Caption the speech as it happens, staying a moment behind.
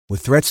With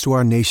threats to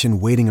our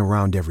nation waiting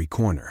around every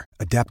corner,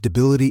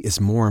 adaptability is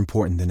more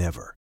important than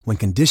ever. When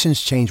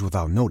conditions change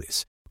without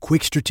notice,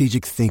 quick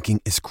strategic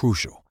thinking is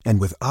crucial.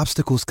 And with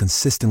obstacles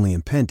consistently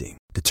impending,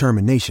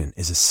 determination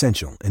is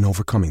essential in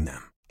overcoming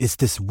them. It's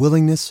this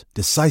willingness,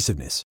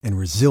 decisiveness, and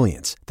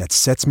resilience that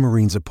sets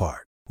Marines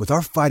apart. With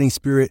our fighting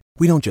spirit,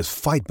 we don't just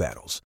fight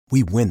battles,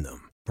 we win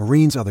them.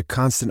 Marines are the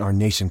constant our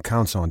nation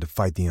counts on to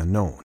fight the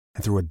unknown.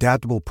 And through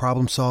adaptable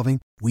problem solving,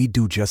 we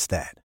do just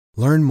that.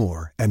 Learn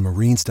more at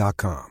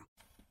marines.com.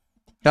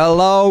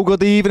 Hello,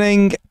 good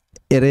evening.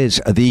 It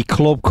is the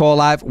Club Call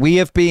Live. We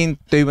have been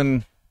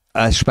doing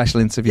a special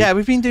interview. Yeah,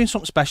 we've been doing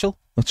something special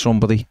with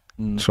somebody.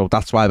 So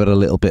that's why we're a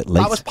little bit late.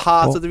 That was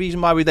part of the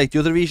reason why we're late. The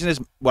other reason is,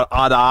 well,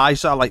 our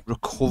eyes are like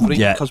recovering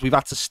because we've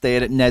had to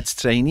stare at Ned's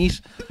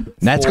trainees.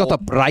 Ned's got the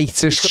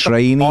brightest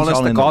trainees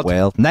on in the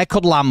world. Ned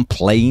could land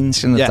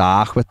planes in the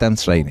dark with them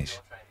trainees.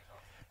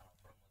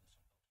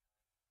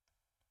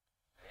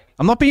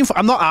 I'm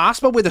not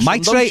asked about where the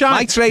sun don't shine.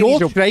 My trainees,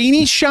 your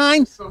trainees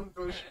shine.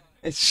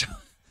 It's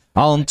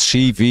on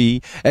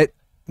TV. It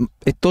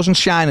doesn't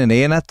shine in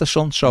here at the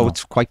sun, so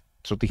it's quite.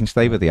 So they can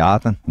stay with the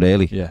Arden,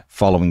 really. Yeah.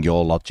 Following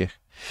your logic.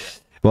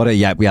 But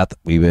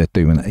we were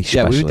doing a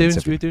special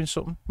interview. We were doing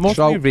something. More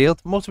to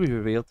be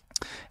revealed.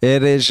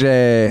 It is.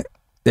 It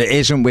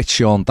isn't with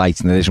Sean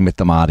Dyson. It isn't with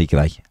Damari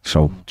Gray.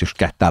 So just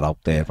get that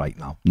out there right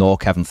now. No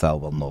Kevin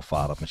Thelwell, no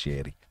Farhad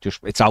Moshiri. Just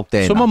it's out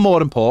there. Someone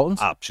more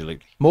important.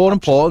 Absolutely. More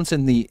important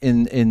in the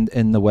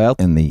world.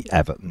 In the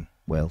Everton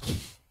world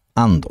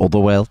and other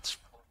worlds,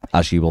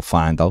 as you will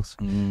find out.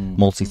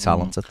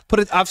 Multi-talented.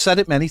 But I've said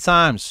it many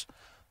times.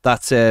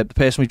 That the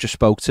person we just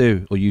spoke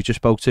to, or you just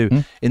spoke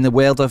to, in the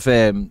world of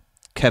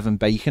Kevin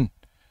Bacon,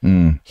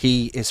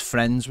 he is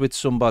friends with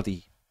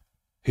somebody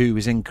who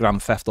is in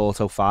Grand Theft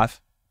Auto 5.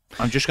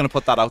 I'm just going to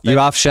put that out there. You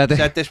have said it.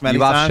 Said this many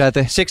times. Have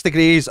said it. 6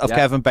 degrees of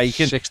Kevin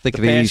Bacon. 6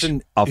 degrees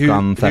of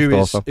Grand Theft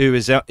Auto. Who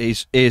is I'm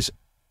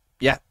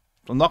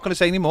not going to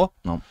say any more.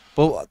 No.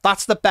 But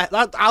that's the best.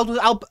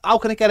 How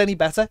can it get any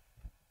better?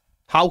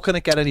 How can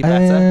it get any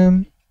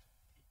better?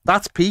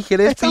 That's peak. It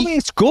is peak. I mean,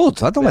 it's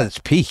good. I don't know whether it's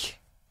peak.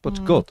 But it's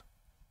good.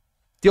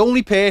 The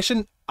only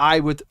person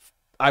I would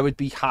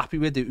be happy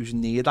with who's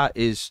near that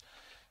is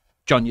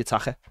John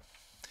Utaka.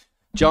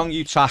 John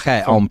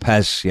Utaka on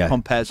Pez, yeah.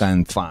 On Pez.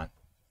 Then fine.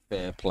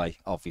 Fair play,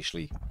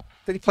 obviously.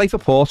 Did he play for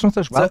Portsmouth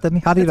as well, didn't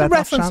he? Harry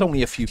Redknapp signed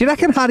only a few. Do you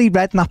reckon Harry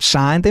Redknapp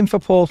signed him for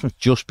Portsmouth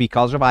just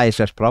because of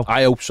ISS Pro?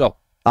 I hope so.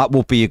 That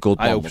would be a good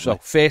one. I hope so.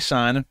 Fair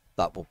signing.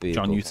 That would be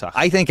John Utaka.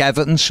 I think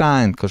Everton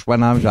signed, because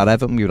when I was at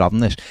Everton, we were having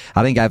this.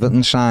 I think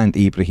Everton signed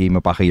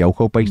Ibrahima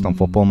Bakayoko based on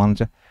Football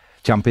Manager.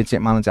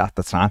 Championship manager at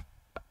the time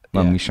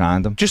when we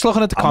signed him. Just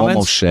looking at the comments, I'm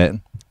almost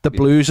certain. The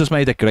Blues has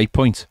made a great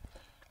point.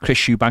 Chris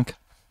Eubank.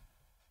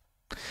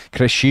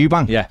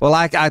 Yeah. Well,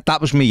 I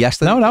that was me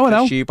yesterday. No, I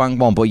know. Chris Eubank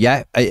one, but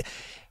yeah,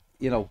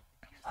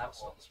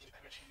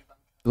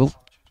 well,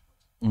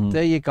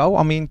 there you go.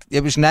 I mean,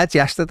 it was Ned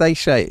yesterday.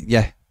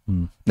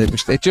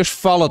 It just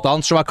followed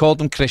on. So I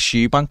called him Chris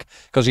Eubank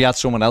because he had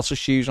someone else's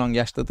shoes on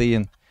yesterday,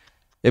 and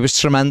it was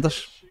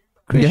tremendous.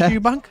 Chris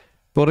Eubank,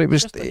 but it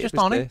was just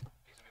on it.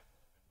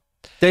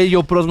 They're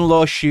your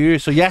brother-in-law's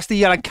shoes. So yesterday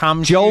you had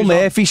Cam's Joel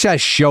Murphy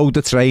says, show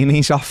the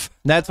trainees off.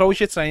 Ned, throw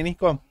your trainee.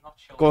 Go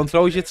on,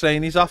 throw your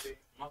trainees off.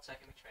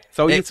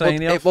 Throw your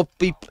trainee off.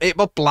 It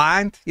would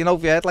blind. You know,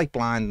 if you had like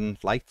blinding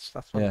lights,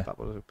 that's what that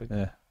would be.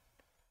 Yeah.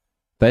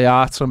 They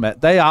are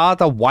tremendous. They are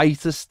the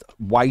whitest.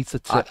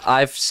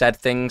 I've said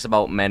things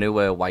about men who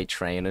wear white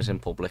trainers in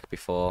public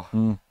before,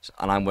 and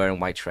I'm wearing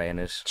white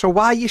trainers. So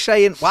why are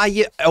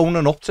you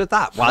owning up to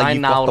that? I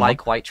now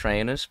like white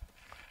trainers.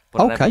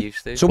 But I never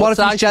used to. So what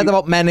have you said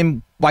about men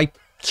in white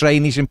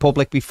trainees in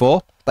public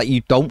before? That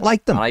you don't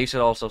like them? And I used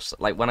to also,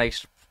 like when I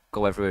used to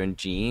go everywhere in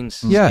jeans,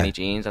 skinny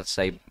jeans, I'd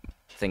say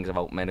things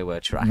about men who wear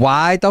track.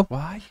 Why though?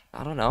 Why?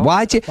 I don't know.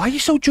 Why are you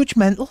so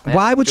judgmental? Yeah,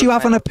 why would you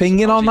have an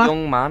opinion on that? I'm a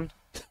young man.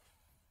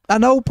 I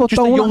know, but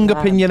just a young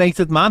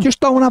opinionated man.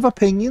 Just don't have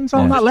opinions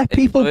on that. Let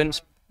people be. I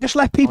was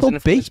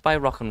influenced by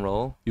rock and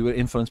roll. You were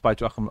influenced by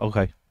rock and roll.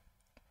 Okay.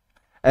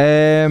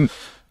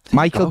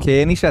 Michael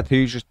Kearney said,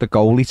 who's just the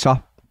goalie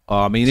top?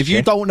 I mean, if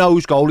you don't know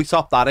whose goalie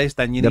top that is,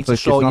 then you need to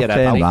sort your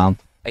head out.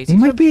 He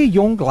might be a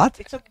young lad.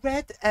 It's a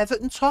red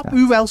Everton top. Yeah.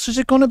 Who else is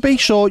it going to be?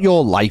 Sort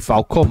your life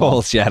out. Come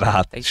on,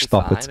 Gerrard.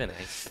 Stop it.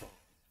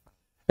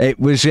 It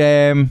was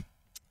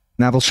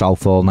Neville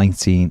Southall,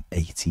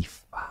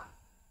 1985.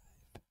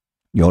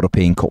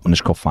 European Cup Winners'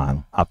 Cup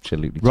final.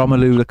 Absolutely.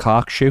 Romelu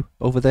Lukaku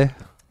over there.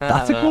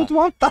 That's a good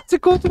one. That's a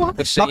good one.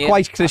 It's not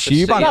quite Chris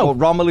Eubank, but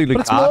Romelu Lukaku. But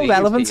it's more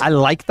relevant. I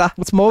like that.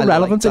 It's more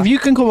relevant. If you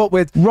can come up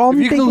with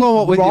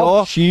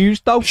your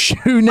shoes, though.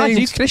 Shoe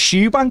names. Chris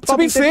Eubank. To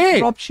be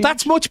fair,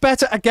 that's much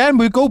better. Again,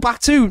 we go back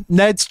to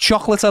Ned's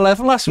chocolate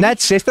 11 last week.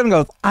 Ned's sister and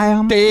goes, I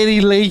am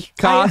Dairy Lee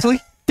Carsley.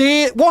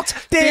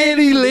 What?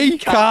 Dairy Lee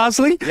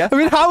Carsley? Yeah. I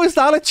mean, how is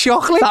that a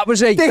chocolate? That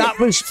was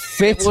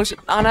fit.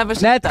 I never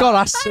said Ned that. got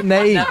us a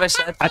name. I never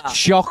said A that.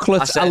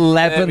 chocolate I said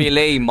 11. Dairy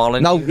Lee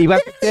Molyneux. No, he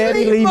went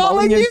Dairy Lee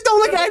Molyneux. You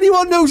don't think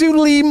anyone knows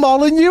who Lee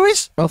Molyneux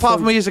is? Well, Apart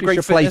from me, he's a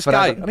great fitness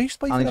guy. And And he's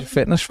he's a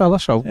fitness fella,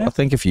 so I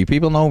think a few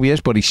people know who he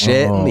is, but he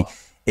certainly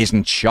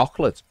isn't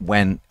chocolate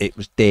when it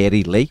was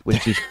Dairy Lee,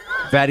 which is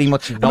very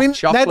much not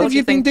chocolate. Ned, if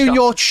you've been doing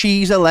your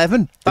cheese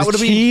 11, that would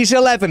have been cheese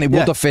 11. It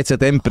would have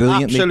fitted in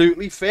brilliantly.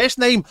 absolutely. First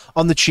name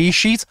on the cheese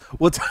sheet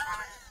would.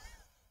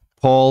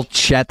 Paul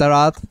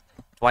Cheddarad.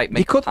 Dwight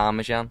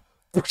Parmesan.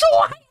 That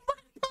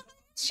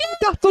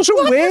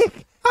doesn't work.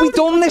 We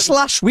done this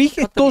last week.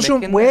 It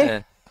doesn't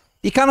work.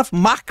 You can't have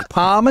Mac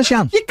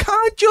Parmesan. You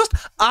can't just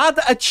add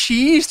a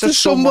cheese to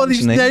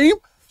somebody's name.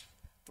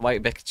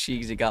 Dwight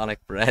cheesy garlic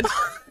bread.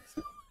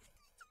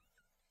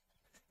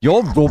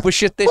 You're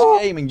rubbish at this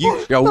game and you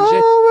chose it.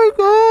 Oh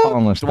my god.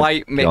 Honestly.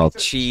 Dwight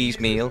cheese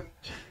meal.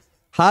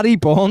 Harry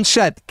Bourne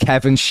said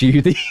Kevin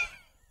Schudy.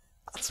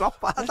 That's not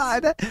bad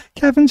either.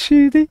 Kevin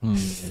Schudy.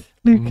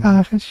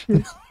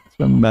 Lukaku.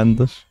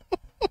 Tremendous.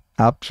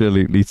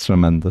 Absolutely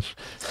tremendous.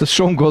 There's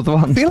some good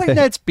ones. I feel like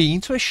Ned's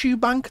been to a shoe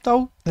bank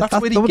though.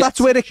 That's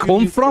where it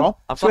come from.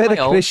 I've That's where got the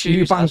my own Chris Shoe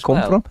shoes Bank as come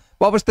well. from.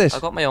 What was this? I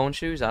got my own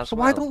shoes as So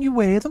well. why don't you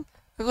wear them?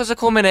 Because I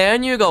come in here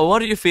and you go, what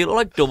do you feel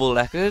like double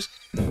deckers?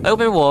 I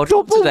opened my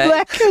wardrobe today.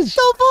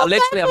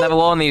 I've never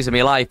worn these in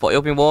my life, but I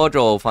opened my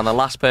wardrobe and the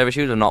last pair of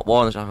shoes I've not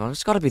worn. So I go,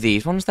 it's got to be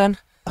these ones then.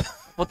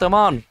 Put them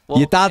on.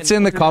 Your dad's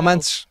in the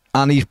comments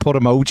and he's put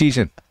emojis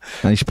in.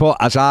 And he's put,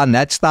 as our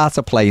Ned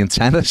started playing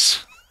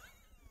tennis.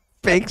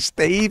 Big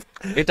Steve.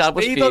 Your dad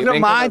was He doesn't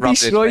fuming mind, 'cause I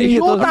he's robbed his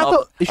showing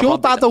face. Is your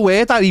dad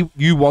aware that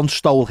you once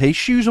stole his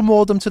shoes and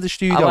wore them to the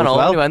studio I went as home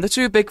well? and he went, they're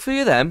too big for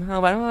you then. I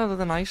went, oh,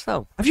 they're nice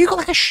though. Have you got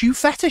like a shoe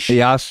fetish? He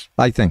has,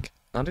 I think.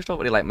 I just don't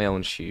really like my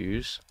own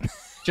shoes. Do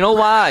you know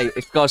why?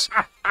 It's because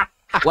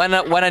when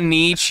I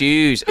need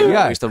shoes, it's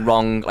always the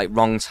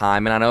wrong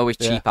time, and I always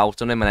cheap out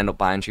on them and end up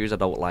buying shoes I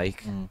don't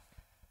like.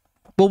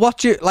 Well,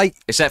 what you like?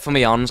 Except for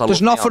my ons.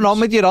 There's nothing wrong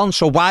with your ons,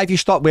 so why have you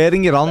stopped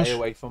wearing your ons? Stay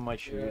away from my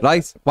shoes.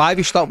 Right? Why have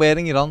you stopped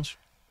wearing your ons?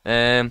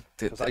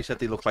 Because I said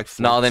they look like floats.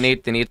 No, they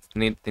need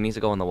to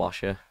go in the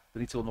washer. They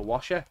need to go in the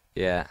washer?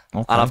 Yeah.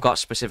 Okay. And I've got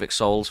specific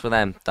soles for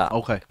them.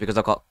 Because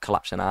I've got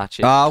collapsing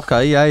arches. Ah,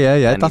 okay,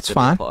 yeah. That's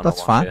fine.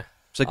 That's fine.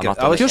 So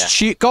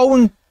Go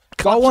and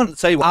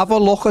have a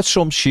look at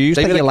some shoes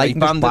that you like.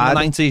 Band in the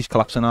 90s,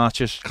 Collapsing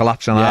Arches.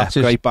 Collapsing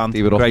Arches. Great band.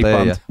 They were up Great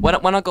there, band. yeah.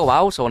 When I go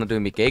out, I want to do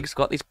my gigs. I've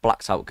got these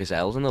blacked out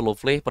gazelles and they're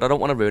lovely, but I don't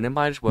want to ruin them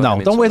by just wearing them.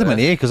 No, don't wear them in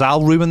here because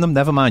I'll ruin them.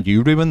 Never mind,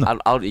 you ruin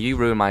them. You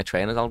ruin my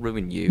trainers, I'll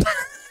ruin you.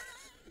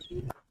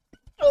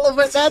 I love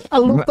it, Ned. I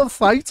love the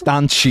fight.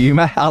 Dan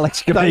Schumer,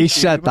 Alex Gabby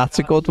said that's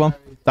a good one.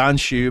 Dan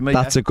Schumer.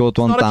 That's a good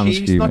one, Dan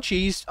Schumer. Not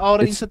cheese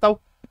oriented though.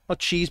 Not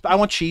cheese, but I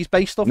want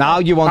cheese-based stuff. Now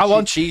you want I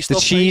want cheese the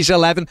stuff. cheese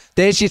 11.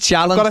 There's your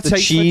challenge, the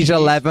cheese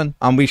 11,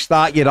 and we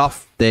start you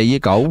off. There you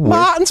go.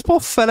 Martin's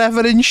put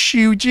forever in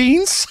shoe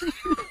jeans.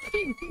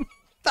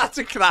 That's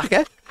a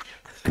cracker.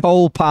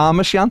 Cole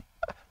Parmesan.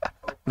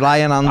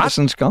 Ryan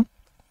Anderson's gone.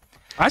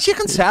 As you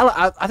can tell,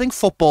 I think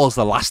football's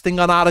the last thing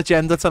on our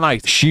agenda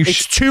tonight.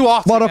 It's too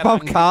hot. What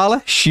about Carla?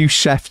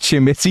 Shusef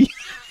Chimiti.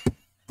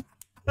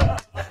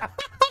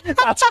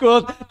 That's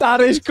good.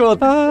 That is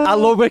good. I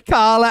love it,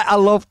 Carla. I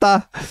love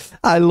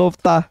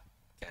that.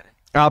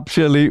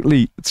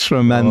 Absolutely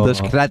tremendous.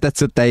 Credit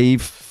to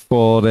Dave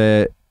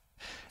for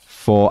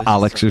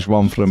Alex's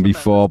one from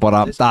before,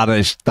 but that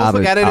is. Don't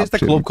forget, it is the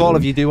club call.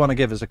 Brilliant. If you do want to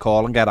give us a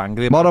call and get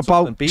angry. What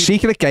about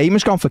Secret Game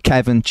has gone for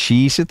Kevin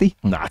Cheesedy?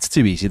 Nah, it's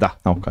too easy. That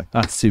okay,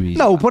 that's too easy.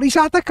 No, but he's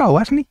had a go,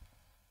 hasn't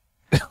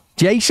he?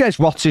 Jay says,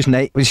 "What's his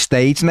name? His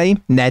stage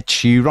name? Ned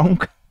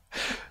Shoerong."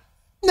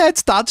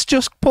 Ned's dad's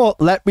just put,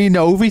 let me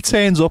know if he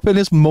turns up in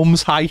his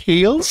mum's high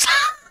heels.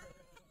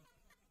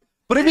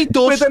 But if he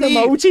does, with an Steve,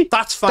 emoji,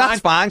 that's fine.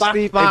 That's fine,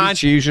 Steve. If he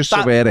chooses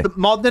to wear it.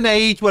 Modern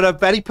age, we're a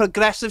very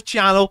progressive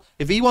channel.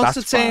 If he wants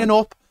to turn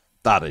up,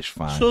 that is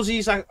fine.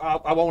 Suzzie's, I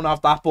won't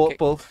have that,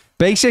 but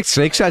Basic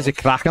Six has a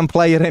cracking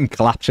player in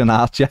collapsing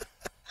archer.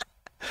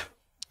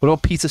 What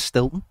about Peter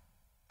Stilton?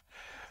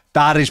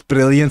 That is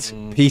brilliant.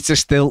 Peter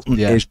Stilton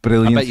is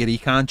brilliant. I bet he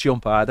can't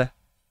jump either.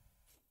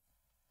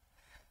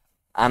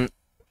 And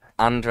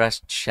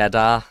Andres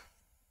Cheddar.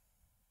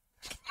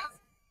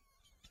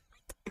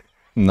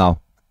 No.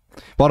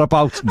 What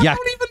about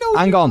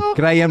hang on,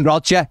 Graham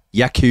Roger,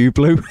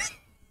 Yakublu.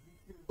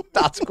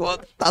 That's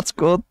good. That's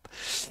good.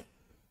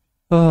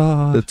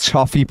 The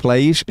toffee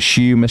plays,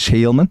 Seamus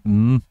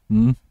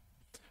Heelman.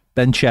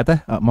 Ben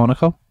Cheddar at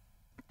Monaco.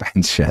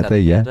 Ben Cheddar,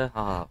 yeah.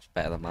 Oh, it's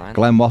better than mine.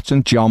 Glenn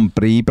Watson, John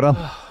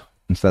Brebrel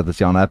instead of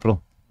John Ebrel.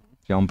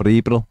 John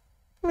Brebrel.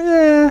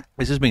 Yeah.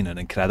 This has been an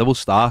incredible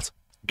start.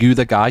 You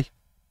the guy.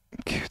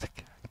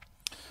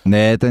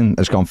 Nerden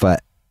has gone for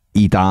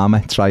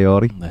Idama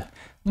Traore. Yeah.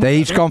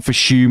 Dave's gone for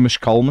Seamus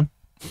Coleman.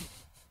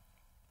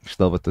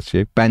 Still with the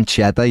shoe. Ben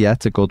Cheddar, yeah,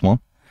 it's a good one.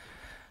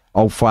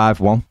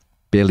 051.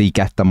 Billy,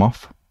 get them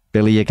off.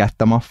 Billy, you get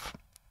them off.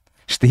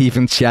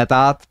 Stephen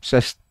Cheddar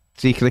says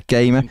Secret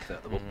Gamer.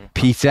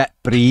 Peter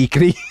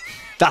Breegry.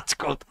 That's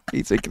good.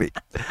 He's great.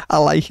 I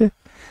like it.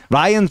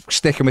 Ryan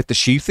sticking with the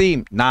shoe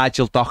theme.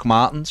 Nigel Doc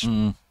Martens.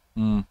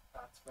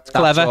 It's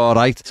clever. All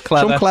right. It's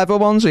clever. Some clever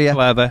ones here.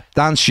 Clever.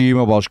 Dan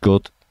Schumer was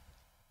good.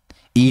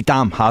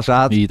 Edam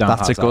Hazard.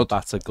 That's a good.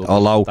 That's a good.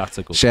 Although That's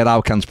a good. Sir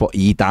Howkins put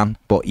Edam,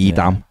 but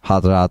Edam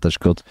Hazard is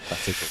good.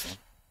 That's a good one.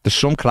 There's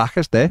some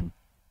crackers there.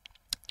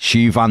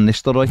 Hugh Van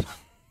Nistelrooy.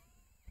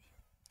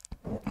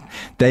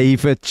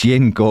 David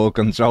Gin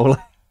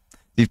Gorgonzola.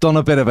 You've done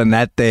a bit of a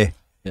net there.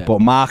 Yeah. But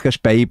Marcus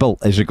Babel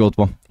is a good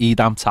one.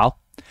 Edam Tal.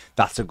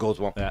 That's a good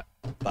one. Yeah.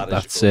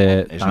 That's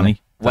Danny.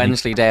 Danny.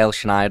 Wensleydale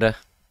Schneider.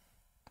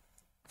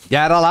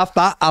 Yeah, I'll have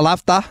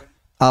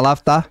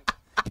that.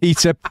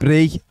 Peter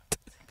Breed.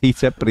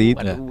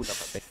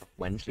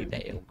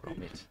 Wensleydale,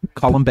 Gromit.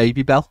 Colin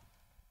Babybel.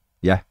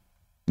 Yeah.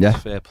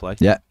 Fair play.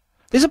 Yeah.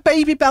 Is a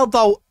Babybel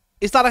though?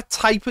 Is that a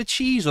type of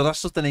cheese or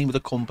that's just the name of the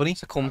company?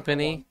 It's a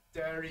company.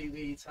 Dairy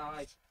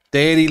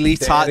Lee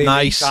type,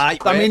 nice.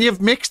 Type, I mean, you've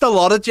mixed a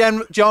lot of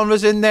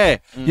genres in there.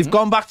 You've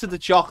gone back to the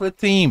chocolate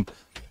theme.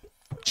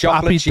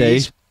 Chocolate Happy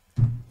cheese.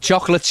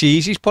 Chocolate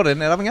cheese he's put in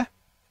there, haven't you?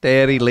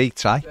 Dairy Lee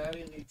tie.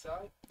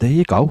 There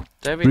you go.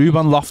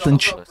 Ruben Lofton.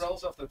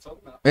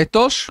 It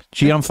does.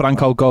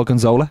 Gianfranco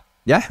Gorgonzola.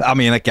 Yeah, I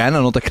mean, again,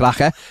 another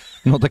cracker.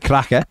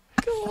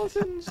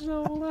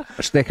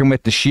 Sticking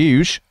with the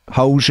shoes,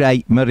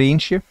 Jose Marine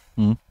shoe.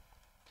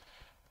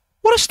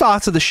 What a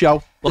start to the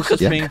show. Look at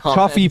me.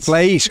 Coffee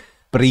Blaze,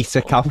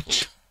 Brita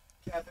Couch.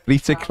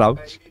 Brita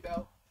Crouch.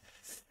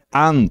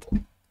 And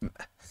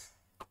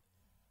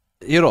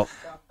You're up.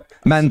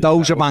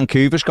 Mendoza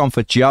Vancouver's gone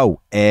for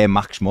Joe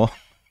Max Moore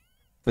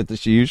for the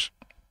shoes.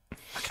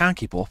 I can't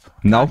keep up.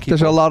 No,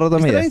 there's a lot of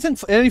them Is there here.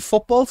 any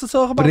football to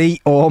talk about? Brett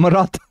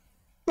Ormerod.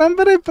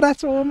 Remember him? Brett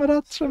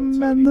Ormerod?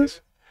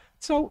 Tremendous.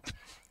 So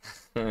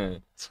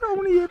many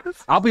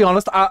years. I'll be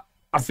honest, I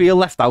feel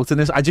left out in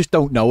this. I just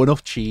don't know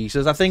enough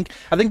cheeses. I think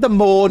the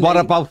more... What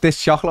about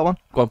this chocolate one?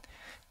 Go on.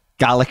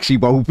 Galaxy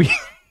Wobie.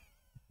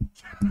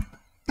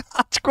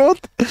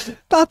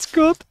 That's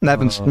good.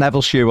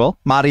 Neville Shewell.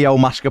 Mario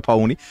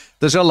Mascarpone.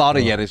 There's a lot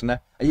of you, isn't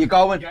there? Are you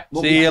going?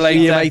 See you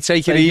later. Mate.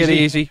 Take it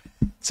easy.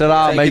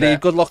 Ta-ra, Take it easy.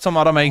 mate. Good luck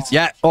tomorrow, mate.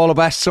 Yeah, all the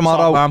best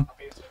tomorrow. Top,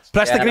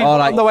 press the green all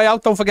button right. on the way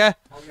out, don't forget.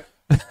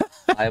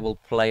 I will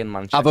play in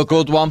Manchester. Have a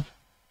good one.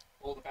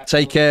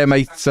 Take care,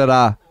 mate.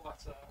 Ta-ra.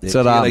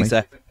 Ta-ra, mate.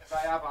 later. If I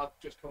have, I'll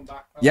just come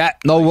back. Yeah,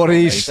 no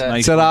worries.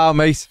 Nice. Ta-ra,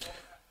 mate.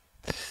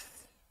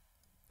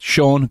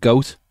 Sean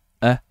Goat.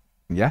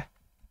 Yeah.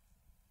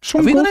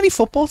 Have we got any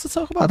football to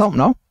talk about? I don't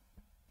know.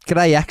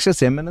 Grey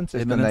Exit Imminent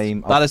is the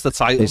name. That is the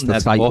title. Is the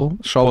title.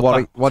 So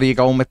what are you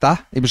going with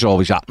that? He was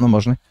always happening,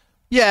 wasn't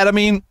he? Yeah, I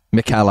mean...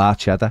 Mikel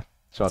Archeda.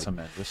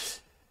 Tremendous.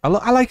 I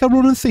like a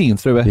running theme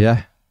through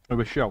a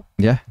show.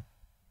 Yeah.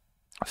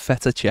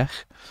 Feta Czech.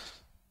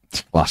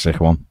 Classic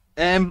one.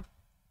 Yeah,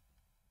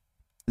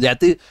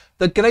 the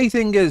great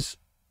thing is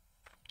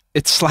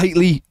it's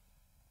slightly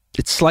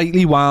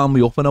wound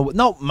me up, and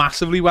not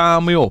massively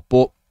wound me up,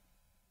 but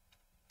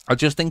I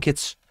just think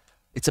it's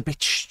a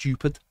bit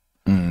stupid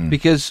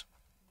because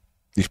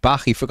he's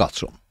back. He forgot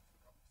something.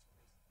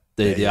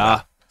 There you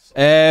are.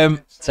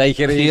 Take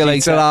it see you easy.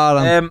 later.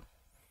 I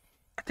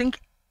think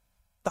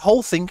the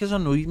whole thing has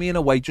annoyed me in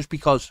a way, just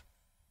because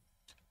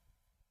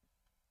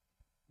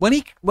when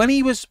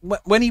he was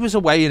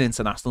away in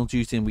international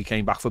duty and we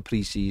came back for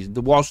pre-season,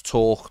 there was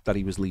talk that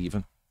he was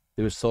leaving.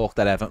 There was talk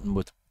that Everton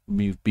would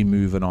be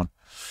moving on,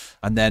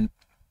 and then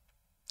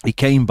he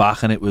came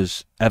back, and it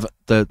was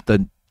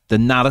the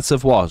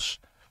narrative was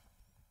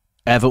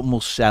Everton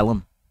will sell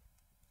him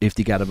if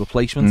they get a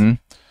replacement.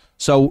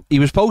 So he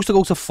was supposed to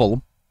go to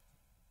Fulham.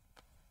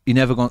 He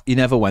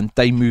never went.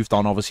 They moved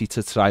on, obviously,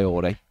 to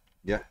Traore.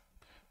 Yeah.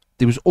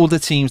 There was other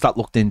teams that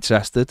looked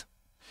interested.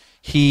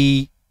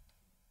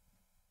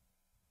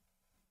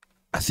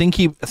 I think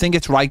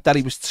it's right that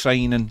he was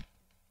training,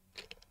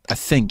 I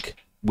think,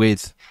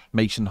 with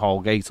Mason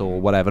Holgate or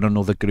whatever,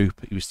 another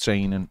group he was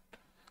training.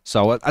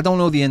 So I don't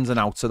know the ins and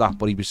outs of that,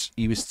 but he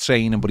was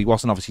training, but he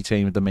wasn't obviously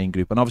training with the main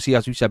group. And obviously,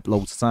 as we said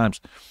loads of times,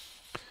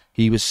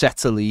 he was set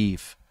to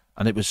leave,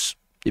 and it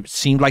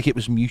seemed like it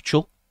was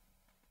mutual.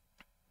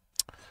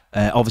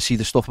 Obviously,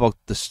 the stuff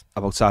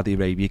about Saudi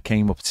Arabia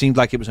came up. It seemed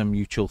like it was a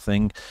mutual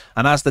thing.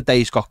 And as the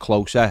days got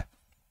closer,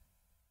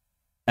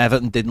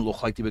 Everton didn't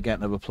look like they were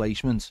getting a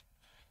replacement.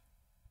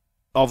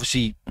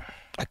 Obviously,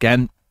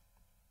 again,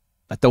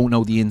 I don't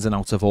know the ins and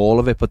outs of all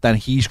of it, but then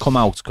he's come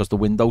out because the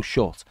window's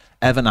shut.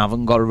 Everton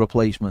haven't got a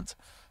replacement,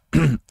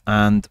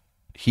 and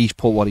he's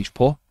put what he's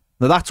put.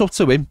 Now, that's up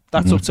to him.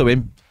 That's up to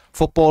him.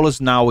 Footballers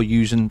now are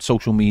using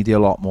social media a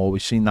lot more.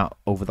 We've seen that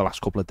over the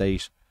last couple of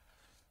days.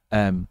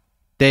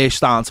 They're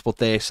starting to put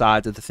their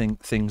side of the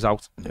things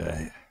out.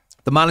 Yeah.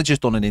 The manager's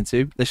done an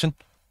interview. Listen,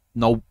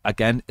 no,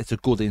 again, it's a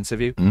good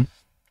interview.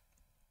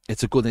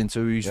 It's a good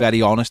interview. He's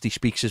very honest. He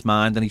speaks his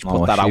mind, and he's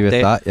put that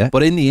out there.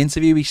 But in the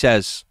interview, he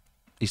says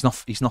he's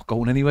not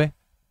going anywhere.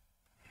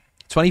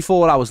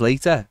 24 hours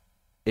later,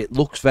 it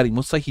looks very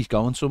much like he's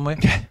going somewhere.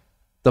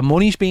 The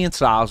money's being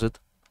trousered.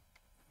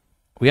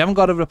 We haven't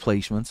got a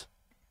replacement.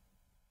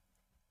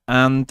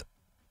 And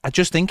I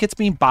just think it's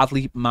been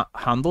badly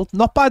handled.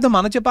 Not by the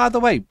manager, by the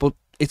way, but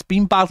it's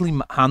been badly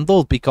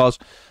handled because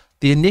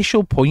the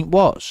initial point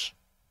was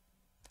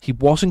he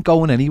wasn't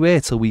going anywhere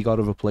till we got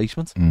a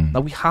replacement.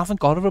 Now, we haven't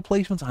got a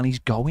replacement and he's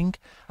going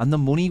and the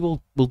money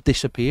will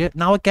disappear.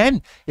 Now,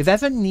 again, if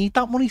Everton need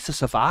that money to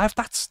survive,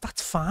 that's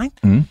fine.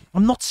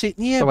 I'm not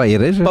sitting here the way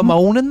it is,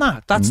 bemoaning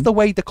that. That's the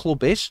way the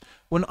club is.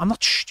 When I'm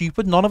not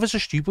stupid. None of us are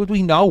stupid.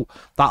 We know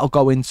that'll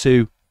go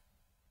into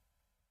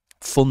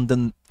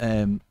funding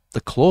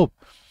the club.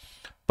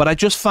 But I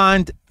just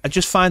find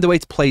the way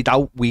it's played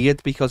out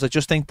weird because I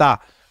just think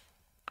that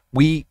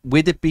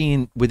with it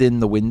being within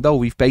the window,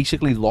 we've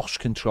basically lost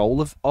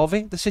control of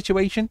it, the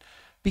situation,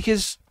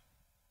 because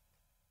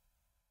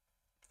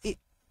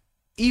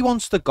he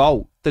wants to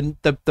go.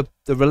 The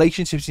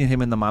relationship between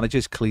him and the manager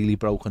is clearly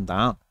broken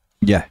down.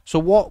 Yeah. So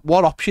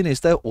what option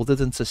is there other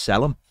than to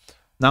sell him?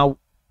 Now,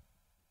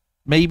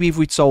 maybe if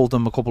we'd sold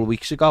him a couple of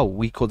weeks ago,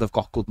 we could have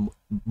got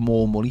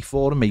more money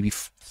for him, maybe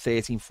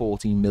 13,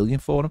 14 million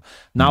for him.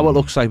 Now it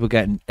looks like we're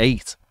getting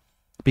 8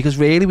 because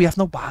really we have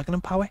no bargaining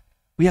power.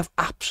 We have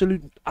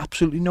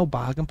absolutely no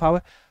bargaining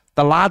power.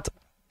 The lad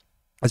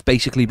has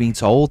basically been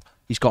told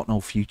he's got no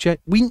future.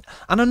 And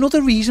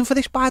another reason for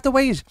this, by the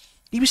way, is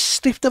he was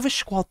stripped of a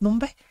squad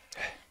number.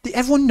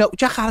 Everyone knows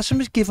Jack Harrison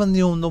was given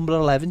the number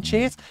 11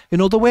 shirt.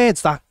 In other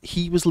words, that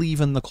he was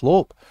leaving the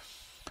club.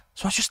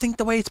 So I just think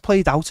the way it's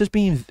played out has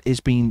been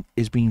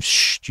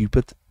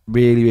stupid,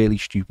 really, really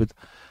stupid.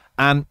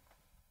 And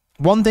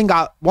one thing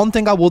I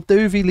would do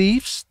if he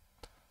leaves,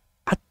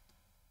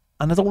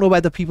 and I don't know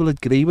whether people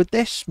agree with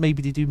this.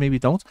 Maybe they do, maybe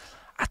don't.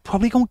 I'd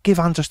probably go and give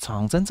Andros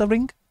Townsend a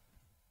ring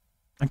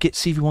and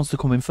see if he wants to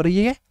come in for a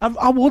year.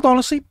 I would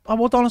honestly,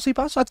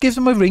 Baz. I'd give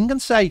him a ring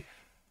and say,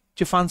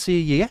 "Do you fancy a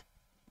year?"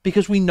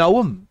 Because we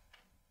know him,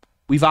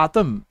 we've had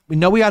them. We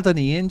know he had a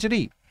knee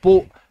injury,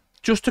 but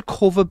just to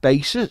cover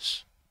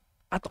bases.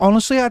 I'd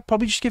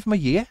probably just give him a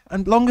year,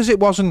 and long as it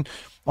wasn't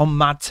on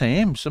mad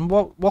terms. And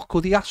what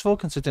could he ask for,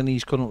 considering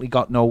he's currently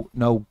got no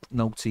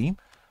team?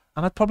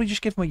 And I'd probably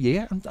just give him a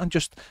year, and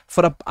just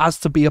as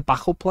to be a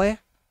backup player.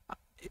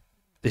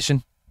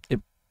 Listen,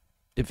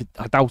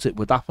 I doubt it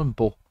would happen,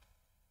 but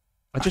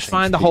I just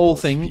find the whole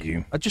thing.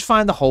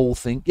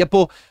 Yeah,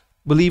 but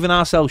we're leaving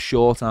ourselves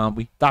short, aren't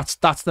we? That's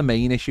the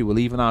main issue. We're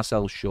leaving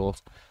ourselves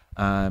short.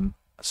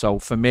 So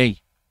for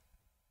me,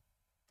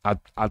 I'd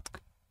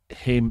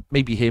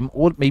maybe him,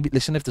 or maybe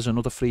listen, if there's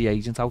another free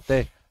agent out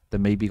there,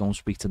 then maybe go and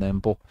speak to them.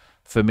 But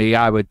for me,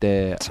 I would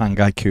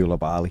Tanguy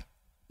Koulibaly.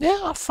 Yeah,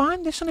 I'm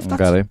fine. Listen, if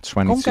that's him.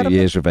 22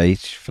 years of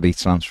age, free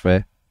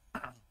transfer.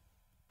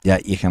 Yeah,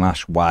 you can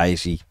ask, why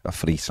is he a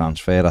free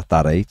transfer at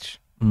that age?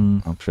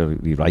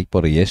 Absolutely right,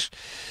 but he is.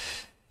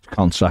 His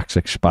contract's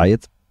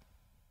expired.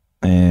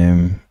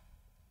 I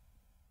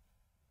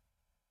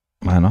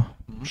know,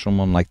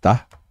 someone like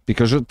that,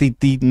 because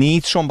they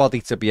need somebody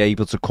to be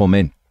able to come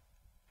in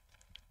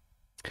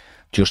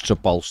just to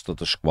bolster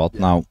the squad.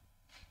 Now,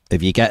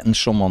 if you're getting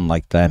someone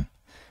like them,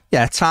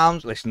 yeah,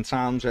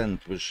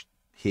 Townsend was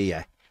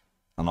here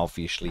and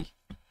obviously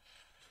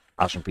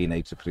hasn't been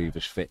able to prove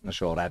his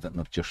fitness, or Everton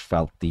have just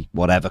felt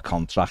whatever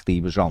contract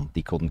he was on,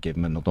 they couldn't give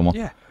him another one.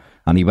 Yeah.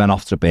 And he went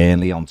off to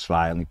Burnley on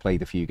trial and he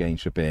played a few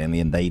games for Burnley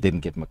and they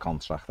didn't give him a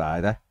contract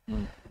either.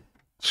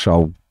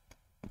 So,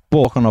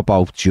 talking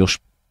about just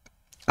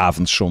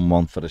having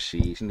someone for a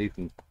season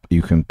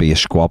who can be a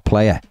squad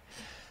player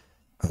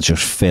and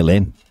just fill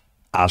in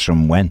as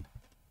and when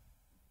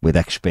with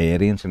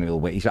experience, and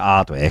he's a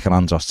hard worker,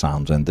 Andros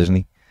Townsend, isn't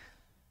he?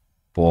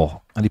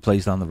 And he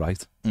plays down the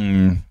right.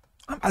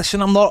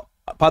 Listen,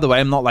 by the way,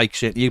 I'm not like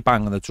shit, you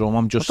banging the drum,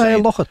 I'm just saying.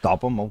 They'll look at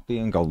Dobham, won't they,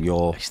 and go,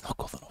 he's not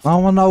good enough.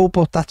 Oh, I know,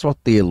 but that's what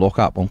they'll look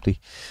at, won't they?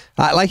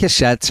 Like I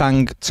said,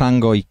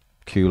 Tanguy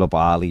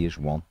Koulibaly is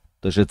one.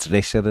 There's a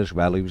Drisser as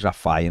well, he was at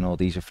Feyenoord,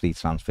 he's a free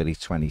transfer, he's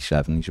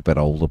 27, he's a bit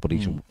older, but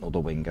he's another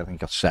winger, I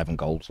think got 7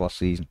 goals last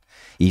season.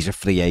 He's a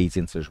free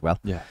agent as well.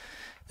 Yeah.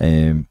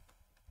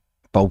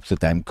 Both of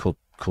them could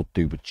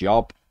do the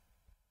job,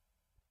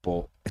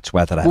 but it's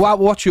whether...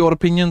 What's your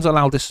opinions on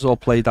how this has all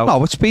played out?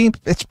 No, it's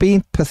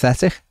been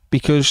pathetic,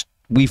 because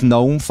we've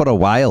known for a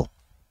while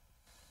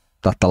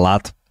that the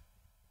lad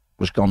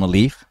was going to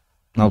leave.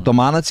 Now, the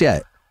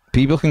manager,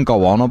 people can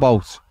go on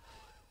about,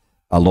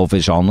 I love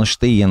his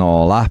honesty and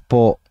all that,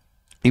 but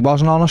he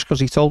wasn't honest, because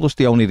he told us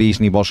the only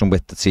reason he wasn't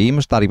with the team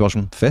was that he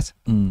wasn't fit.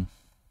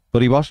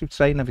 But he was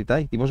training every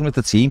day. He wasn't with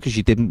the team because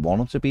you didn't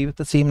want him to be with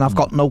the team. And I've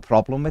got no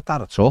problem with that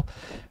at all.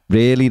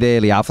 Really,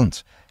 really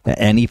haven't.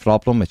 Any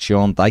problem with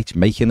Sean Dyche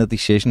making a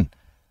decision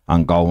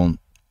and going,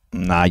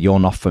 nah, you're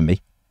not for me.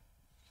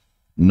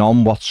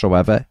 None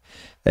whatsoever.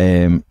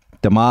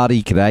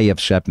 Damari Gray, I've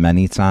said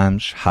many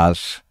times,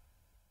 has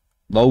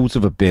loads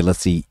of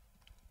ability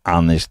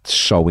and is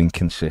so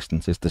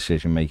inconsistent. His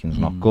decision making is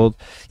not good.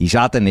 He's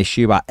had an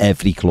issue at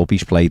every club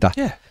he's played at.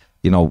 Yeah.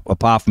 You know,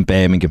 apart from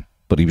Birmingham,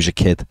 but he was a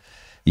kid.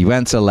 He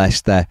went to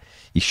Leicester.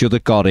 He should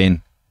have got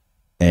in.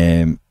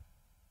 He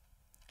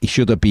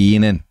should have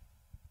been in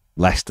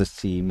Leicester's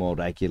team more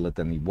regular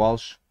than he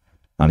was.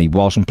 And he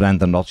wasn't.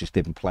 Brendan Rodgers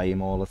didn't play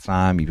him all the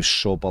time. He was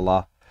sub a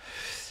lot.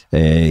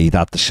 He'd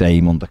had the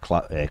same under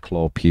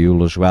Claude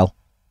Puel as well.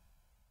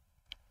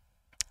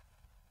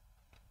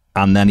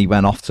 And then he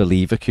went off to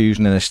Leverkusen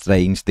in a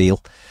strange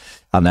deal.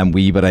 And then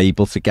we were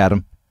able to get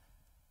him,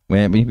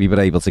 weren't we? We were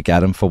able to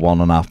get him for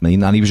 $1.5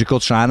 million. And he was a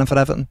good signing for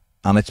Everton.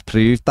 And it's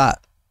proved that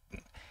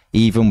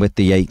even with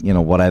the 8,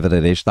 whatever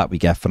it is that we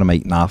get for him,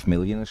 $8.5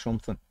 million or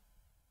something,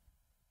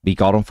 we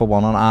got him for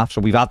 1.5.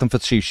 So we've had him for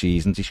 2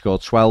 seasons. He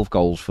scored 12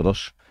 goals for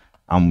us.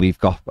 And we've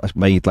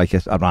made like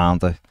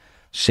around a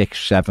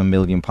 £6-7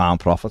 million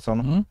profit on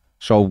him. Mm-hmm.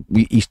 So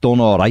he's done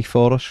all right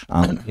for us.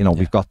 And,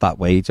 we've got that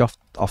wage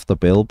off the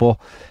bill. But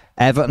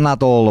Everton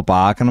had all the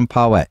bargaining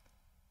power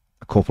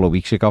a couple of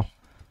weeks ago.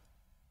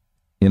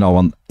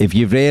 And if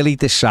you really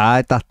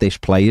decide that this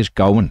player's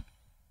going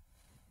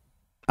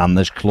and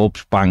there's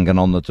clubs banging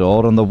on the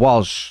door, and there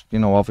was,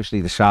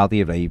 obviously the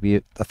Saudi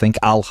Arabia, I think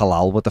Al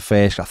Hilal were the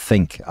first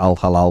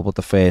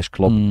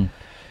club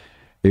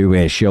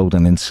who showed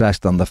an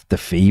interest, and the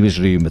fee was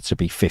rumoured to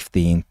be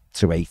 15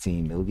 to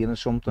 18 million or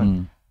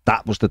something.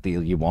 That was the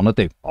deal you want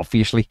to do,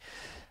 obviously.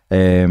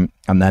 And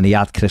then he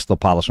had Crystal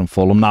Palace and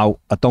Fulham. Now,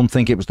 I don't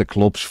think it was the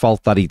club's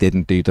fault that he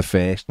didn't do the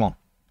first one.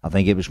 I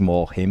think it was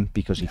more him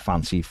because he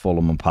fancied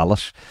Fulham and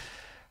Palace.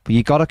 But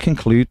you got to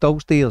conclude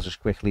those deals as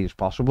quickly as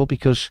possible,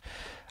 because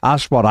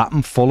as what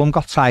happened, Fulham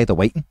got tired of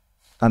waiting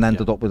and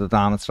ended up with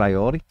Adama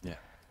Traore. Yeah.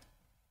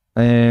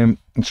 And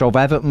so if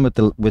Everton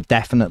were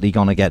definitely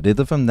going to get rid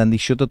of him, then they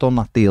should have done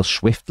that deal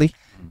swiftly.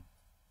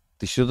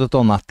 They should have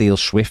done that deal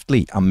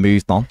swiftly and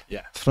moved on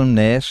from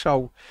there.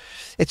 So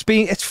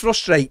it's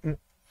frustrating,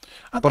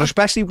 but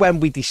especially when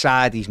we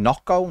decide he's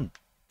not going.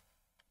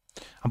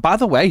 And by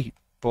the way,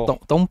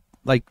 don't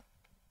like,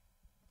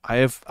 I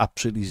have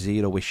absolutely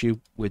zero issue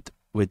with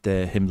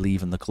him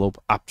leaving the club.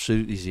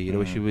 Absolutely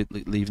zero issue with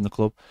leaving the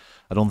club.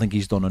 I don't think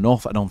he's done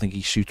enough. I don't think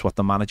he suits what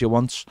the manager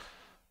wants.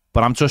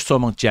 But I'm just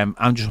talking about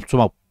I'm just talking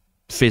about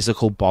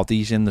physical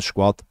bodies in the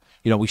squad.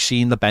 We've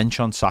seen the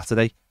bench on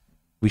Saturday.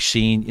 We've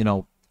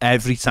seen,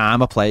 every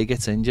time a player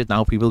gets injured,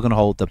 now people are going to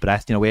hold their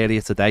breath.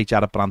 Earlier today,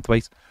 Jared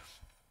Brantwaite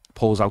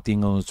pulls out the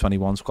England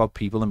 21 squad.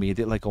 People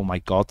immediately like, oh my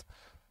God.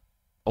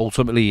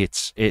 Ultimately,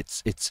 it's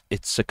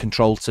a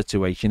controlled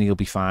situation. He'll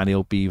be fine.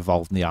 He'll be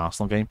involved in the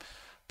Arsenal game.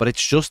 But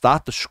it's just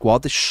that the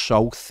squad is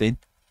so thin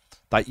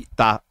that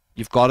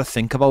you've got to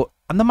think about.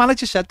 And the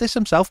manager said this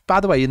himself, by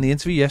the way, in the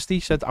interview yesterday. He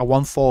said, I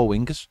want 4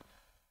 wingers.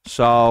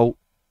 So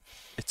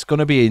it's going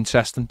to be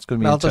interesting. It's going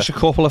to be interesting. There's a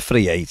couple of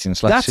free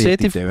agents. Let's see if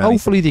they do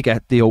hopefully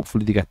anything.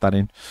 Hopefully they get that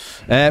in.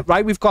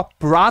 Right, we've got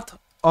Brad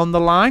on the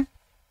line.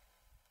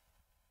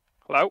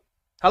 Hello?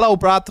 Hello,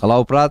 Brad.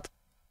 Hello, Brad.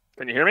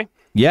 Can you hear me?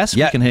 Yes,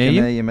 we can hear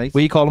you. Mate.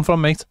 Where are you calling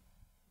from, mate?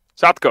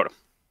 South Dakota.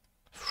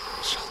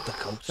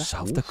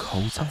 South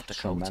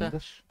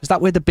Dakota. Is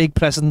that where the big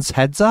president's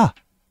heads are?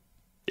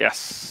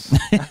 Yes.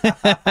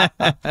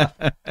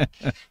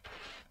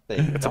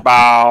 It's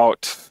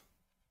about,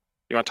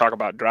 you want to talk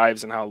about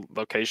drives and how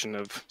location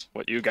of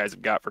what you guys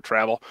have got for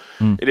travel.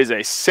 It is a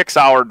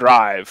 6-hour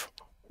drive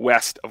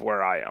west of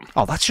where I am.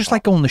 Oh, that's just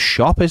like going to the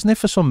shop, isn't it,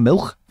 for some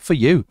milk for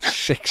you?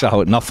 6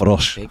 hours, not for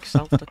us. Big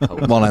South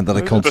Dakota. One end of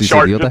the country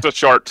to the other.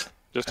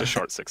 Just a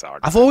short 6-hour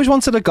drive. I've always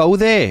wanted to go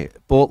there,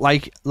 but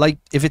like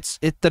if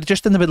they're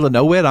just in the middle of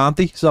nowhere, aren't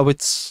they? So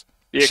it's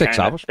 6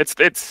 hours. It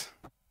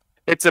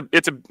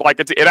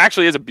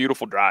actually is a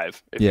beautiful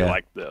drive if you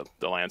like the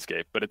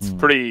landscape, but it's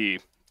pretty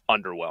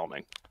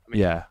underwhelming.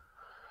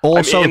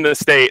 Also, I'm in the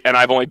state, and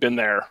I've only been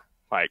there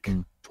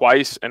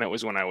twice, and it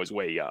was when I was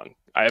way young.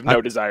 I have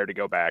no desire to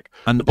go back.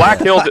 And the Black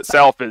Hills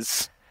itself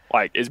is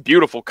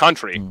beautiful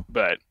country,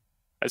 but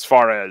as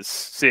far as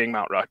seeing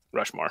Mount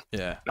Rushmore,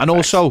 and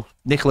also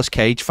Nicolas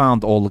Cage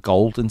found all the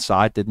gold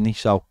inside, didn't he?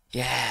 So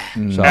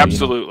so,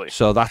 absolutely.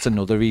 So that's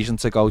another reason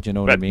to go. Do you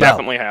know what I mean?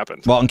 Definitely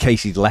happened. Well, in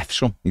case he'd left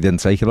some, he didn't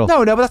take it all.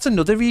 No, but that's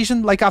another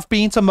reason. Like, I've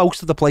been to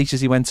most of the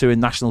places he went to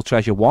in National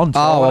Treasure 1. So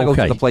I want to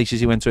go to the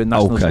places he went to in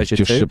National Treasure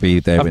 2. To be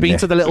there. I've been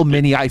to the little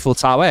mini Eiffel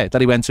Tower that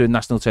he went to in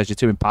National Treasure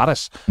 2 in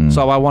Paris.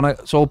 So I want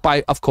to. So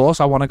of course,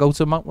 I want to go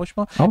to Mount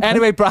Rushmore. Okay.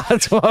 Anyway,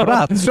 Brad,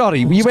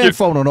 sorry, you weren't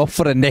phoning up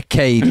for a Nick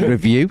Cage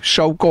review.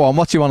 So go on.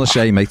 What do you want to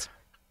say, mate?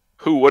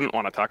 Who wouldn't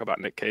want to talk about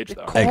Nick Cage,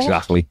 though?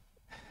 Exactly.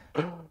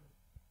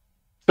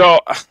 So,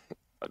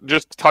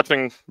 just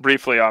touching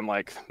briefly on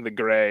the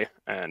Gray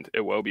and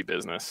Iwobi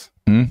business,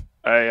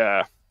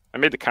 I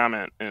made the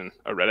comment in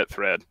a Reddit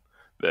thread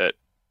that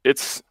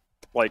it's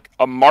like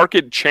a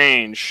market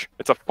change.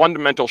 It's a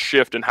fundamental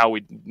shift in how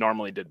we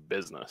normally did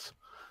business.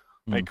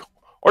 Like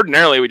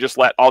ordinarily, we just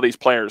let all these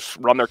players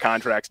run their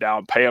contracts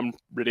down, pay them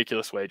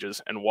ridiculous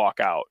wages, and walk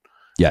out.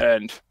 Yeah,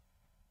 and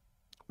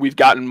we've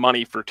gotten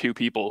money for 2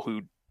 people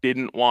who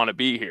didn't want to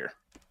be here.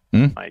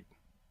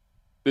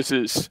 This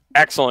is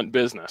excellent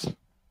business.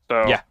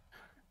 So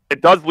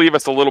it does leave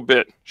us a little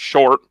bit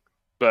short,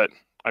 but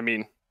I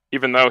mean,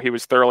 even though he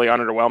was thoroughly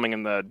underwhelming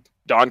in the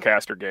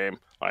Doncaster game,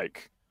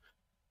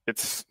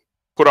 it's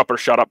put up or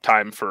shut up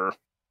time for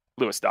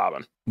Lewis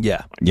Dobbin.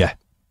 Yeah.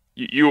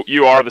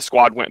 You are the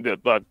squad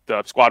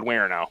the squad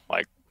winger now.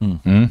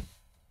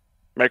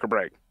 Make or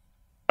break.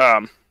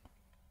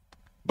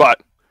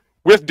 But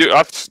with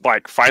us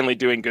like finally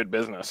doing good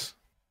business.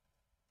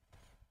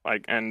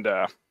 Like, and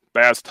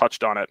Baz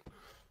touched on it,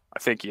 I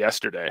think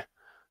yesterday.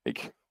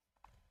 Like,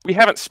 we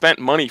haven't spent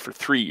money for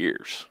 3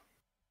 years.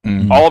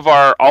 Mm. All of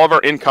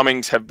our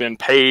incomings have been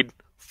paid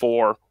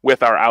for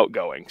with our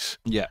outgoings.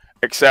 Yeah.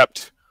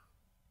 Except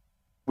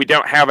we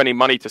don't have any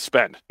money to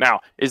spend.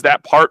 Now, is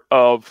that part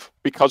of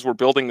because we're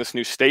building this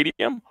new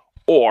stadium,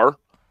 or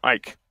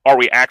like are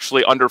we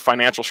actually under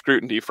financial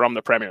scrutiny from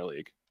the Premier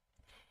League?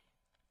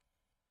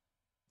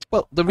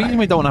 Well, the reason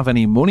we don't have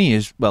any money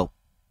is, well,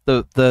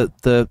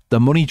 the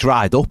money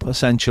dried up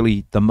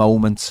essentially the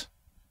moment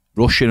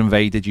Russia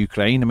invaded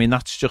Ukraine. I mean,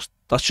 that's just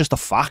a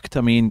fact.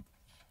 I mean,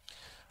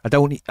 I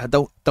don't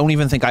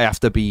even think I have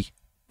to be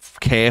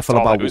careful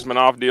about the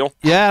Usmanov deal.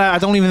 Yeah, I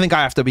don't even think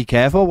I have to be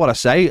careful what I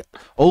say.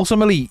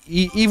 Ultimately,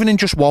 even in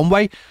just one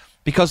way,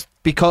 because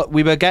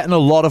we were getting a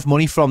lot of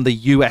money from the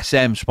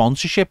USM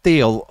sponsorship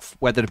deal,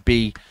 whether it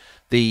be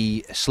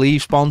the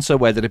sleeve sponsor,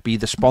 whether it be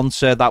the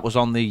sponsor that was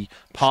on the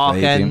park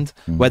end,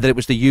 whether it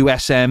was the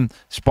USM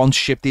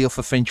sponsorship deal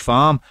for Finch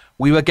Farm.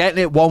 We were getting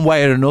it one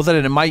way or another,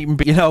 and it might even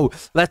be,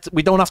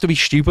 we don't have to be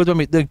stupid. I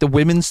mean, the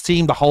women's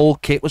team, the whole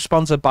kit was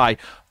sponsored by,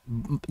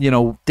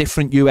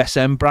 different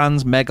USM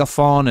brands,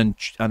 Megaphone, and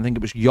I think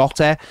it was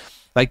Yotta.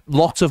 Like,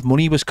 lots of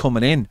money was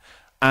coming in.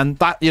 And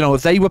that,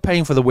 if they were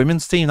paying for the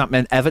women's team, that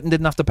meant Everton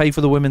didn't have to pay for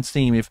the women's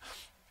team. If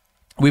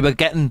we were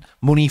getting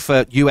money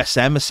for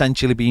USM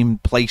essentially being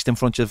placed in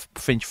front of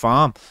Finch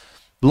Farm,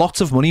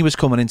 lots of money was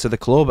coming into the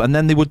club. And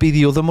then there would be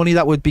the other money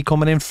that would be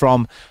coming in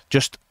from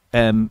just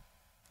the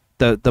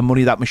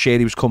money that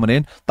Macheri was coming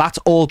in. That's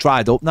all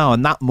dried up now,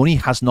 and that money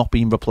has not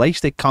been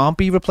replaced. It can't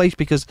be replaced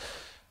because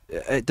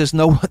there's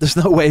no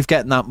way of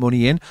getting that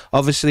money in.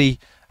 Obviously,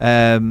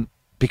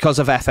 because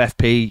of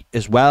FFP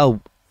as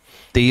well,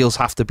 deals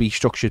have to be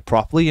structured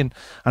properly, and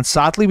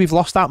sadly we've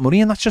lost that money,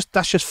 and that's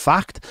just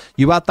fact.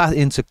 You add that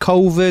into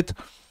COVID,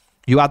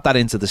 you add that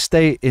into the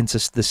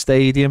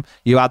stadium,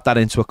 you add that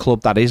into a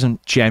club that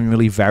isn't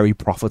generally very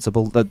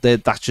profitable.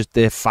 That's just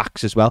their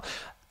facts as well.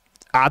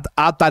 Add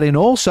that in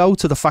also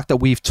to the fact that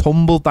we've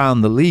tumbled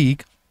down the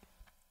league,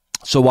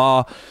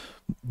 so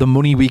the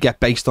money we get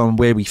based on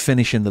where we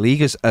finish in the league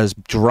has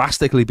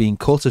drastically been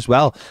cut as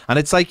well. And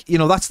it's like,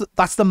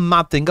 that's the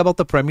mad thing about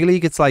the Premier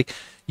League. It's like,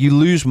 you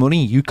lose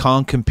money, you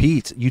can't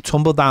compete. You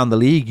tumble down the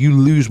league, you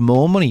lose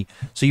more money.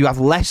 So you have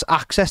less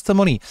access to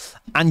money.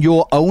 And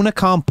your owner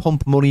can't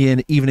pump money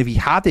in even if he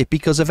had it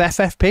because of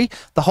FFP.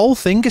 The whole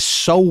thing is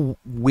so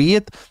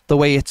weird, the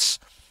way it's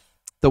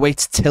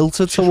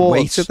tilted towards.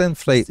 Weighted in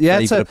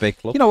favour of big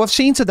club. I've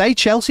seen today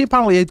Chelsea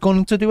apparently are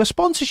going to do a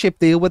sponsorship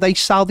deal with a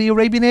Saudi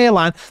Arabian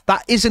airline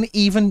that isn't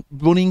even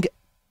running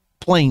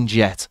planes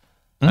yet.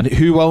 And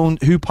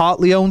who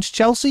partly owns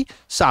Chelsea?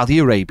 Saudi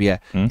Arabia.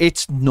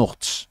 It's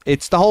nuts.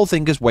 The whole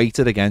thing is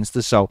weighted against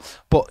us. So,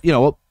 but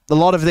a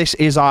lot of this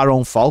is our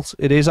own fault.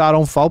 It is our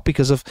own fault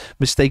because of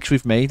mistakes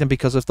we've made and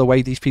because of the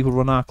way these people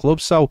run our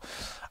clubs. So,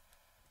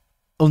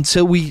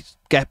 until we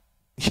get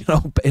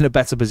in a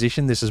better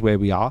position, this is where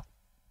we are.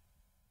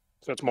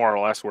 So it's more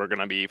or less we're going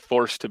to be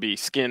forced to be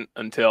skint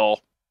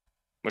until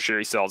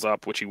Mashiri sells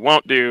up, which he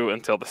won't do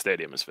until the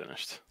stadium is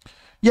finished.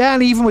 Yeah,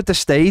 and even with the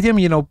stadium,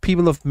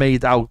 people have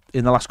made out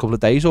in the last couple of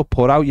days or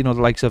put out, the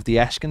likes of the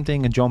Eskin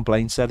thing, and John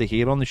Blaine said it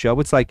here on the show.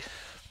 It's like,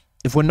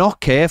 if we're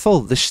not careful,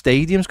 the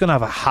stadium's going to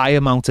have a high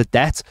amount of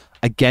debt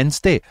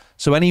against it.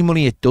 So any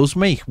money it does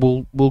make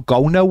will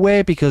go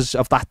nowhere because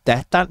of that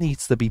debt that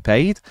needs to be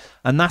paid.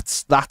 And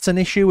that's an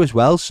issue as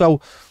well. So,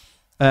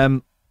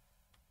 I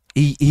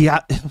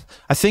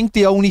think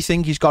the only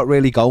thing he's got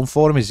really going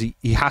for him is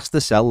he has to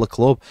sell the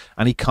club,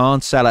 and he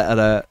can't sell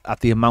it at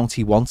the amount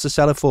he wants to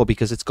sell it for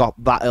because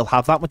it'll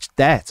have that much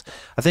debt.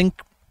 I think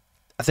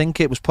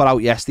it was put out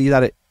yesterday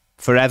that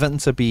for Everton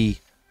to be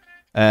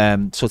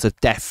sort of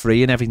debt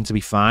free and everything to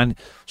be fine,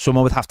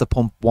 someone would have to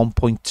pump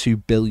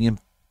 £1.2 billion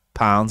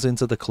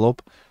into the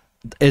club.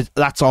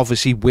 That's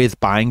obviously with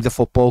buying the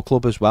football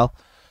club as well.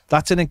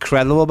 That's an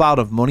incredible amount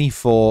of money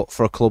for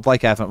a club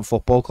like Everton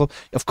Football Club.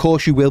 Of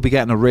course, you will be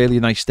getting a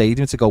really nice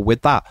stadium to go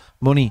with that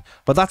money,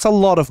 but that's a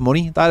lot of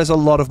money. That is a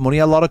lot of money.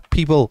 A lot of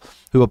people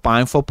who are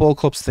buying football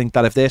clubs think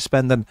that if they're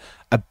spending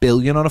 $1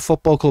 billion on a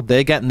football club,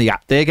 they're getting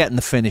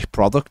the finished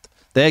product.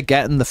 They're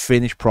getting the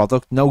finished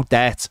product. No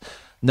debt,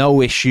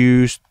 no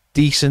issues,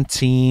 decent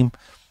team.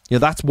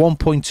 That's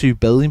 $1.2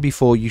 billion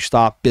before you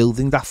start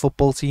building that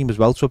football team as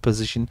well to a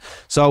position.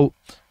 So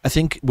I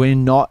think we're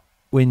not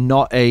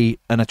an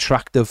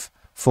attractive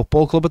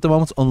football club at the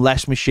moment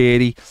unless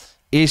Mashiri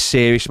is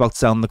serious about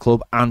selling the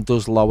club and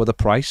does lower the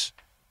price.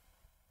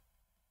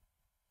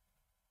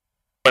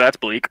 Well, that's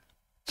bleak.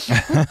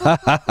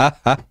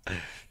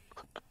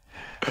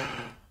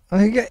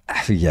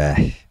 Yeah.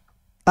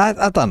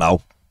 I don't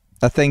know.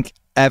 I think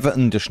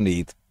Everton just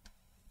need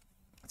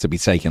to be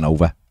taken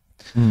over,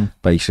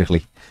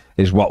 basically,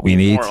 is what we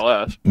need. More or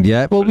less.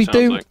 Yeah, well, we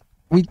do. Like.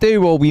 We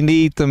do, or we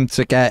need them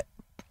to get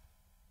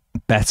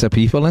better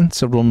people in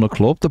to run the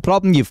club. The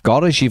problem you've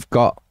got is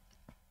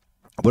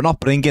we're not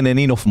bringing in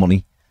enough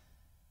money.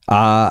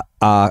 Our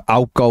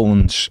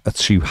outgoings are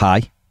too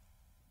high.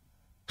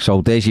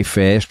 So there's your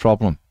first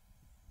problem.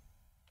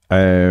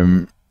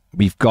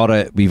 We've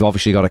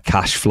obviously got a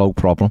cash flow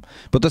problem.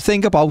 But the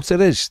thing about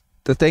it is,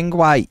 the thing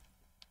why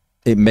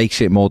it makes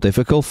it more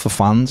difficult for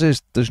fans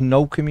is there's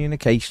no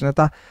communication of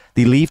that.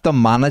 They leave the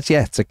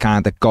manager to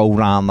kind of go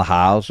round the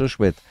houses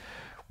with,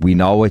 we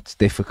know it's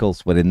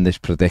difficult, we're in this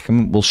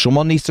predicament. Well,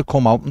 someone needs to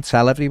come out and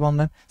tell everyone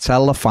then.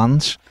 Tell the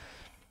fans.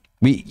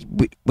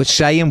 We're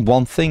saying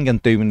one thing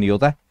and doing the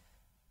other.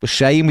 We're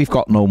saying we've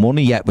got no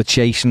money, yet we're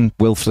chasing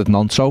Wilfred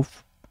Nonto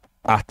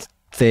at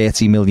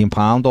 £30 million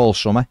all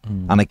summer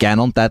and again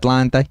on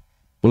deadline day.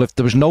 Well, if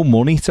there was no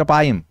money to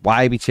buy him,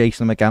 why are we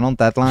chasing him again on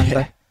deadline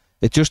day?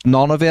 It just,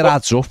 none of it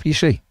adds up, you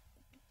see.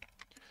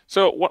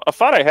 So what a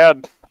thought I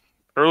had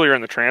earlier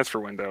in the transfer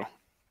window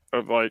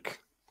of like,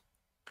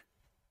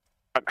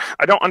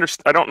 I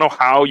don't know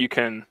how you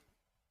can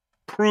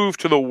prove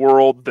to the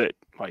world that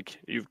like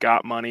you've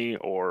got money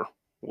or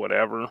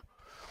whatever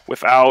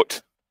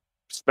without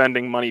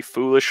spending money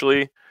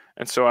foolishly.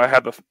 And so I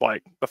had the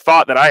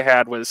thought that I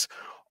had was,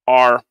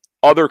 are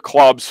other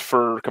clubs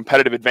for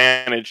competitive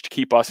advantage to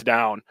keep us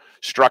down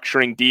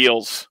structuring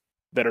deals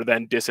that are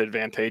then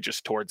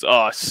disadvantageous towards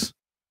us,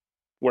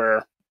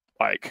 where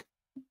like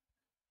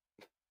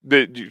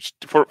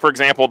for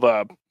example,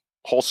 the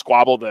whole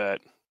squabble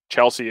that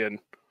Chelsea and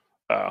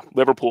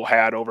Liverpool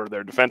had over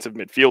their defensive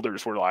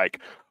midfielders were like,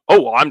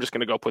 oh, well, I'm just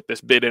going to go put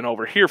this bid in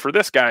over here for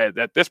this guy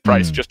at this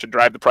price just to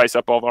drive the price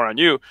up over on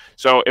you.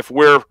 So if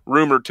we're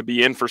rumored to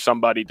be in for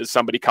somebody, does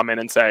somebody come in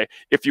and say,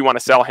 if you want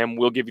to sell him,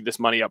 we'll give you this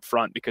money up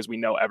front because we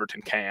know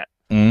Everton can't?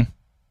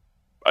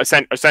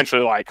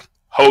 Essentially like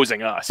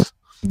hosing us.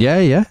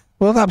 Yeah.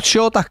 Well, I'm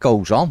sure that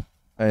goes on.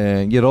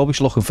 You're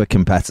always looking for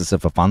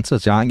competitive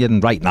advantage, aren't you?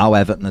 And right now,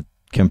 Everton are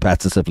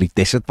competitively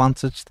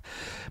disadvantaged.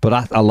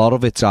 But a lot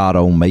of it's our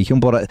own making.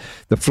 But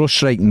the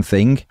frustrating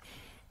thing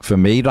for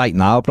me right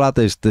now, Brad,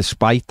 is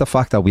despite the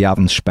fact that we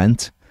haven't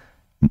spent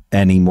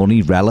any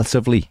money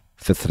relatively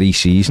for 3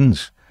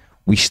 seasons,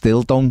 we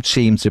still don't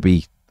seem to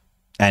be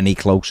any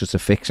closer to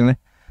fixing it.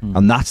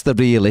 And that's the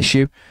real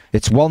issue.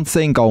 It's one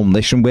thing going,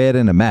 listen, we're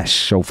in a mess,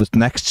 so for the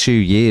next 2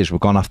 years we're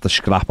going to have to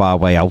scrap our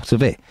way out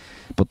of it.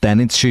 But then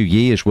in 2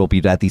 years we'll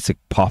be ready to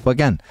pop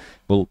again.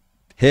 Well,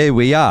 here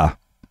we are,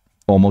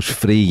 almost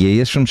 3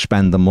 years from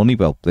spending money.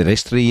 Well, it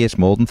is 3 years,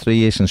 more than 3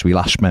 years since we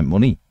last spent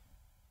money.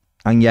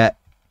 And yet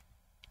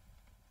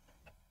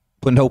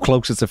we're no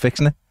closer to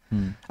fixing it.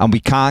 And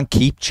we can't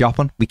keep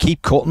chopping. We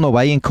keep cutting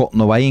away and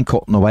cutting away and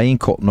cutting away and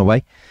cutting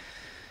away.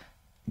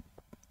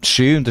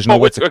 Soon there's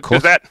nowhere to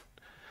cut.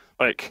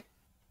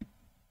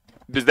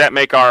 Does that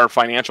make our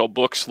financial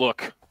books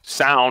look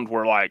sound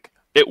where like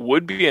it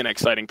would be an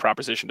exciting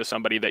proposition to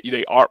somebody that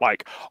they are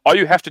like, all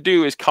you have to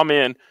do is come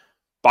in,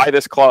 buy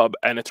this club,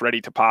 and it's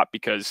ready to pop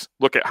because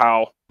look at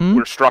how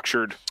we're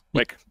structured.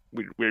 Like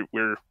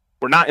we're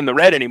not in the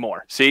red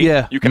anymore. See,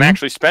 you can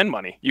actually spend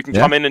money. You can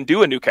come in and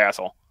do a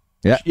Newcastle.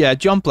 Yeah.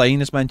 John Blaine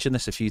has mentioned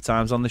this a few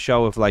times on the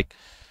show of like,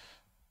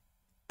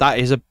 that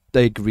is a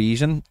big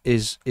reason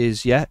is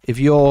if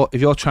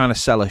you're trying to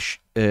sell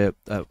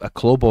a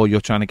club or you're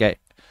trying to get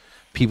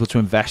people to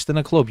invest in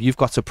a club, you've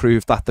got to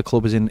prove that the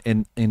club is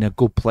in a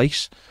good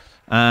place,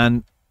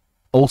 and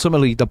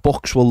ultimately the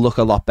books will look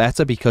a lot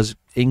better because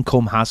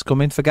income has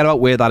come in. Forget about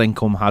where that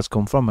income has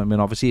come from. I mean,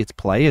 obviously it's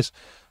players,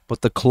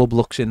 but the club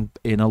looks in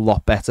a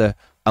lot better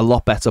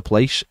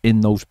place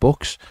in those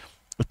books.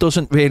 It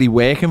doesn't really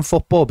work in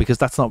football because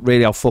that's not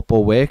really how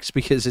football works,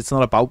 because it's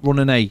not about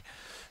running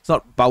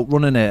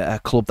a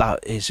club that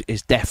is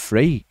debt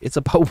free. It's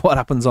about what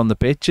happens on the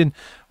pitch, and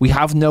we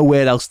have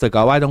nowhere else to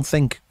go. I don't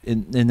think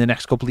in the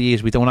next couple of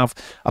years we don't have,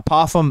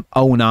 apart from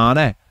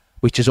Onana,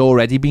 which has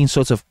already been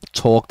sort of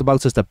talked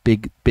about as the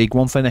big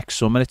one for next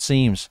summer, it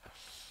seems.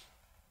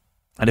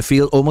 And it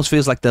almost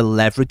feels like they're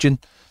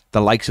leveraging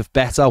the likes of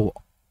Beto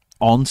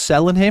on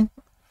selling him.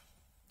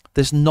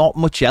 There's not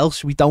much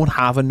else. We don't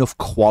have enough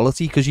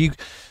quality because you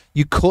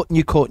cut and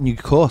you cut and you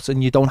cut,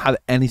 and you don't have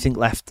anything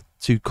left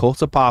to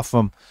cut apart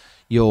from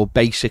your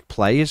basic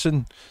players.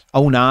 And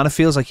Onana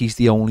feels like he's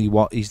the only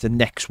one. He's the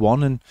next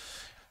one,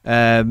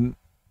 and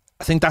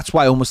I think that's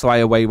why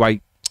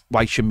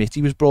why Schmidt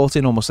was brought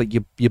in. Almost like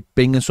you're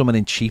bringing someone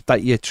in cheap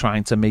that you're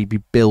trying to maybe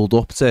build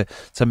up to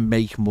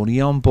make money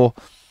on. But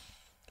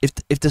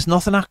if there's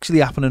nothing actually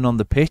happening on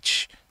the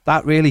pitch,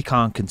 that really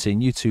can't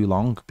continue too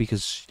long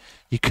because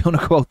you're going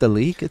to go out the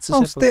league. It's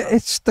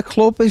the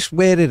club is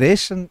where it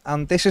is,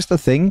 and this is the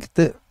thing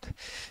that,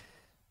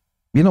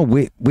 you know,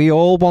 we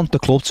all want the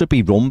club to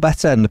be run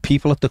better, and the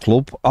people at the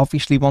club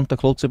obviously want the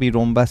club to be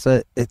run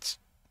better. It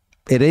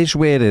is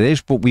where it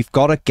is, but we've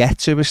got to get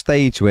to a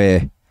stage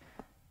where,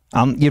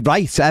 and you're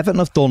right, Everton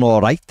have done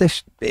all right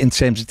this in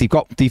terms of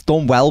they've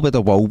done well with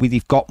Iwobi,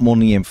 they've got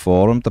money in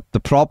for him. The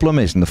problem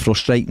is, and the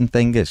frustrating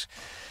thing is,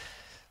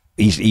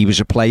 he was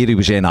a player who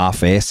was in our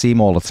first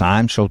team all the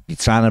time, so you're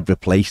trying to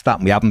replace that,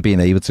 and we haven't been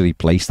able to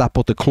replace that.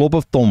 But the club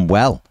have done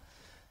well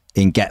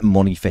in getting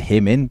money for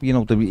him in. You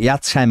know, he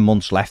had 10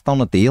 months left on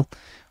a deal.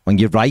 And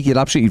you're right, you're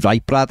absolutely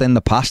right, Brad. In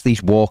the past,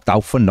 he's walked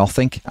out for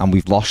nothing, and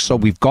we've lost. So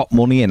we've got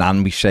money in,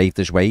 and we've saved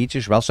his wage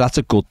as well. So that's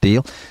a good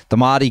deal.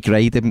 Damari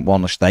Gray didn't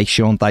want to stay.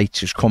 Sean Dyche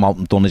has come out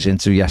and done his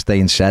interview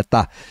yesterday and said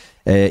that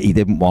he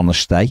didn't want to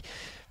stay.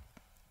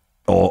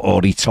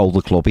 Or he told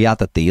the club he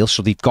had a deal.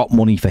 So they've got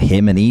money for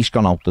him, and he's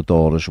gone out the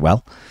door as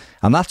well.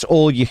 And that's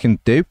all you can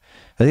do.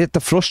 I think the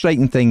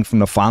frustrating thing from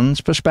the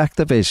fans'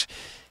 perspective is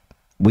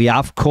we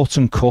have cut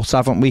and cut,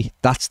 haven't we?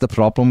 That's the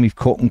problem. We've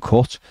cut and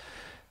cut.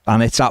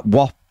 And it's at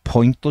what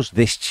point does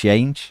this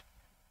change?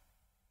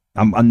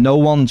 And no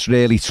one's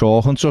really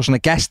talking to us. And I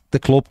guess the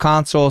club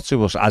can't talk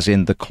to us, as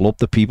in the club,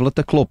 the people at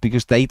the club,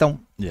 because they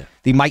don't. Yeah.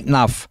 They mightn't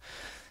have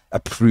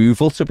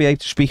approval to be able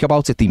to speak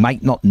about it. They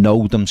might not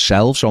know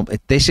themselves. So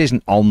this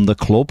isn't on the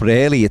club,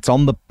 really. It's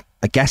on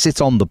I guess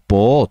it's on the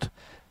board.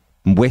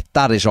 And with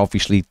that is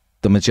obviously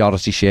the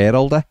majority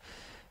shareholder.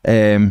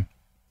 Maybe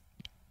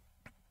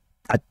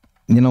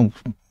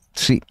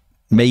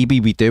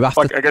we do have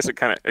to. I guess it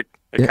kind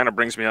of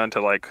brings me on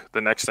to like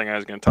the next thing I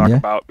was going to talk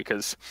about,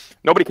 because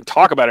nobody can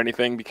talk about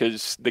anything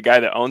because the guy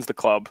that owns the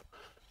club,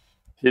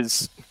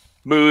 his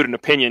mood and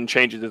opinion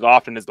changes as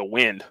often as the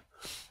wind.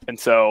 And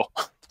so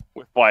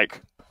with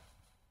like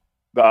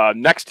the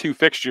next two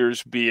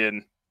fixtures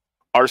being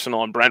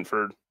Arsenal and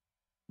Brentford,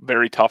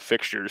 very tough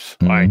fixtures,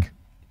 like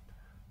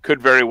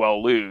could very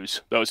well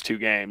lose those two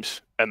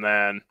games. And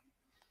then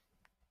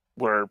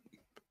we're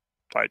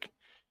like,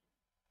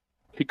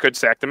 he could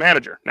sack the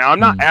manager. Now, I'm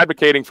not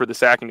advocating for the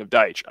sacking of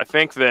Dyche. I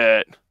think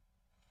that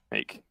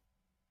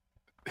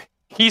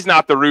he's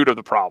not the root of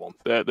the problem.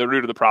 The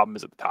root of the problem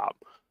is at the top.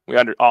 We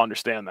all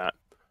understand that.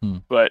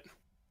 But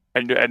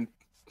and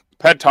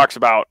Ped talks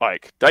about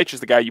like Dyche is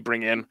the guy you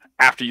bring in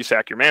after you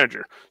sack your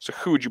manager. So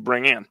who would you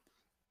bring in?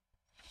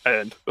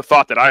 And the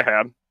thought that I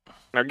had,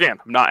 and again,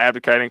 I'm not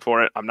advocating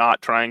for it. I'm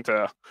not trying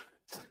to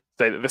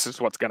say that this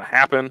is what's going to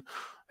happen.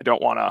 I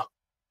don't want to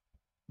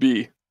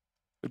be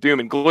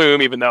doom and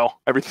gloom, even though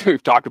everything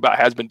we've talked about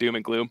has been doom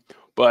and gloom.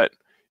 But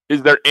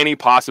is there any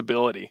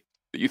possibility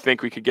that you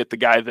think we could get the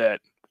guy that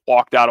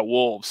walked out of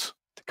Wolves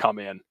to come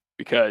in?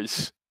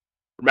 Because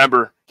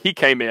remember, he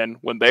came in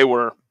when they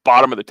were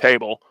bottom of the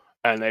table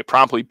and they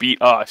promptly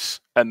beat us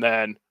and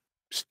then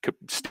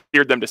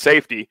steered them to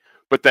safety,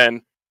 but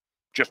then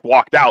just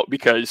walked out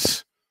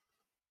because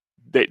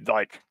they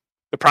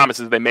the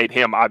promises they made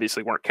him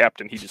obviously weren't kept,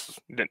 and he just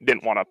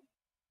didn't want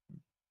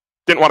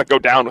to go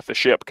down with the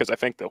ship, because I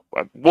think the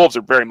Wolves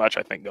are very much,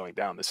 I think, going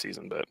down this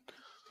season, but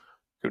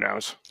who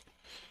knows?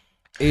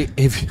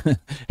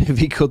 If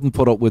he couldn't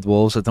put up with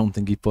Wolves, I don't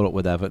think he'd put up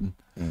with Everton.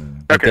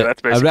 Okay,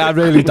 that's basically. I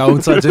really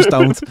don't. I just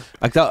don't.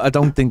 I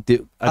don't think.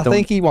 I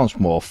think he wants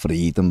more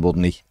freedom,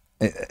 wouldn't he?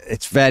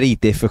 It's very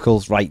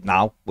difficult right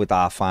now with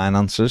our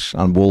finances,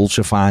 and Wolves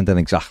are finding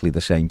exactly the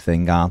same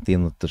thing, aren't they?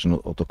 And there's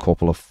another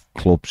couple of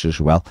clubs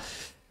as well.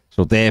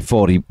 So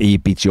therefore,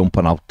 he'd be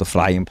jumping out the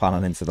frying pan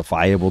and into the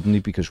fire, wouldn't he?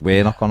 Because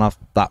we're not going to have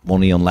that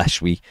money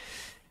unless we...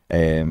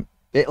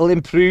 it'll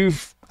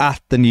improve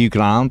at the new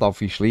ground,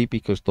 obviously,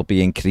 because there'll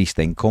be increased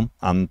income.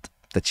 And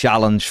the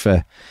challenge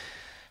for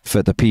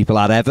the people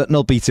at Everton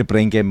will be to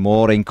bring in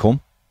more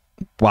income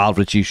while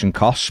reducing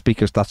costs,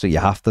 because that's what you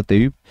have to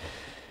do.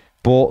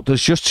 But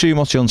there's just too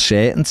much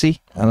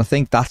uncertainty, and I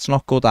think that's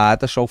not good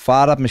either. So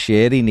Farhad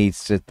Moshiri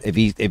needs to, if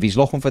he's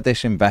looking for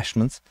this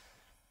investment,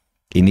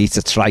 he needs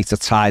to try to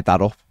tie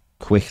that up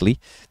quickly.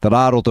 There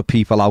are other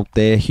people out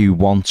there who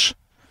want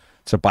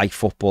to buy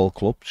football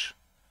clubs.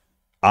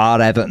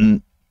 Are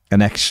Everton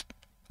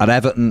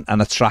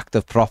an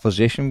attractive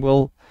proposition?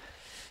 Well,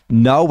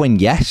 no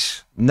and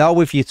yes. No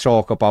if you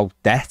talk about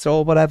debt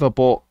or whatever,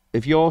 but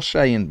if you're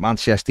saying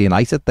Manchester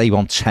United, they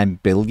want 10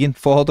 billion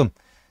for them,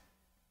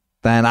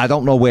 then I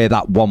don't know where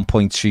that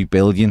 1.2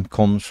 billion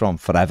comes from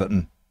for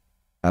Everton.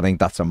 I think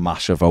that's a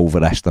massive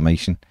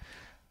overestimation.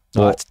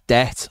 No, it's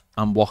debt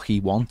and what he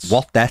wants.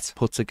 What debt?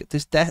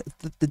 There's debt.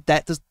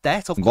 There's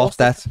debt, of course. What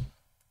debt?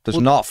 There's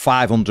not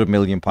 £500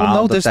 million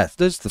debt.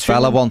 There's the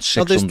fella wants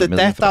 600 million.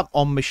 There's the debt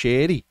on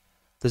Moshiri.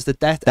 There's the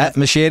debt.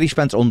 Moshiri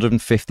spent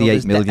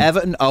 158 million.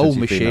 Everton owe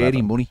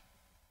Moshiri money.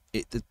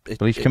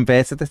 But he's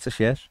converted it to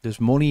shares. There's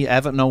money,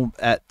 Everton owe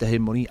to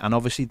him money, and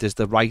obviously there's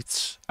the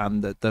rights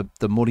and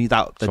the money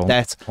that the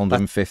debt,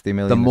 150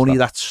 million. The money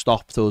that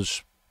stopped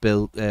us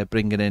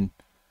bringing in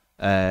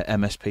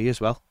MSP as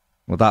well.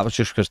 Well, that was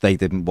just because they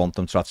didn't want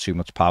them to have too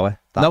much power.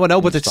 No, I know,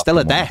 but it's still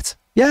a debt.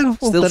 Yeah,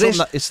 well,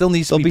 it still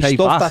needs to be paid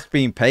stuff back. That's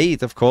being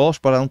paid, of course,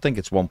 but I don't think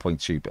it's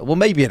 1.2 billion. Well,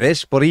 maybe it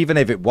is, but even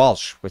if it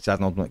was, which I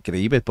don't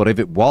agree with, but if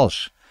it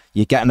was,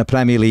 you're getting a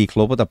Premier League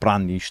club with a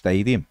brand new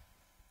stadium.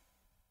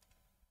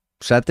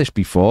 Said this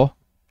before.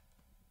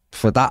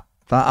 For that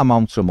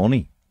amount of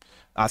money,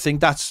 I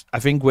think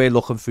we're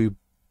looking through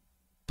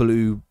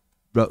blue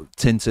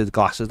tinted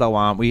glasses, though,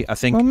 aren't we? I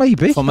think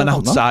maybe from an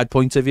outside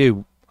point of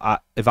view,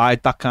 if I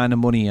had that kind of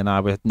money and I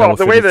would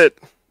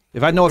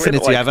if I had no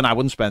affinity Evan, I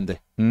wouldn't spend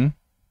it. The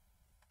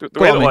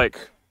way that like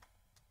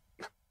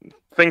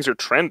things are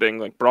trending,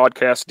 like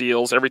broadcast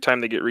deals, every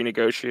time they get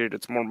renegotiated,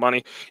 it's more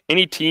money.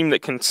 Any team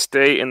that can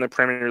stay in the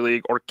Premier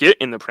League or get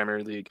in the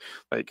Premier League,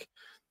 like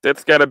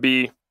that's got to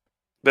be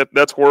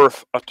that's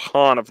worth a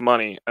ton of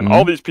money. And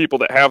all these people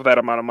that have that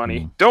amount of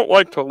money don't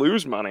like to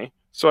lose money.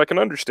 So I can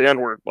understand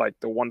where like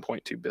the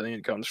 1.2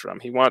 billion comes from.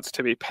 He wants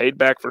to be paid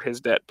back for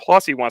his debt.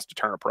 Plus he wants to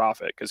turn a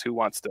profit, because who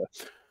wants to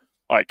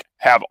like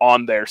have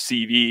on their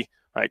CV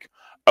like,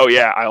 oh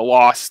yeah, I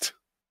lost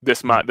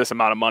this amount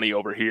of money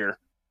over here,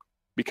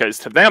 because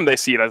to them they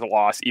see it as a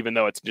loss, even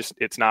though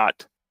it's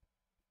not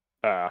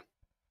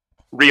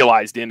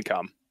realized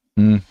income.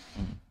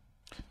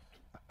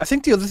 I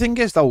think the other thing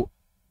is, though,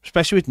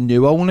 especially with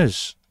new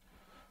owners,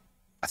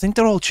 I think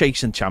they're all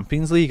chasing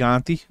Champions League,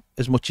 aren't they?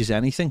 As much as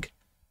anything.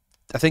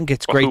 I think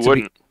it's great to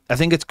be. I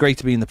think it's great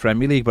to be in the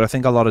Premier League, but I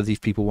think a lot of these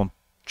people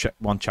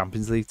want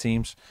Champions League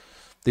teams.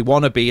 They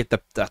want to be at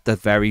the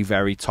very,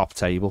 very top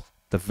table,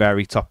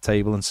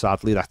 and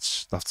sadly,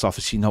 that's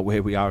obviously not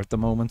where we are at the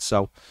moment.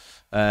 So,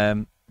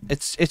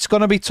 it's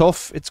going to be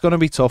tough. It's going to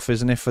be tough,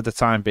 isn't it, for the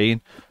time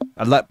being?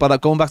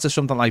 But going back to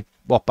something like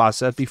what Baz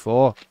said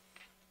before,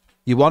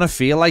 you want to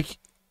feel like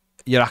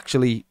you're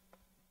actually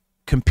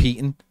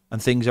competing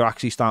and things are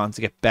actually starting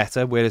to get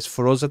better. Whereas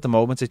for us at the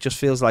moment, it just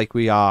feels like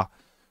we are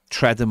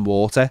treading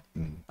water,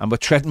 and we're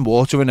treading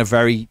water in a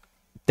very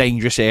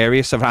dangerous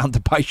area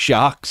surrounded by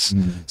sharks.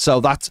 So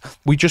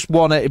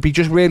it'd be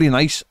just really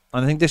nice.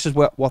 And I think this is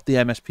what the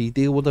MSP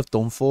deal would have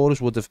done for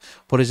us, would have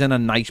put us in a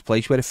nice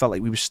place where it felt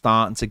like we were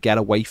starting to get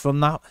away from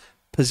that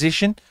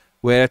position,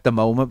 where at the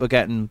moment we're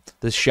getting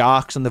the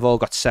sharks and they've all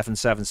got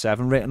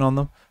 777 written on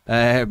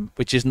them,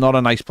 which is not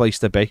a nice place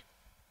to be.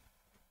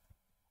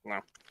 No.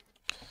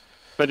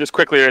 But just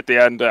quickly at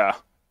the end,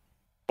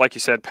 like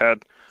you said,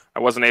 Ped, I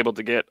wasn't able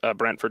to get a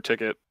Brentford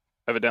ticket.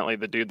 Evidently,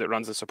 the dude that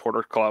runs the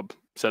supporter club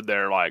said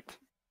they're like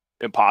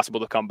impossible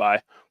to come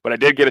by. But I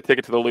did get a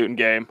ticket to the Luton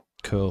game.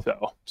 Cool.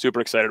 So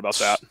super excited about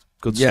that.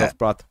 Good stuff,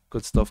 Brad.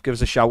 Good stuff. Give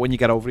us a shout when you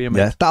get over here, mate.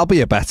 Yeah, that'll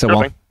be a better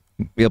one.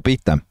 We'll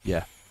beat them.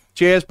 Yeah.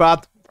 Cheers,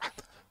 Brad.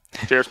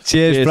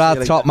 Cheers,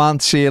 Brad. Top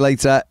man. See you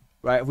later.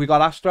 Right, have we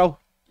got Astro?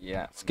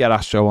 Yeah. Let's get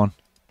Astro on.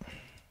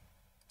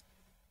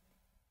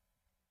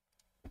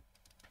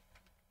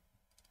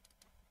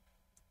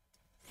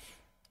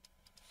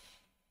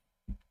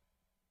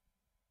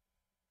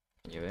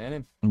 You hear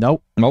him?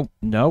 Nope.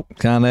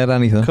 Can't hear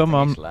anything. Come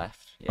on. He's left.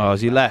 Yeah, Oh,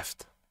 has he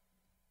left?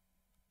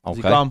 Okay. Has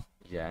he gone?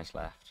 Yeah, he's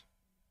left.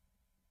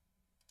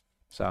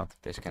 Sound.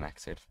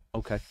 Disconnected.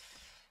 Okay.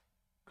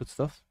 Good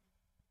stuff.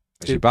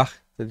 Is he back?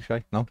 Did he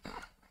say? No.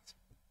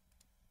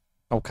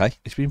 Okay.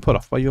 He's been put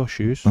off by your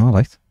shoes. All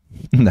right.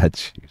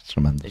 That's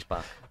tremendous. He's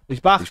back. He's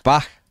back. He's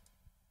back.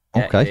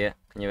 Yeah, Okay. yeah.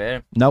 Can you hear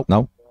him? No.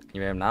 No. Can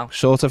you hear him now?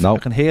 Sort of. No. I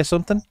can hear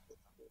something.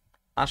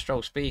 Astro,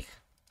 speak.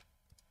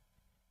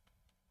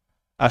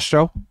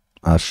 Astro.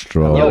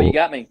 Yo, you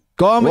got me.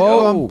 Go on,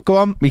 Whoa. go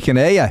on. We can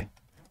hear you.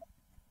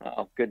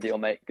 Oh, good deal,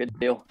 mate. Good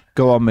deal.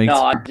 Go on, mate.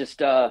 No, I just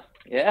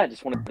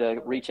wanted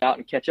to reach out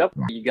and catch up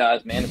with you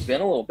guys, man. It's been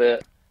a little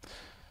bit.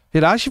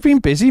 It has. You've been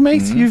busy,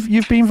 mate.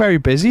 You've been very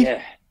busy.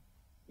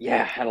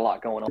 Yeah, had a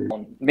lot going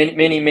on.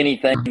 Many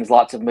things.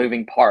 Lots of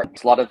moving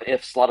parts. A lot of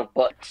ifs. A lot of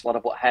buts. A lot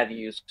of what have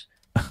yous.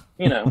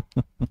 You know.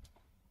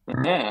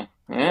 Yeah.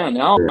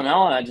 No.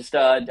 I just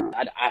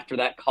after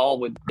that call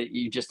that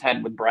you just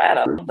had with Brad,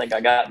 I don't think I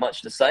got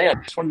much to say. I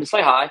just wanted to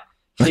say hi,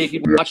 see if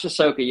you'd watched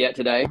Ahsoka yet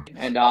today,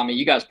 and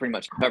you guys pretty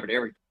much covered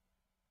everything.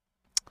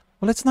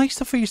 Well, it's nice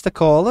for you to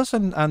call us,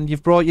 and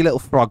you've brought your little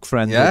frog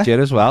friend with you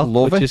as well,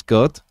 which is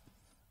good.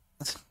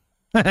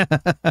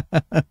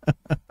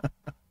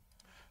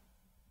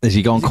 Is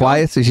he gone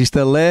quiet? Is he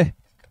still there?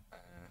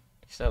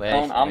 He's still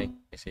there.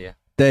 He's here.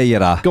 There you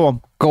are.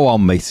 Go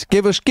on, mate.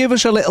 Give us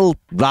a little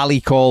rally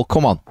call.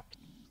 Come on.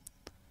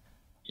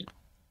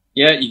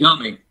 Yeah, you got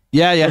me.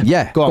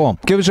 Yeah. Go on.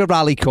 Give us a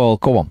rally call.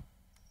 Go on.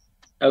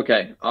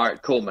 Okay. All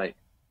right. Cool, mate.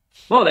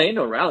 Well, they ain't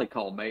no rally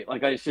call, mate.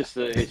 Like it's just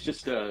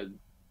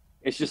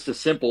a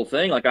simple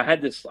thing. Like I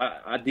had this.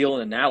 I deal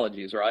in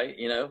analogies, right?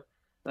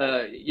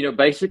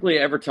 Basically,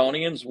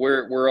 Evertonians,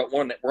 we're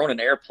on an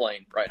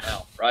airplane right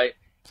now, right?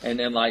 And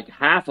then like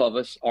half of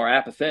us are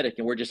apathetic,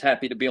 and we're just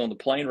happy to be on the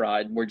plane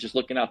ride, and we're just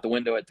looking out the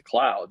window at the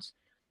clouds.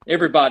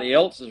 Everybody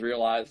else has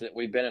realized that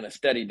we've been in a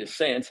steady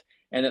descent,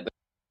 and that.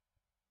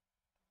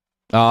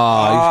 He's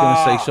going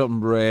to say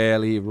something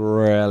really,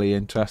 really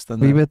interesting.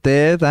 We were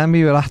there, then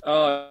we were at.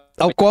 Go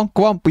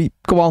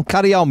on,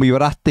 carry on.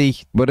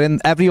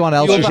 Everyone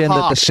else is in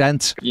the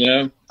descent.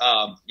 Yeah,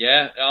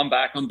 I'm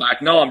back.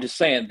 No, I'm just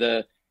saying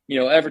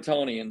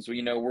Evertonians.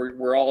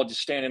 We're all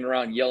just standing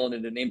around yelling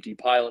at an empty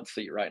pilot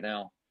seat right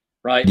now,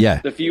 right? Yeah.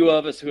 The few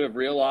of us who have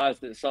realized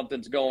that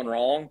something's going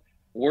wrong,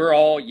 we're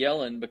all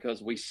yelling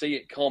because we see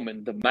it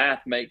coming. The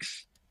math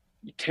makes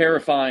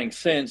terrifying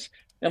sense.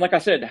 And like I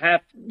said,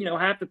 half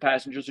the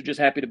passengers are just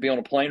happy to be on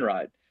a plane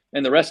ride,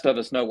 and the rest of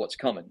us know what's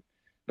coming,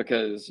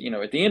 because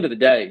at the end of the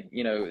day,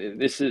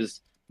 this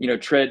is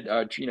tread.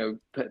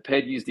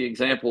 Ped used the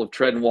example of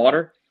treading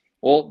water.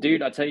 Well,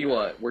 dude, I tell you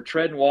what, we're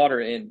treading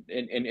water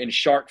in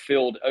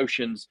shark-filled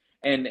oceans,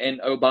 and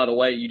oh, by the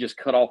way, you just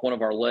cut off one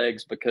of our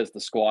legs because the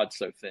squad's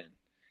so thin.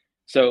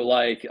 So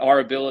like our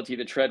ability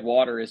to tread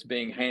water is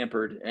being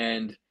hampered,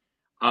 and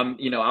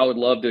I would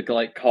love to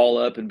like call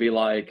up and be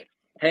like,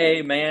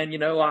 hey man,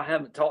 I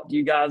haven't talked to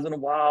you guys in a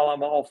while.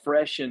 I'm all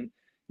fresh and,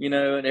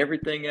 and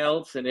everything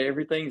else, and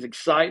everything's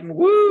exciting.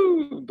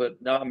 Woo!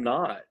 But no, I'm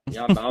not.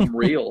 I'm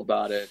real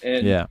about it.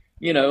 And,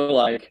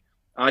 like,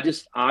 I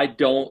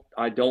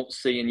don't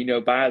see,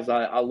 and, Baz,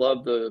 I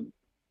love the,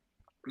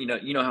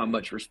 how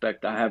much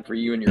respect I have for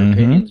you and your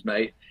opinions,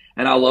 mate.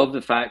 And I love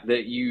the fact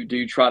that you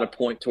do try to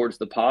point towards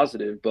the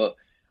positive. But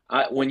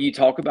when you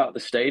talk about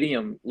the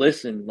stadium,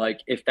 listen,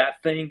 like if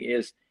that thing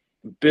is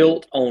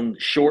built on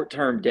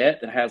short-term debt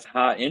that has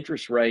high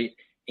interest rate,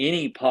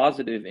 any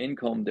positive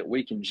income that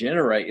we can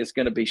generate is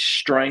going to be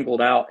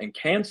strangled out and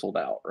canceled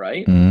out,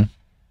 right?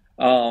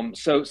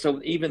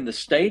 So even the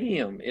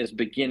stadium is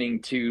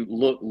beginning to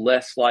look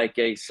less like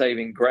a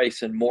saving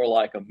grace and more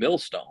like a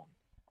millstone.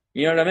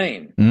 You know what I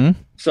mean?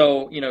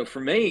 So, for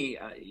me,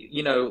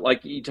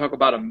 like you talk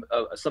about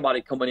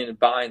somebody coming in and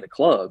buying the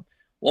club.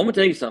 Well, I'm going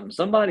to tell you something.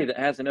 Somebody that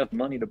has enough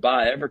money to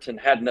buy Everton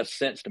had enough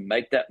sense to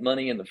make that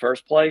money in the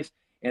first place.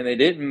 And they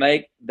didn't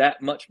make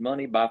that much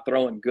money by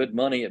throwing good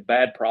money at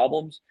bad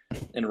problems.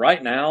 And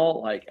right now,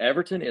 like,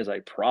 Everton is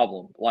a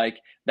problem. Like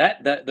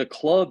that the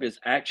club is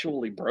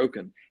actually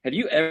broken. Have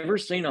you ever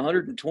seen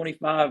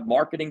 125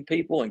 marketing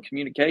people and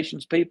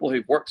communications people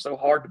who've worked so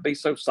hard to be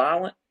so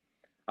silent?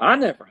 I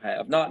never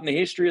have, not in the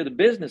history of the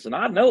business. And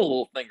I know a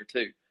little thing or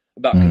two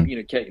about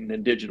communicating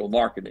and digital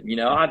marketing.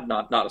 I'm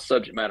not a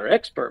subject matter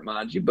expert,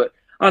 mind you, but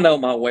I know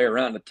my way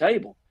around the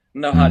table,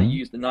 know how to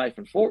use the knife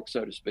and fork,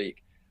 so to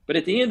speak. But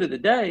at the end of the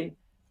day,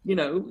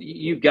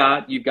 you've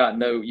got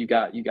no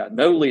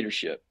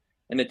leadership.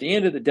 And at the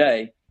end of the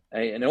day,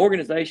 an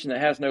organization that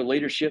has no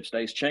leadership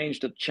stays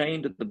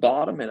chained at the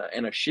bottom,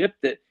 and a ship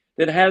that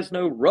has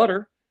no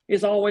rudder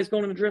is always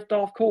going to drift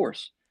off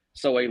course.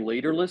 So a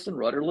leaderless and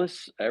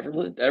rudderless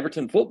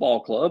Everton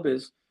Football Club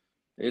is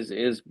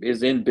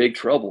in big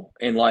trouble.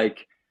 And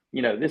like,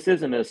 this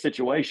isn't a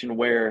situation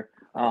where,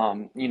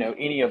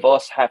 any of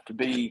us have to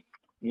be,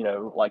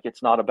 like,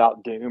 it's not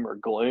about doom or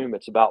gloom.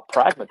 It's about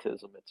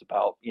pragmatism. It's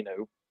about,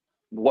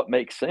 what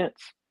makes sense,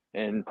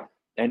 and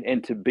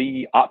to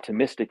be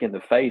optimistic in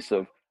the face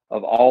of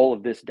all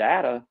of this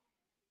data.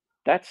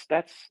 That's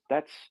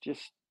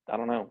just, I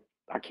don't know.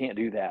 I can't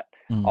do that.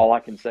 All I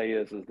can say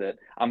is that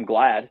I'm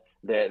glad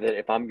that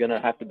if I'm going to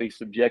have to be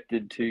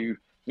subjected to,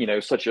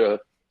 such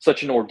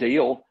an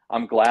ordeal,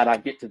 I'm glad I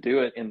get to do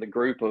it in the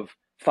group of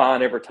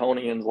fine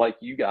Evertonians like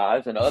you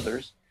guys and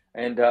others.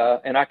 And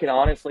I can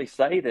honestly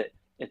say that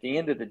at the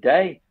end of the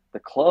day, the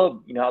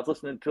club, I was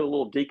listening to a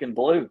little Deacon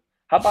Blue.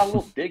 How about a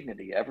little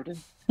dignity, Everton?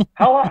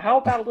 How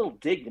about a little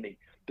dignity?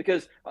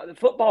 Because the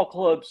football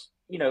clubs,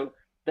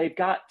 they've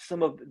got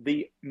some of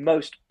the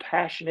most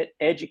passionate,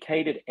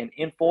 educated, and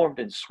informed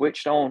and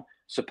switched on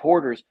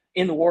supporters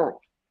in the world.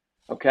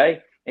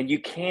 Okay? And you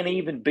can't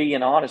even be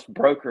an honest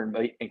broker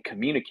and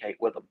communicate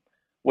with them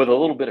with a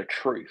little bit of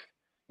truth.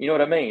 You know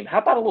what I mean? How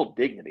about a little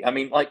dignity? I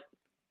mean, like,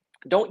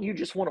 don't you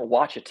just want to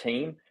watch a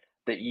team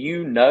that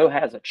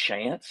has a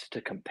chance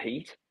to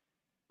compete?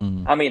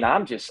 I mean,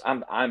 like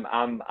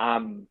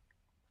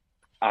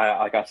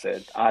I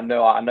said, I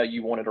know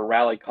you wanted a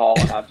rally call,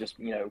 and I've just,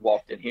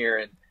 walked in here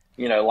and,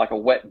 like a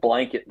wet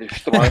blanket,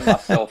 just throwing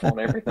myself on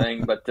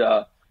everything. But,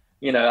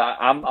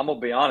 I'm going to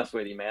be honest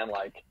with you, man.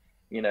 Like,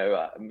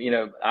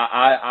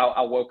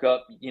 I woke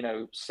up,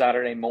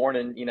 Saturday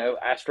morning,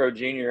 Astro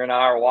Jr. and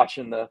I are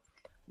watching the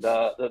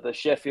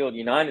Sheffield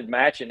United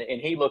match, and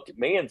he looked at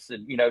me and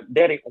said,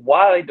 Daddy,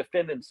 why are they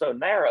defending so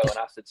narrow? And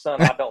I said,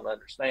 son, I don't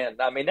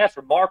understand. I mean, that's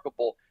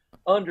remarkable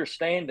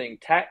understanding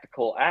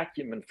tactical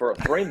acumen for a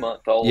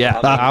 3-month-old. Yeah,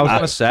 I was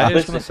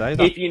going to say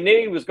that. If you knew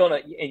he was going to,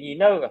 and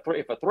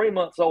if a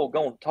 3-month-old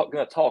going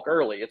to talk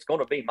early, it's going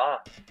to be mine.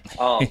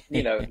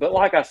 But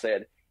like I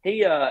said,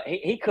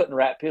 he couldn't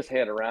wrap his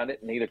head around it,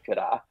 and neither could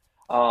I.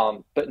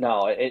 But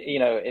no,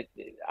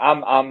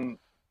 I'm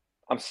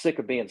sick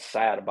of being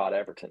sad about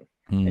Everton.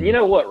 And you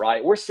know what,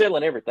 right? We're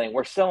selling everything.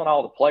 We're selling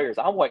all the players.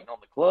 I'm waiting on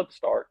the club to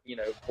start,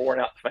 pouring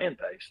out the fan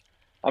base.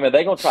 I mean,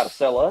 they're going to try to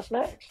sell us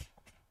next.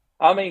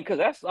 I mean, because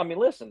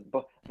listen,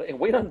 but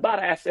we done bought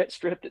assets,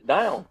 stripped it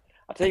down.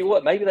 I tell you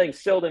what, maybe they can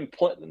sell them.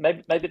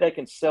 Maybe they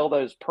can sell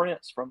those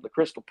prints from the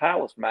Crystal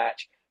Palace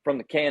match from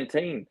the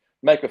canteen.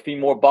 Make a few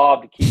more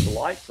bob to keep the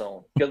lights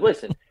on. Because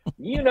listen,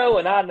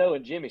 and I know,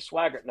 and Jimmy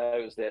Swaggart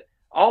knows that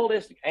all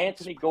this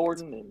Anthony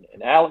Gordon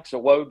and Alex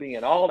Iwobi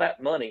and all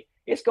that money,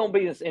 it's going to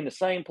be in the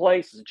same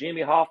place as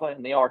Jimmy Hoffa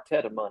and the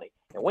Arteta money.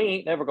 And we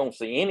ain't never going to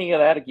see any of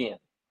that again.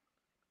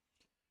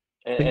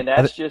 And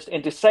that's just,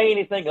 and to say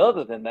anything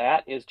other than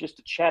that is just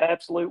to chat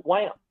absolute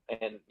wham.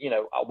 And,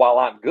 while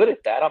I'm good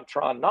at that, I'm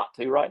trying not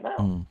to right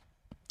now.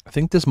 I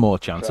think there's more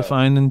chance of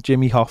finding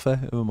Jimmy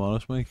Hoffa, if I'm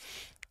honest, mate.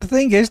 The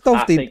thing is,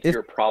 though,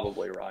 you're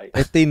probably right.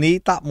 If they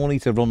need that money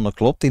to run the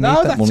club,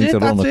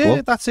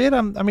 That's it.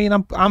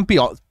 I'm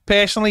beyond,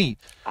 personally,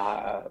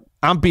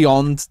 I'm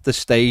beyond the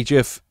stage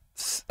of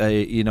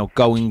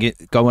going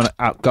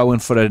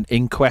for an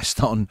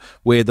inquest on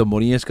where the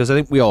money is, because I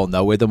think we all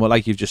know where the money,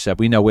 like you've just said,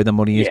 we know where the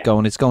money is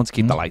going. It's going to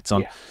keep the lights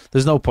on.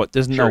 There's no point.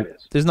 There's no.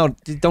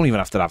 You don't even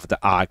have to have the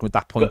argument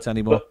at that point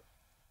anymore.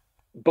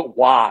 But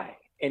why?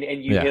 And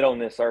you hit on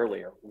this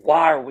earlier.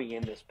 Why are we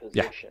in this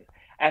position?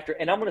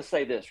 And I'm going to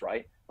say this,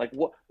 right? Like,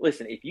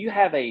 listen, if you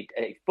have a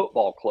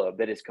football club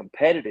that is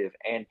competitive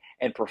and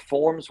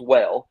performs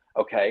well,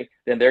 okay,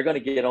 then they're going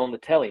to get on the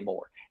telly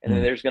more. And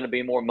then there's going to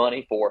be more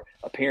money for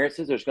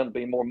appearances. There's going to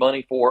be more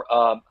money for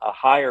a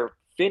higher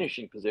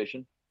finishing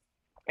position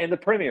in the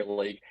Premier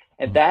League.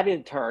 And that,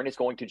 in turn, is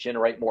going to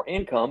generate more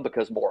income,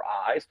 because more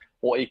eyes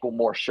will equal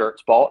more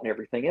shirts bought and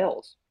everything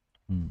else.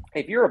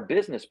 If you're a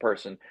business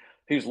person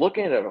who's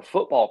looking at a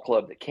football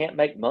club that can't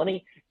make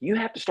money, you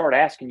have to start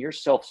asking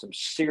yourself some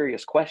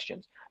serious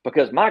questions.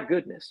 Because, my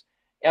goodness,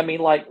 I mean,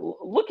 like,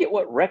 look at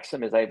what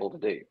Wrexham is able to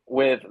do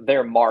with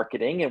their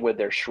marketing and with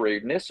their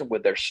shrewdness and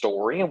with their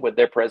story and with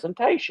their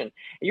presentation. And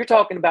you're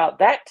talking about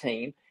that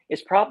team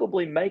is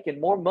probably making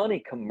more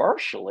money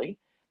commercially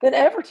than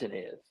Everton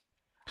is.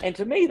 And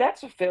to me,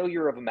 that's a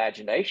failure of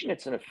imagination.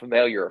 It's a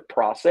failure of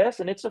process,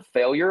 and it's a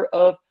failure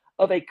of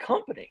a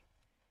company.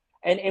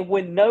 And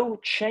when no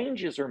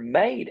changes are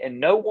made and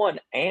no one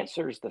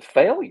answers the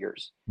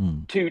failures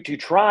to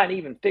try and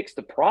even fix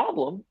the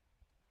problem,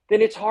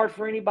 then it's hard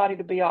for anybody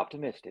to be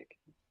optimistic.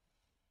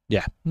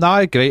 Yeah, no,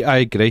 I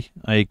agree.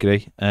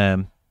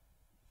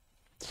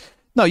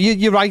 No,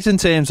 you're right in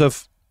terms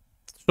of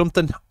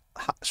something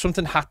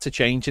had to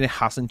change, and it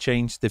hasn't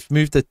changed. They've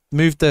moved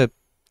the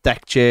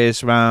deck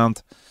chairs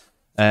around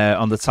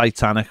on the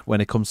Titanic when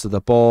it comes to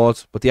the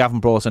board, but they haven't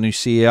brought a new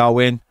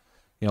CEO in.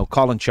 You know,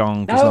 Colin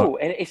Chong. No,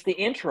 and it's the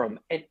interim.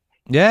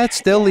 Yeah, it's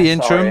still the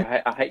interim.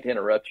 Sorry, I hate to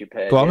interrupt you,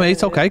 Pat. Go on, mate.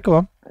 It's okay. Go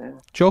on. Yeah.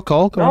 It's your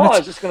call. Go on. I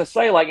was just going to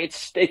say, like, it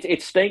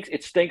stinks.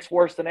 It stinks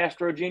worse than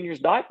Astro Junior's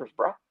diapers,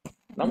 bro. And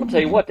I'm going to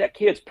tell you what, that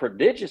kid's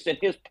prodigious in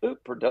his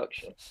poop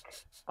production.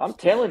 I'm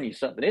telling you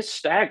something. It's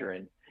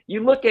staggering.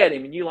 You look at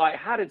him and you like,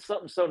 how did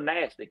something so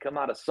nasty come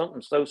out of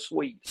something so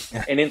sweet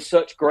and in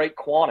such great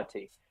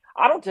quantity?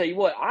 I don't tell you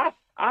what,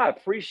 I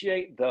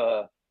appreciate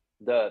the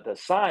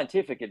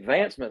scientific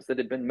advancements that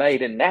have been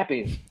made in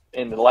nappies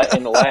in the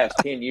last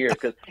 10 years.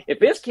 Because if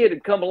this kid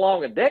had come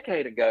along a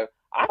decade ago,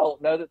 I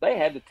don't know that they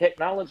had the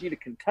technology to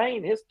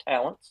contain his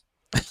talents.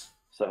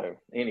 So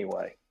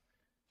anyway,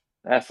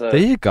 there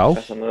you go.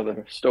 That's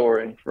another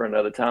story for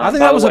another time. I think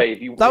that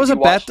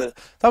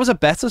was a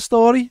better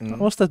story. I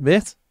must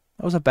admit.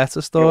 That was a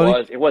better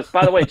story. It was.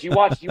 By the way, did you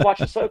watch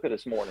Ahsoka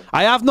this morning?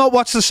 I have not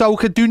watched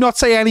Ahsoka. Do not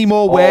say any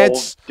more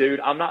words. Dude,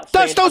 I'm not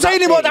saying Don't say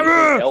any more.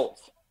 Else.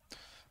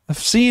 I'm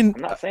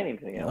not saying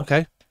anything else.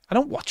 Okay. I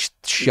don't watch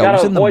shows you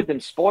gotta avoid them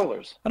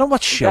spoilers. I don't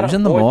watch shows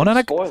in the morning.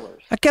 I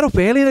get up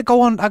early to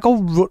go on. I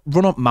go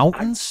run up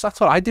mountains. That's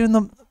what I do in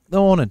the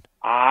morning.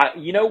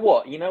 You know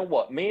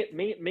what?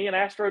 Me and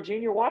Astro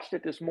Junior watched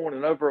it this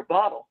morning over a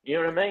bottle. You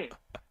know what I mean?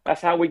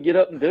 That's how we get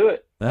up and do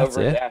it at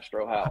the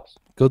Astro House.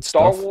 Good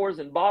Star stuff. Wars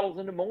and bottles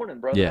in the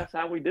morning, brother. Yeah. That's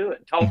how we do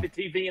it. Talk to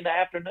TV in the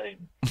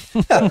afternoon.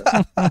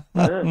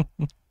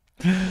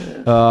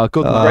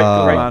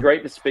 Good.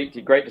 Great to speak to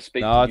you. Great to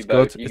speak to you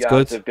both. You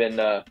guys have been.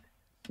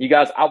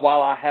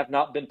 While I have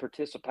not been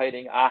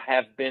participating, I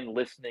have been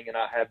listening and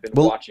I have been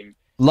watching.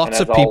 Lots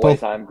and of people.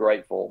 Always, I'm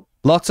grateful.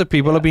 Lots of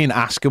people have been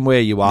asking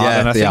where you are,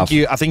 and I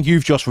think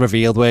you've just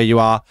revealed where you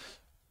are.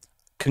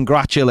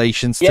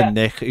 Congratulations to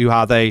Nick, who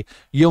had a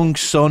young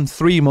son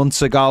 3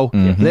 months ago,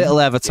 little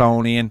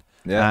Evertonian,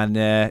 and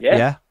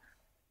I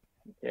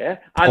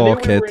knew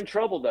we were in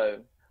trouble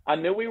though. I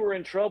knew we were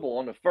in trouble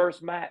on the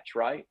first match,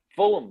 right?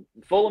 Fulham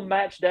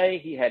match day.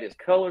 He had his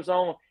colors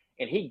on,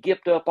 and he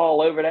gipped up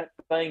all over that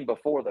thing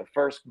before the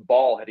first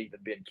ball had even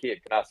been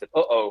kicked. And I said,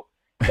 "Uh-oh,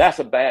 that's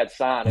a bad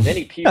sign." And then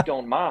he puked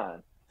on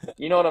mine.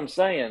 You know what I'm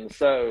saying?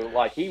 So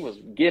like he was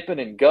gipping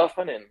and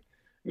guffing, and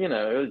you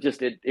know, it was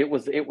just it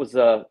was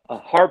a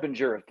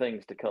harbinger of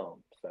things to come.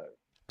 So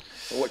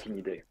what can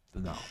you do?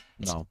 No.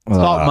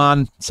 Top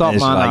man,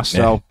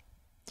 Astro.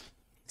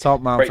 Top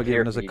man Great for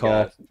giving us a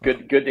call. Guys.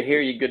 Good to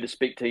hear you. Good to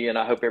speak to you, and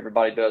I hope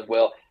everybody does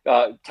well.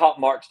 Top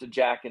marks to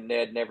Jack and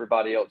Ned and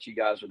everybody else. You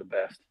guys are the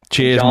best.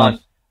 Cheers,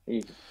 John,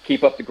 man.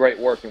 Keep up the great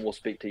work, and we'll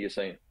speak to you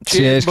soon.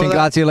 Cheers.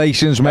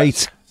 Congratulations,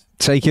 mate.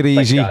 Take it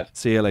easy. Thanks,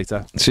 see you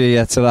later. See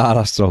you. Ta-ra,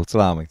 Astro.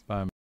 Ta-ra, mate.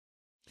 Bye.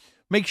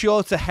 Make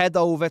sure to head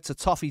over to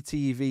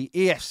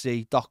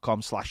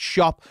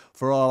toffeetvefc.com/shop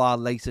for all our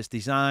latest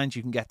designs.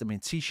 You can get them in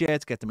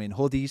t-shirts, get them in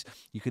hoodies.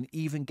 You can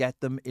even get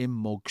them in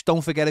mugs.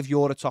 Don't forget, if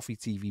you're a Toffee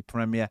TV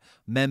Premier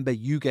member,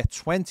 you get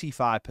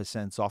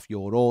 25% off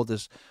your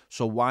orders.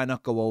 So why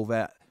not go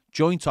over,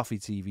 join Toffee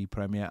TV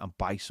Premier and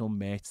buy some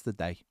merch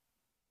today.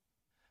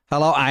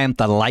 Hello, I am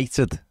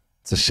delighted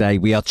to say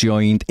we are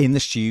joined in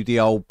the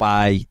studio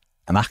by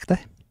an actor,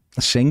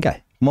 a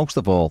singer, most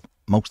of all,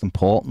 most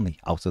importantly,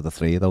 out of the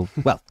three of those,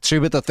 well,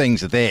 two of the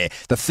things are there.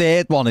 The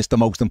third one is the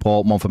most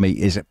important one for me,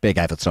 is a big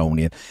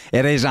Evertonian.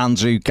 It is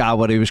Andrew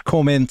Gower, who has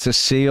come in to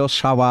see us.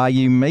 How are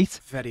you,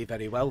 mate? Very,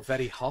 very well.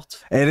 Very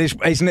hot. It is,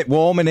 isn't it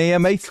warm in here,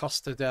 mate?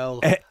 Costa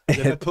del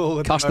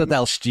Liverpool. Costa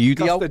del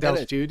Studio. Costa del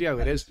Studio,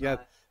 it is. Yeah,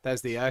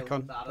 there's the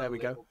aircon. There we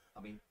go.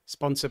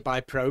 Sponsored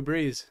by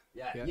ProBreeze.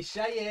 Yeah, you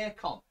say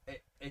aircon.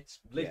 It's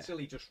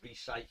literally just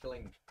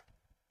recycling.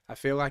 I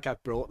feel like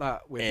I've brought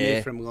that with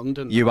me from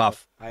London. You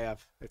have. I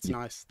have. It's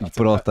nice. You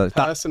brought that.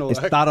 Personal. Is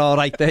that all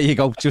right? There you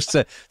go. Just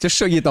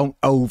so you don't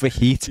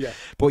overheat. Yeah.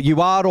 But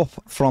you are up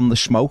from the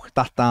smoke.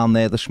 That down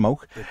there, the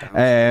smoke.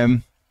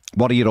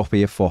 What are you up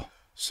here for?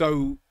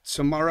 So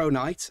tomorrow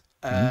night,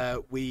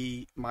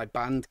 my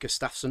band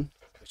Gustafsson,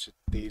 which are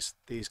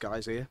these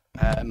guys here,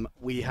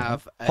 we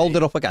have hold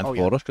it up again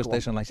for us, because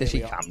there's a nice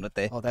camera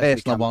there.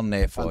 There's no one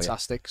there for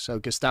Fantastic. So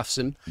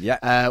Gustafsson.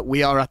 Yeah.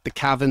 We are at the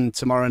Cavern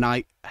tomorrow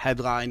night,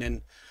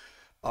 headlining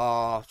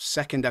our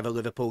second ever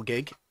Liverpool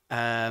gig.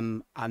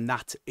 And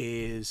that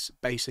is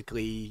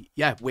basically,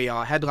 we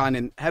are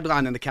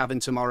headlining the Cavern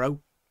tomorrow.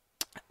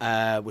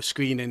 We're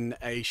screening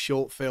a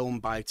short film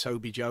by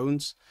Toby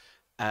Jones,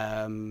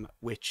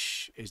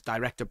 which is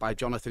directed by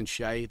Jonathan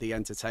Shea, the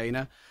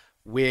entertainer.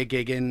 We're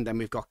gigging, then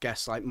we've got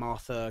guests like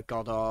Martha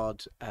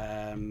Goddard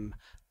and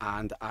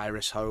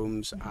Iris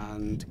Holmes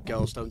and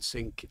Girls Don't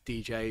Sink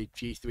DJ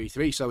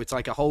G33. So it's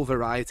like a whole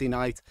variety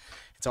night.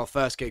 It's our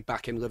first gig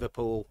back in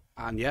Liverpool,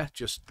 and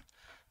just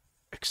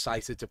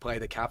excited to play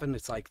the Cavern.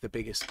 It's like the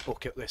biggest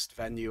bucket list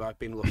venue I've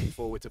been looking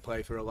forward to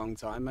play for a long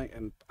time, mate,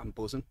 and I'm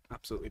buzzing,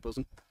 absolutely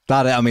buzzing.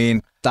 That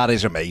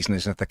is amazing,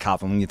 isn't it? The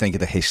Cavern, when you think of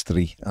the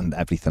history and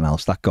everything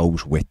else that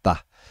goes with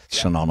that.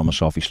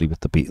 Synonymous, obviously, with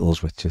the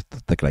Beatles, which is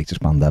the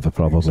greatest band ever,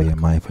 probably, in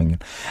my opinion.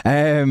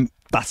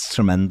 That's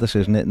tremendous,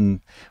 isn't it?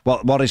 And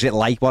what is it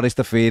like? What is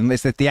the feeling?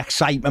 Is it the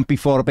excitement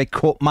before a big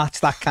cup match,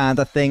 that kind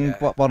of thing?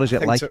 What is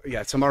it like?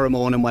 Tomorrow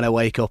morning when I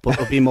wake up,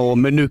 it'll be more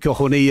Manuka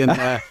honey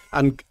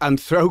and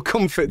throw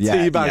comfort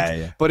tea bags.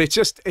 Yeah. But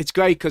it's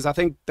great, because I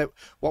think that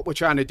what we're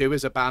trying to do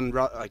as a band,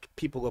 like,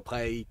 people will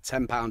pay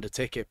 £10 a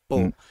ticket,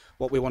 but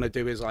what we want to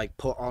do is like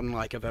put on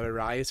like a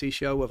variety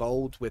show of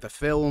old with a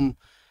film,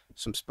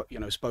 some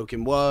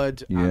spoken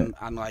word,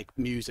 and like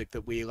music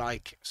that we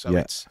like.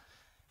 So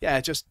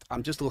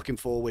I'm just looking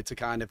forward to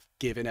kind of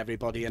giving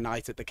everybody a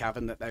night at the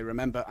Cavern that they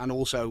remember. And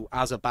also,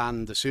 as a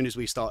band, as soon as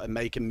we started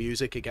making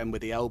music again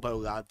with the Elbow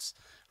lads,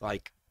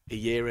 like a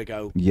year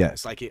ago,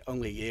 it's like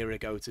only a year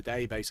ago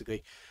today,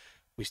 basically,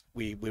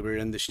 we were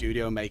in the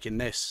studio making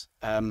this.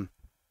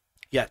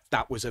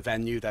 That was a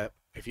venue that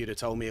if you'd have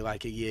told me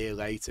like a year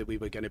later we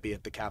were going to be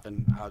at the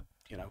Cavern,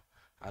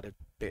 I'd have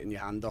bitten your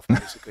hand off,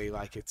 basically.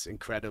 Like, it's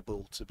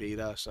incredible to be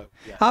there. So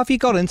How have you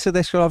got into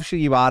this? Well, obviously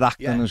you are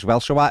acting as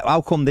well, so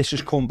how come this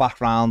has come back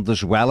round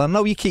as well? I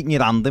know you're keeping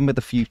your hand in with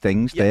a few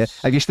things there.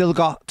 Have you still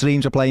got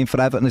dreams of playing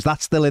for Everton? Is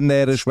that still in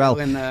there as well?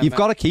 You've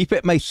got to keep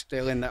it, mate.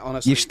 Still in there,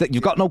 honestly.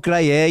 You've got no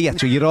grey hair yet,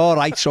 so you're all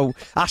right. So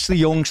Ashley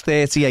Young's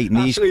 38 and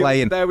he's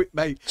playing.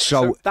 Mate.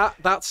 So that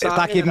is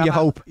that giving you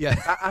hope?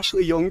 That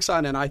Ashley Young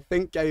signing, I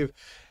think, gave...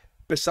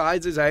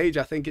 Besides his age,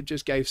 I think it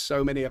just gave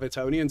so many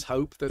Evertonians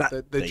hope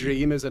that the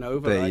dream isn't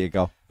over. There you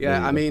go.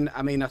 Yeah, I mean,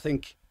 I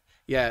think,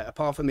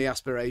 apart from the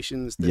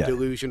aspirations, the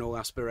delusional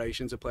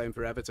aspirations of playing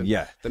for Everton,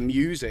 the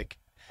music,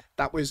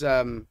 that was,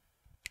 I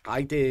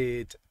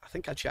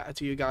think I chatted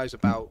to you guys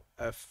about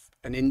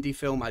an indie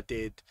film I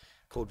did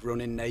called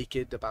Running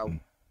Naked about,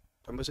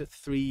 when was it,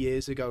 3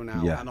 years ago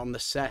now? And on the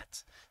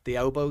set, the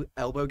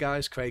Elbow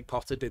guys, Craig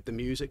Potter, did the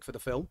music for the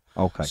film.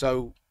 Okay.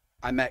 So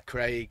I met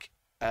Craig.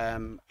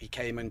 He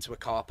came into a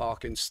car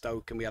park in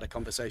Stoke and we had a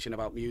conversation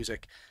about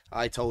music.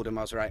 I told him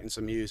I was writing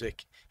some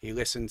music. He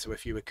listened to a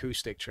few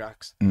acoustic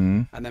tracks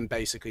and then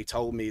basically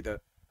told me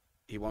that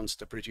he wants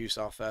to produce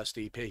our first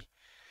EP,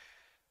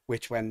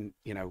 which when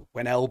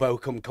Elbow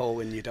come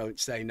calling, you don't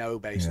say no,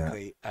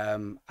 basically.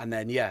 And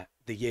then,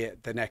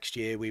 the next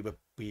year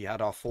we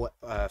had our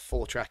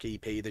 4-track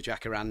EP, The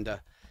Jacaranda.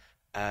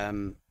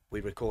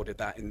 We recorded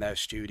that in their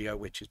studio,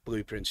 which is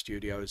Blueprint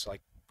Studios,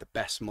 like the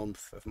best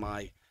month of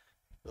my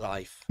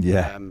life.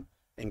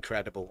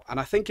 Incredible. And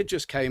I think it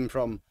just came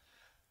from,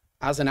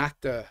 as an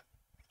actor,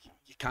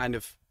 you kind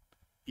of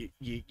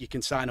you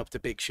can sign up to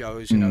big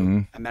shows,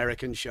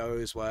 American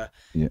shows where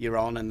you're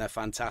on and they're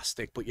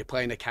fantastic, but you're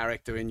playing a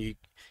character, and you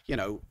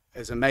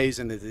as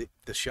amazing as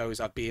the shows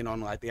I've been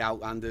on, like the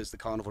Outlanders, the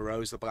Carnival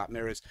Rows, the Black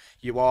Mirrors,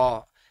 you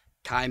are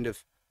kind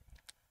of,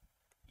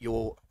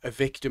 you're a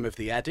victim of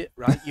the edit,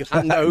 right? You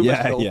hand over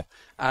stuff,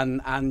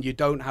 and you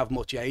don't have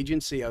much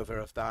agency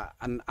over that,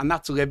 and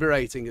that's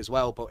liberating as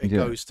well. But it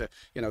goes to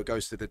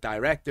the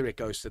director, it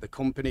goes to the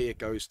company, it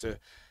goes to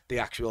the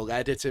actual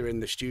editor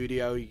in the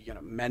studio.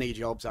 Many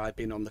jobs I've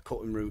been on the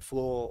cutting room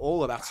floor,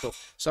 all of that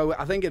stuff. So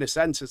I think in a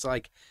sense, it's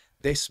like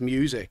this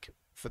music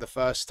for the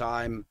first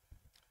time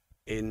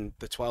in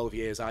the 12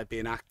 years I've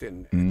been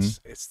acting.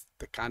 It's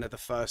the kind of the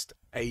first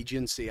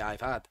agency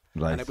I've had,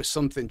 and it was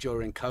something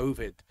during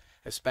COVID.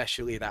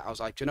 Especially that I was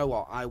like, do you know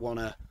what? I want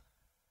to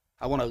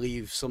I want to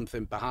leave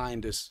something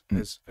behind as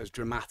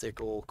dramatic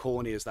or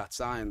corny as that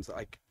sounds.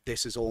 Like,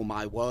 this is all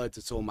my words,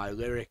 it's all my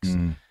lyrics.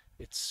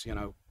 It's, you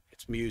know,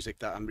 it's music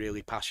that I'm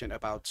really passionate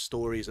about,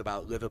 stories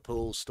about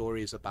Liverpool,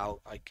 stories about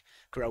like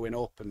growing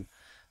up, and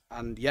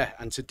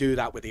to do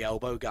that with the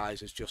Elbow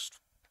guys is just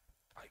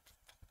like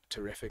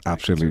terrific.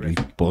 Absolutely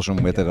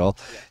buzzing with it all.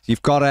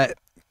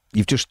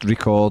 You've just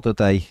recorded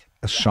a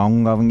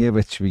song, haven't you,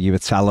 which you were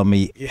telling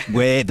me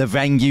where the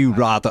venue,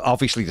 rather,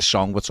 obviously the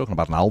song, we're talking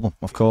about an album,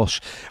 of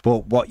course,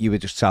 but what you were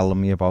just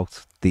telling me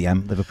about the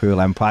Liverpool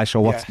Empire.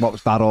 So what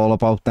was that all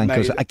about then?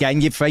 Because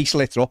again, your face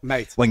lit up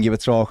when you were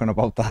talking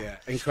about that. Yeah,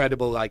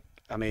 incredible. Like,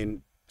 I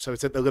mean, so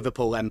it's at the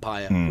Liverpool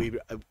Empire.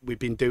 We've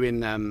been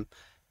doing,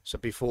 so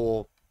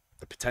before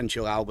the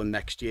potential album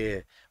next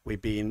year,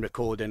 we've been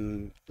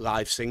recording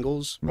live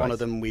singles. One of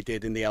them we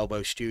did in the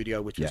Elbow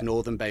studio, which was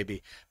Northern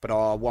Baby, but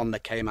our one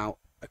that came out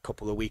a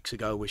couple of weeks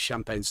ago was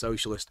Champagne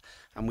Socialist,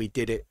 and we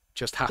did it,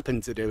 just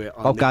happened to do it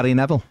on Gary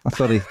Neville. I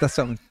thought that's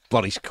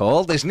what he's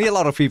called, isn't he? A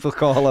lot of people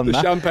call him the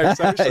that. Champagne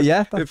Socialist.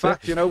 Yeah, in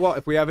fact, you know what,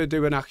 if we ever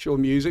do an actual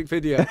music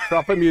video,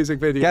 proper music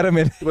video, get him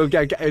in. We'll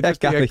get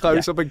just Gary, a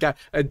close up and get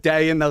a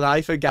day in the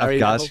life of Gary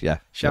Neville.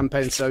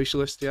 Champagne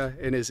Socialist,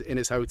 in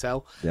his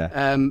hotel.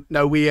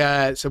 No, we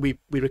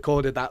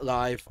recorded that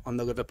live on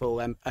the Liverpool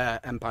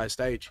Empire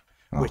stage,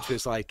 which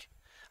was like,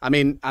 I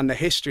mean, and the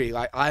history,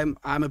 like, I'm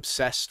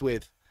obsessed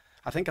with.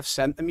 I think I've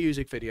sent the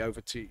music video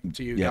over to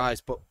you guys,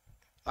 but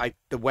like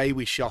the way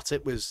we shot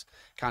it was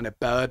kind of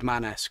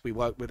Birdman-esque. We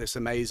worked with this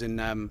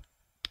amazing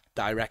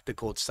director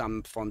called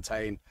Sam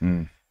Fontaine,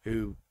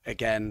 who,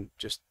 again,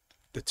 just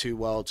the two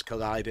worlds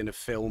colliding of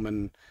film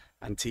and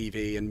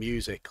TV and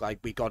music. Like,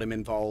 we got him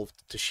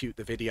involved to shoot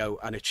the video,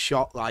 and it's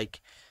shot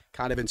like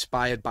kind of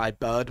inspired by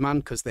Birdman,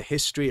 because the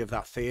history of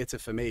that theatre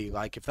for me,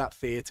 like, if that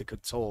theatre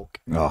could talk,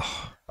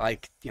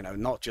 like, you know,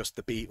 not just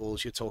the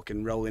Beatles, you're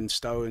talking Rolling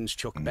Stones,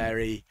 Chuck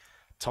Berry,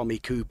 Tommy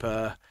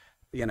Cooper,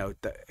 you know,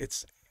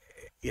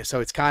 so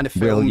it's kind of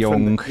Will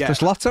Young.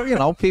 There's lots of, you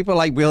know, people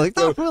like Will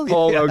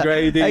Paul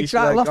O'Grady,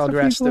 exactly, like, God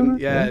rest him.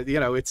 You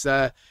know, it's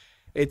that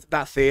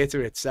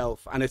theatre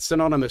itself, and it's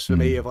synonymous for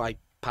me of like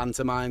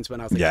pantomimes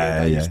when I was a kid.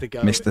 I used to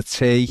go. Mr.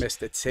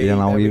 T. You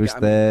know, he was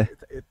there.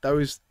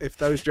 If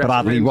those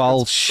Bradley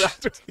Walsh.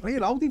 You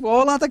know, they've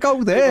all had to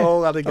go there. They've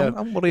all had to go.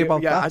 Don't worry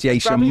about that.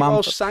 Jason Bradley Mann.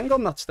 Walsh sang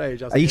on that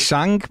stage. He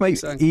sang,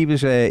 mate.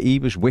 He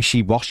was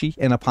wishy-washy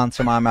in a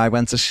pantomime I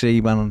went to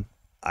see when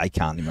I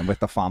can't remember, with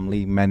the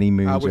family many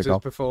moons ago. How was his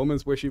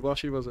performance?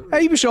 Wishy-washy, was it?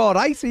 He was all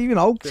right, you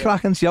know,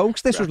 cracking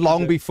jokes. This was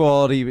long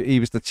before he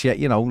was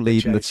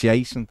leading the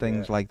chase and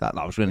things like that.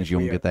 That was in his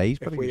younger days.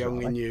 If we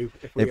only knew.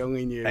 If we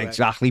only knew.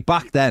 Exactly.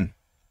 Back then.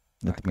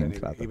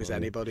 He was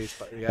anybody's.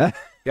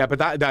 But but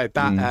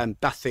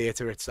that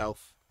theatre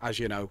itself, as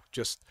you know,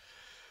 just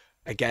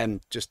again,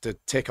 just to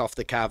tick off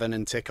the Cavern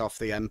and tick off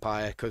the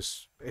Empire,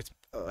 because it's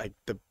like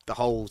the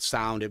whole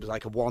sound. It was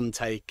like a one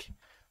take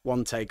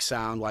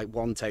sound, like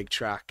one take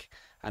track,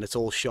 and it's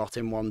all shot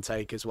in one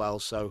take as well.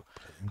 So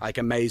like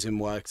amazing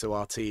work to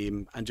our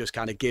team, and just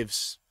kind of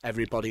gives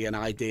everybody an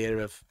idea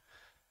of,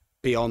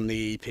 beyond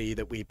the EP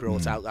that we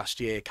brought out last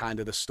year, kind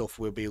of the stuff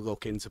we'll be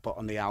looking to put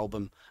on the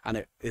album. And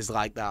it is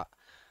like that.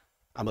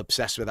 I'm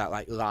obsessed with that,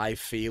 like, live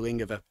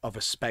feeling of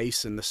a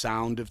space, and the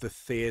sound of the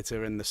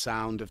theatre, and the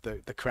sound of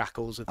the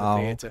crackles of the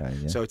theatre.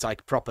 Okay, so it's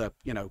like proper,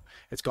 you know,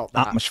 it's got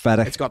that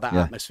atmospheric. It's got that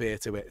atmosphere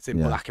to it. It's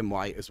in black and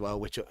white as well,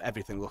 which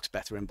everything looks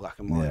better in black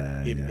and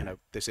white. Even you know,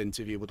 this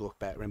interview would look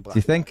better in black. Do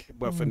you think? And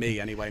white. Well, for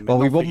me anyway. Well,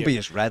 we wouldn't be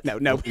as red.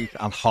 No,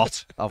 and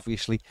hot,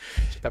 obviously.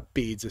 That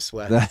beads of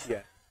sweat.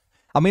 Yeah.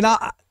 I mean,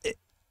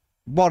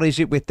 what is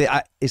it with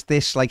is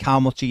this like, how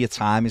much of your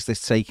time is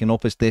this taking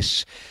up?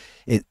 Is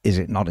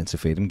it not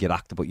interfering with your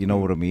actor, but you know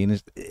what I mean?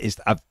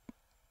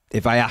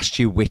 If I asked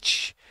you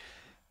which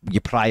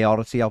your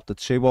priority out the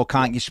two, or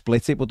can't you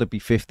split it? Would it be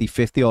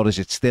 50-50, or is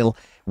it still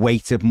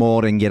weighted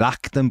more in your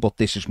acting, but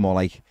this is more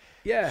like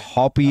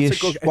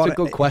hobbyish? It's a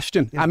good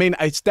question. I mean,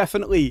 it's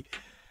definitely,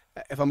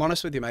 if I'm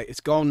honest with you, mate,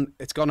 it's gone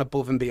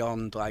above and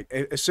beyond. Like,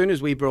 as soon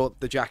as we brought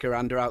the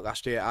Jacaranda out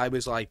last year, I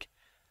was like,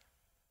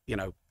 you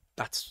know,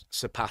 that's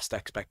surpassed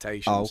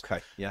expectations. Oh,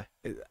 okay, yeah.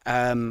 You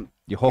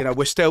know,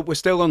 we're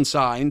still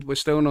unsigned. We're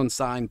still an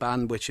unsigned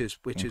band, which is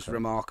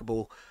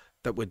remarkable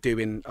that we're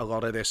doing a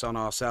lot of this on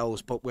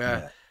ourselves. But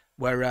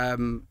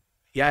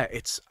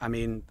it's, I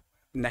mean,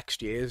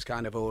 next year's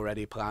kind of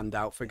already planned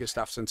out for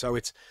Gustafsson. So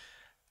it's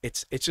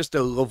just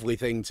a lovely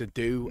thing to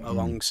do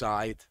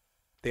alongside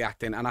the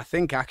acting. And I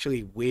think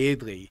actually,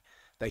 weirdly,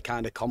 they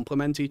kind of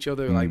complement each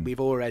other. Like,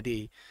 we've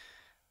already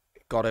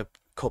got a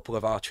couple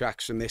of our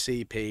tracks from this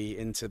EP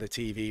into the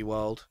TV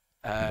world,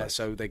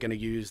 so they're going to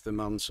use them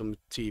on some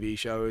TV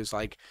shows,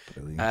 like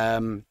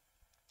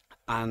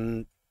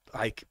and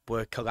like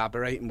we're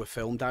collaborating with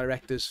film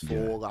directors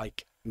for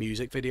like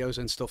music videos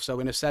and stuff. So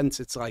in a sense,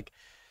 it's like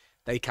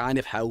they kind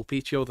of help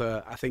each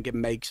other. I think it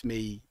makes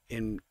me,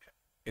 in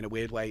a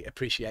weird way,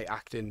 appreciate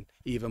acting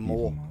even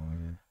more,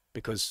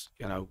 because,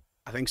 you know,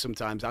 I think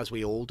sometimes, as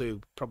we all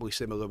do, probably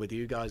similar with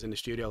you guys in the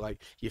studio,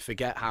 like, you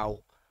forget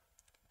how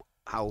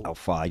how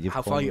far you've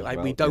how come far you as like.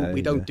 well.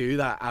 We don't do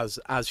that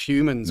as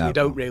humans. No. We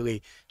don't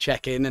really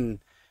check in, and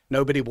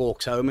nobody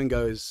walks home and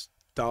goes,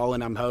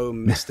 "Darling, I'm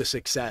home, Mr.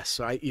 Success."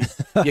 Right?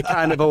 You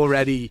kind of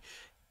already.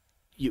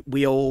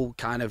 We all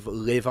kind of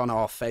live on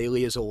our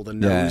failures, all the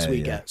no's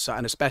we get. So,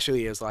 and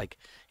especially as like,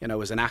 you know,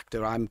 as an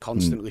actor, I'm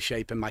constantly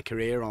shaping my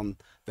career on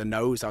the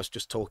no's. I was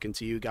just talking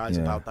to you guys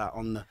about that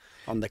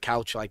on the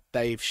couch. Like,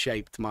 they've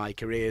shaped my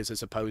careers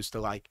as opposed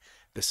to like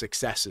the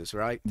successes,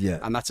 right? Yeah.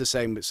 And that's the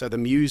same. So the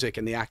music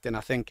and the acting,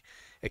 I think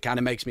it kind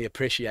of makes me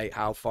appreciate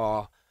how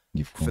far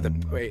You've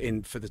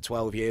come for the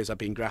 12 years I've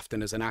been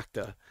grafting as an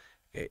actor.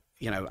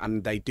 You know,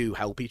 and they do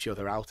help each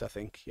other out, I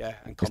think. Yeah.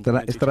 And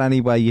is there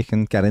any way you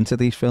can get into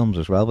these films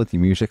as well with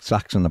your music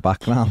tracks in the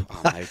background?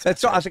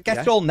 It's as it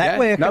gets all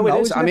network. No,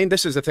 it is. I mean,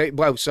 this is the thing.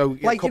 Well, so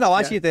like, you know,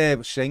 as you're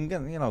there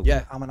singing, you know,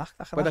 I'm an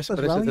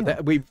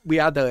actor. We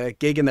had a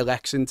gig in the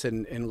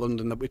Lexington in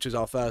London, which was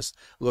our first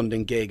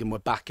London gig, and we're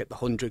back at the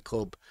 100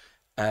 Club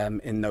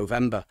in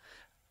November.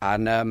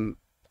 And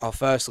our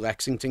first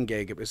Lexington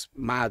gig, it was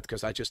mad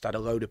because I just had a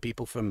load of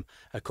people from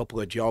a couple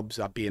of jobs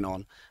I'd been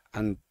on,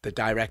 and the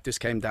directors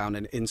came down,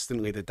 and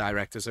instantly the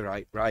directors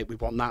are right, we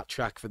want that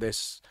track for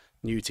this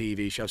new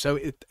TV show. So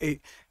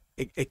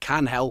it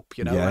can help,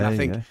 you know. And I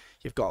think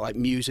you've got like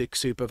music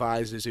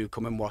supervisors who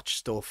come and watch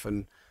stuff,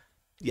 and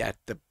I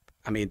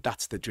mean,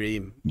 that's the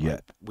dream.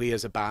 Like, we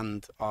as a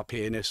band, our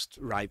pianist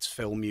writes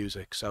film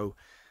music, so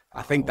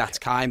I think that's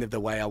kind of the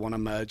way I want to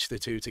merge the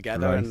two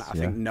together. Right, and I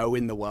think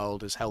knowing the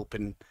world is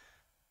helping.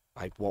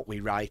 Like, what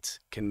we write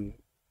can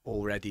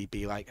already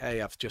be like,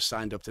 hey, I've just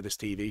signed up to this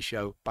TV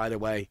show. By the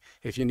way,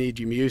 if you need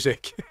your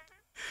music,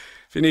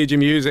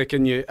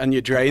 and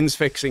your drains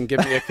fixing, give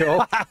me a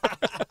call.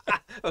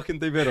 I can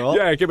do it all.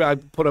 Yeah, I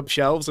put up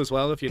shelves as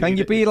well if you. Can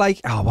you be like,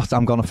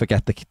 I'm gonna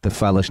forget the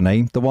fella's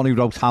name, the one who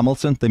wrote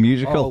Hamilton, the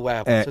musical. Oh,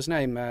 what's his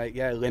name?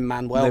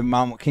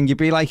 Lin-Manuel. Can you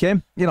be like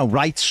him? You know,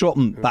 write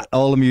something that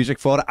all the music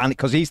for it, and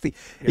because he's the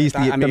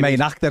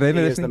main actor in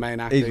it. He is the main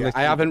actor. Yeah.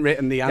 I haven't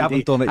written the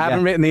Andy. I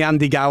haven't written the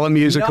Andy Gower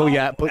musical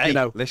yet, but you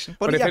know. Listen,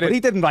 but he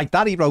didn't write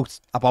that. He wrote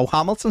about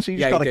Hamilton, so you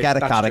just got to get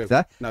a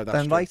character. No,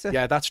 that's true. Write it.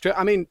 Yeah, that's true.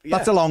 I mean,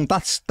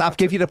 That'll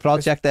give you the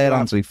project there,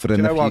 Andrew, for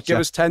in the future. What? Give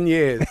us 10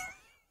 years.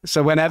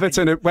 So when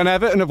Everton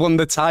have won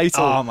the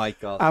title, oh my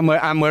God,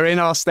 and we're in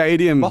our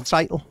stadium. What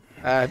title?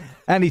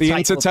 Any the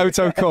title.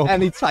 Intertoto Cup.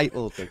 Any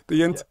title.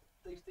 The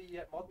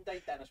modern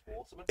day Dennis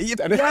Waterman.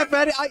 Yeah,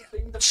 very.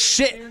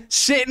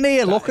 Sitting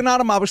here looking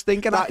at him, I was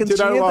thinking, I can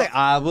see it.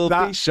 I will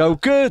be so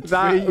good.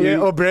 That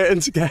Little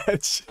Britain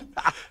sketch.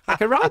 I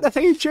can write the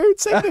theme tune,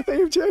 sing the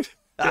theme tune.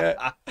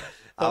 Yeah.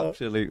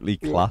 Absolutely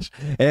class.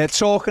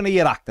 Talking of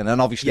your acting,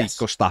 and obviously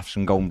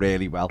Gustafsson going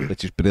really well,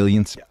 which is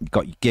brilliant. You've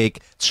got your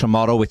gig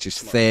tomorrow, which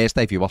is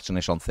Thursday. If you're watching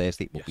this on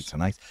Thursday, it will be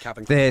tonight.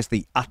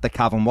 Thursday at the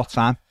Cavern. What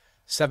time?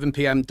 7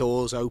 p.m.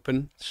 doors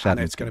open, and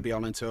it's going to be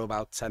on until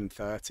about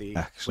 10:30.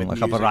 Excellent,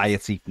 like a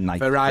variety night.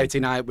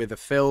 Variety night with a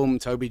film.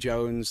 Toby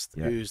Jones,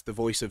 who's the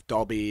voice of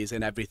Dobby, is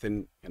in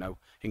everything. You know,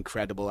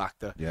 incredible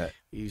actor. Yeah,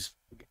 he's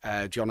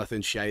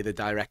Jonathan Shea, the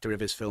director of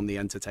his film The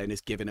Entertainers,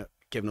 given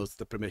us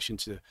the permission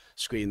to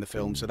screen the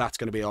film. So that's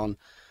going to be on,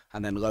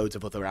 and then loads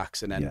of other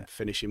acts, and then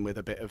finishing with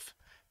a bit of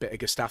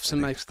Gustafsson,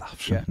 mate.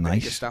 Gustafsson,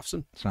 nice.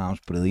 Gustafsson.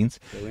 Sounds brilliant.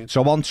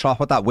 So on top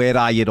of that, where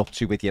are you up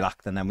to with your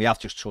acting? Then we have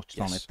just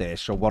touched on it there.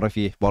 So what have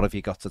you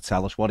got to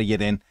tell us? What are you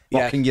in?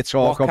 What can you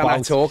talk about? What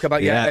can I talk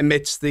about? Yeah,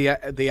 amidst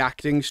the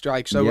acting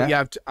strike. So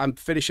I'm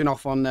finishing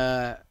off on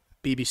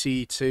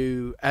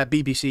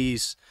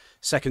BBC's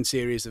second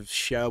series of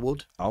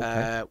Sherwood,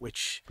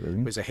 which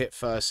was a hit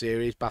first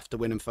series, BAFTA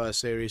winning first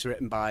series,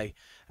 written by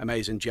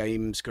amazing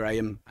James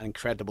Graham, an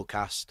incredible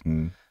cast.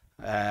 Good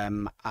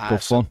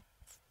fun.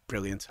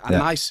 Brilliant and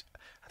nice.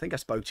 I think I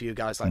spoke to you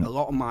guys, like a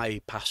lot of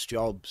my past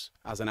jobs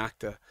as an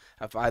actor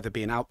have either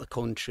been out the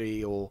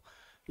country or,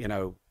 you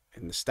know,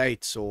 in the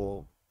States,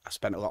 or I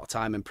spent a lot of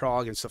time in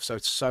Prague and stuff. So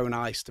it's so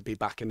nice to be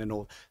back in the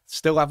north.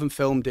 Still haven't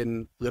filmed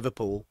in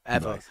Liverpool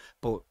ever,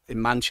 but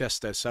in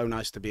Manchester, so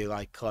nice to be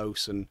like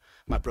close. And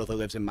my brother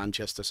lives in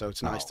Manchester, so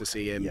it's nice to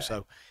see him.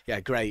 So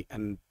great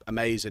and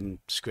amazing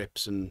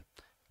scripts, and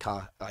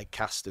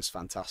cast is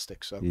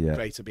fantastic. So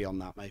great to be on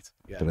that, mate.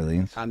 Yeah,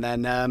 brilliant. And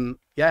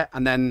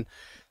then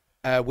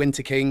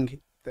Winter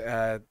King,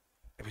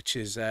 which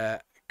is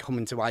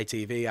coming to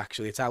ITV.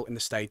 Actually, it's out in the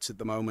States at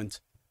the moment.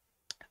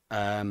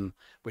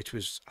 Which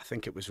was, I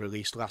think it was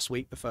released last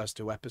week, the first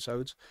 2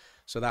 episodes.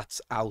 So that's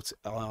out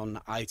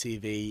on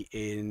ITV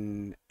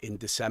in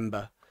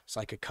December. It's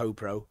like a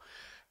co-pro.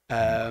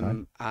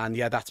 And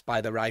that's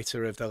by the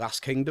writer of The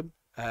Last Kingdom,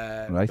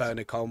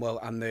 Bernard Cornwell,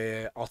 and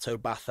the Otto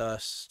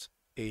Bathurst,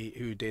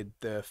 who did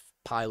the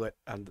pilot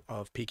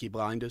of Peaky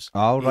Blinders.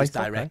 He's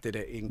directed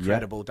it.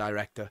 Incredible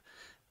director.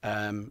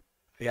 And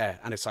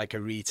it's like a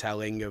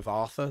retelling of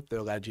Arthur,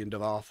 the legend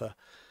of Arthur.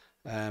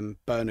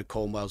 Bernard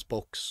Cornwell's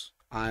books.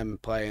 I'm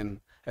playing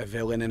a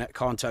villain in it.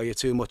 Can't tell you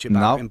too much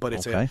about him, but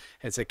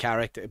it's a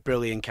character, a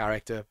brilliant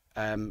character.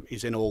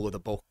 He's in all of the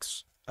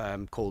books,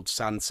 called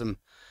Sansom,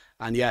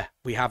 And yeah,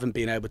 we haven't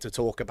been able to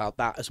talk about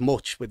that as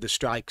much with the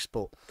strikes,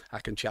 but I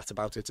can chat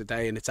about it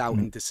today. And it's out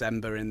in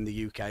December in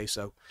the UK.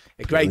 So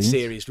a great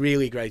series,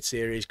 really great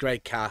series,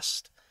 great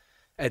cast.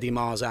 Eddie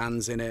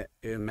Marsan's in it,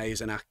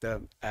 amazing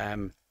actor,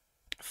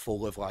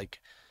 full of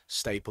like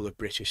staple of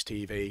British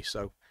TV.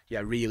 So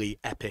yeah, really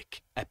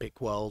epic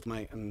world,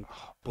 mate, and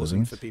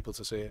buzzing for people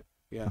to see it.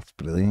 Yeah, that's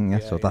brilliant. Yeah,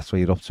 so that's where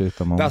you're up to at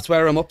the moment. That's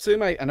where I'm up to,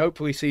 mate, and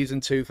hopefully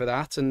season 2 for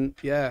that. And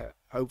yeah,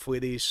 hopefully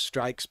these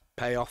strikes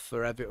pay off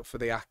for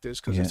the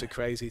actors, because it's a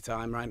crazy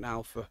time right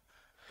now for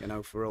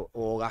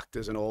all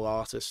actors and all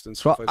artists and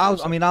stuff. So,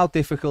 how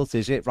difficult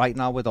is it right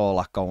now with all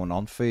that going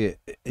on for you?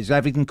 Is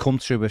everything come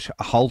to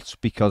a halt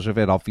because of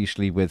it?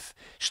 Obviously, with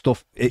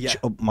stuff.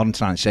 I'm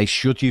trying to say,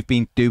 should you've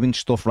been doing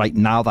stuff right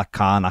now that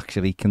can't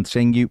actually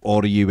continue,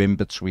 or are you in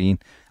between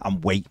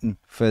and waiting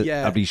for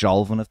a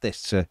resolving of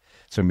this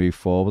to move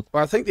forward?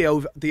 Well, I think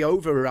the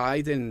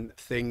overriding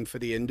thing for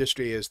the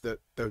industry is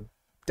that the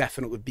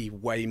definitely be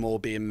way more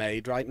being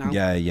made right now.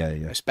 Yeah.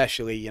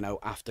 Especially,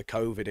 after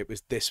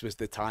COVID, this was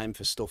the time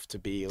for stuff to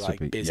be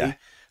busy. Yeah.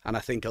 And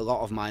I think a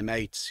lot of my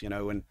mates,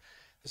 and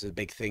there's a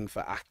big thing for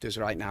actors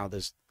right now.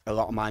 There's a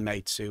lot of my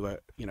mates who are,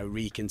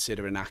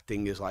 reconsidering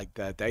acting as like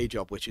their day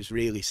job, which is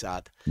really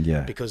sad.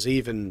 Yeah. Because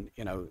even,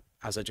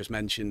 as I just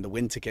mentioned, The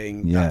Winter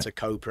King, that's a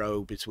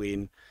co-pro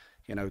between,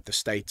 the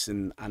States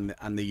and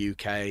the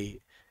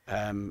UK.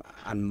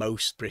 And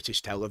most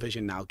British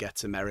television now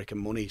gets American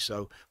money.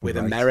 So with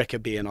America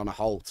being on a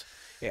halt,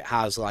 it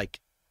has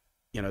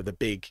the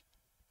big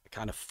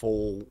kind of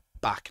fall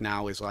back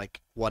now is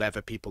like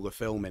whatever people are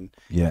filming,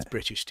 it's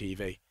British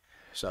TV.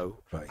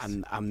 So,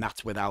 and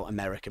that's without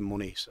American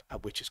money,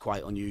 which is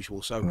quite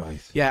unusual. So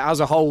as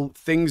a whole,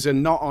 things are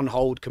not on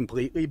hold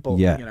completely,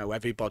 but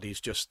everybody's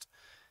just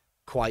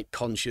quite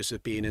conscious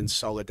of being in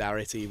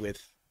solidarity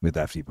with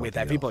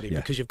everybody,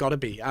 because you've got to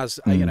be, as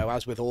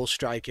with all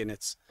striking,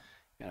 it's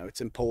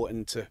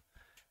important to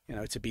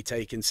be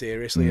taken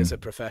seriously as a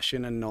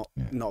profession and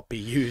not be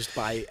used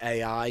by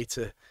AI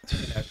to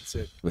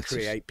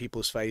create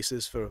people's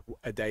faces for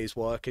a day's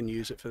work and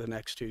use it for the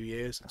next 2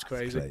 years. It's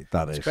crazy.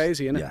 It's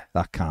crazy, isn't it? Yeah,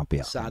 that can't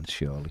be sad,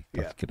 surely.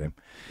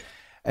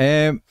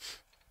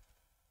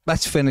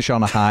 Let's finish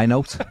on a high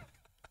note.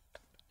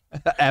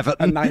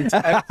 Everton,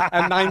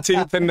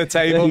 19th in the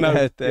table.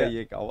 There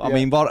you go. I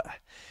mean, what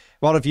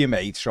have you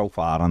made so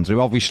far,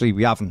 Andrew? Obviously,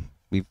 we haven't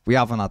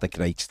had a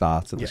great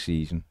start to the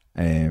season.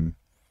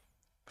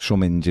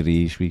 Some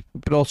injuries. We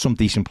brought some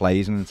decent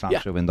players in the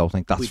transfer window. I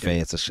think that's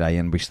fair to say,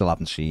 and we still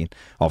haven't seen.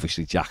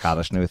 Obviously, Jack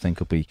Harrison, who I think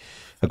will be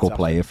a good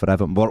player for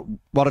Everton.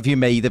 What have you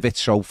made of it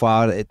so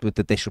far, with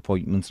the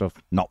disappointment of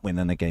not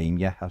winning a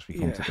game as we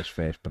come to this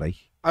first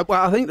break?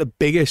 I think the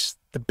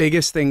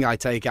biggest thing I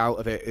take out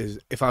of it is,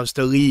 if I was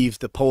to leave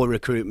the poor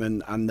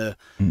recruitment and the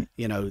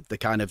the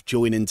kind of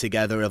joining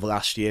together of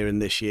last year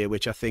and this year,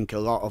 which I think a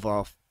lot of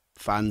our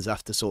fans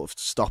have to sort of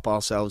stop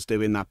ourselves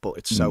doing that, but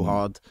it's so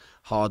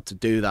hard to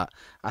do that.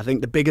 I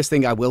think the biggest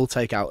thing I will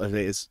take out of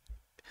it is,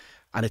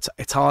 and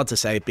it's hard to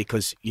say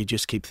because you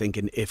just keep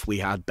thinking, if we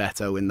had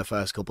Beto in the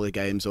first couple of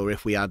games, or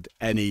if we had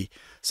any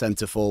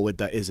centre forward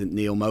that isn't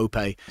Neil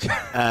Maupay,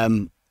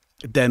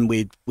 then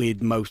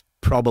we'd most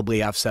probably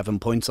have 7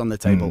 points on the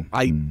table.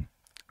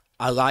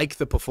 I like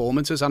the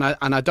performances, and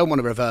I don't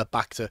want to revert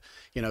back to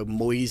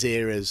Moyes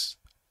eras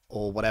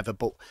or whatever,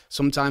 but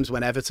sometimes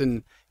when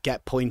Everton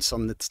get points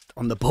on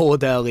the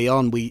board early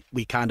on, we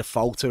kind of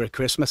falter at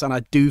Christmas, and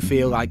I do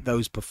feel like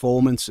those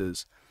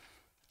performances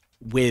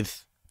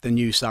with the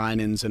new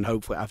signings, and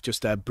hopefully I've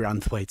just heard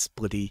Branthwaite's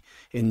bloody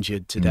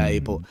injured today,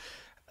 but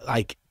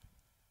like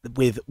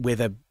with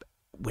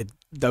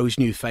those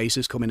new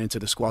faces coming into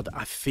the squad,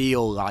 I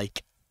feel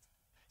like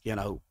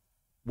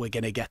we're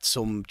going to get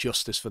some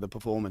justice for the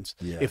performance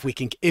if we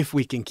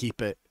can keep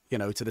it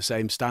to the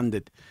same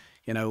standard.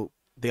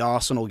 The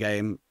Arsenal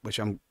game, which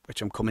I'm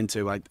coming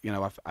to,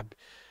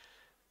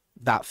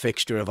 that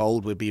fixture of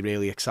old would be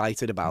really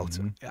excited about.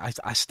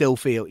 I still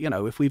feel,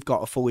 if we've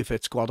got a fully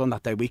fit squad on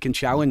that day, we can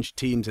challenge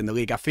teams in the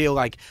league. I feel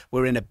like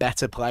we're in a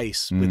better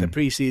place with the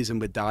pre-season,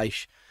 with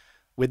Dyche,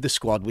 with the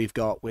squad we've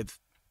got, with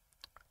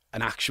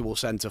an actual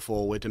centre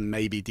forward and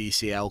maybe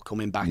DCL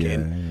coming back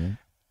in.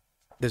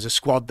 There's a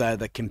squad there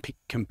that can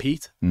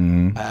compete.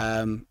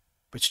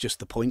 It's just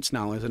the points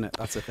now, isn't it?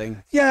 That's the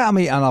thing. Yeah, I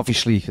mean, and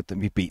obviously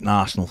we've beaten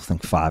Arsenal, I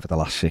think 5 of the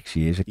last 6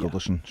 years at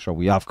Goodison, so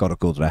we have got a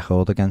good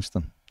record against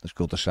them, as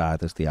good a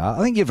side as they are.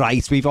 I think you're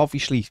right, we've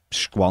obviously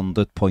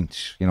squandered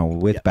points,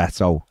 with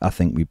Beto. I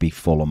think we'd be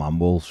Fulham and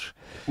Wolves.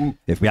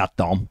 If we had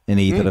Dom in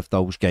either of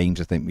those games,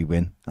 I think we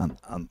win.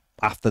 And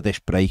after this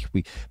break,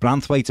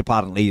 Branthwaite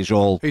apparently is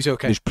all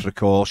is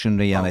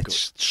precautionary, and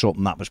it's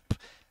something that was,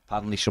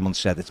 apparently someone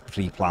said it's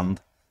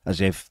pre-planned, as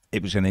if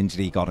it was an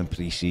injury he got in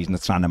pre-season. They're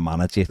trying to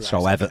manage it.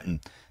 So Everton,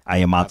 I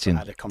imagine,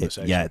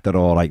 they're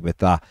all right with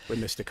that.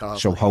 With Mr. Carter.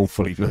 So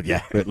hopefully,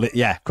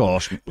 of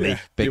course,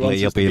 Big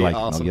Lee will be like,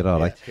 no, you're all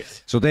right.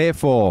 So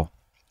therefore,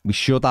 we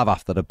should have,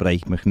 after the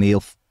break,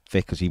 McNeil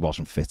fit because he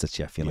wasn't fit at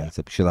Sheffield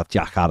United. We should have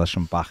Jack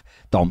Harrison back.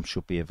 Dom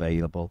should be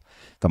available.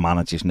 The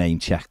manager's name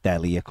checked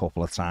Delhi a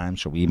couple of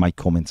times, so he might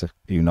come into,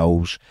 who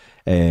knows.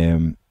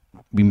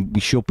 We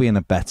should be in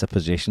a better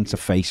position to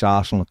face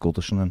Arsenal at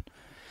Goodison, and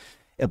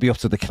it'll be up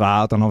to the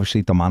crowd and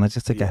obviously the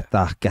manager to get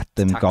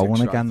them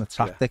going again. The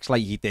tactics,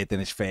 like he did in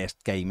his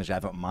first game as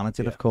Everton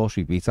manager, of course,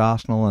 we beat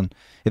Arsenal, and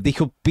if they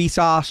could beat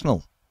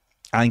Arsenal,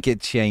 I think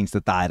it'd change the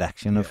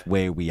direction of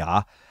where we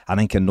are. I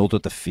think another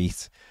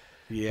defeat,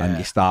 and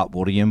you start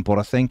worrying. But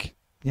I think,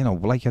 you know,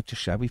 like I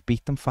just said, we've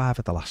beat them 5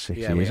 of the last 6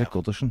 years at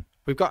Goodison.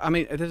 We've got. I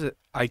mean, it is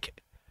like.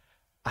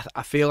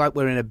 I feel like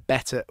we're in a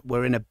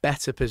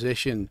better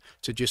position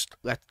to just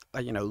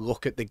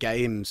look at the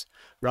games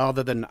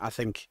rather than, I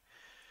think,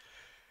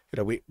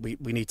 you know, we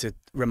need to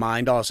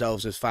remind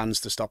ourselves as fans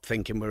to stop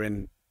thinking we're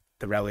in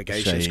the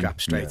relegation scrap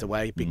straight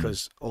away,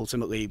 because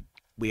ultimately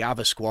we have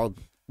a squad,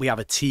 we have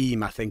a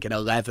team, I think, in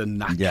 11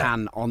 that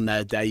can on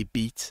their day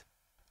beat,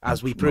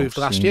 as we proved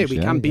last year, we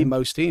can beat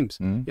most teams.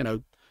 You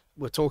know,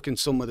 we're talking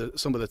some of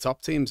the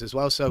top teams as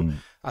well. So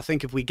I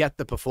think if we get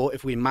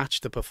if we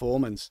match the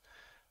performance,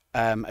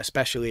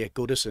 especially at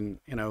Goodison,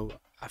 you know,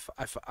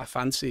 I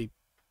fancy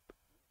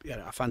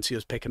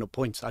us picking up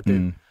points. I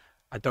do.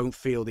 I don't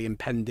feel the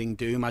impending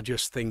doom. I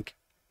just think,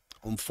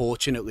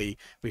 unfortunately,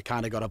 we've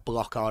kind of got to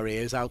block our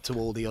ears out to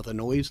all the other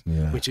noise,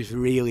 which is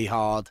really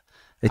hard.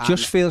 It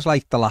just feels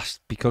like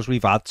because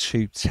we've had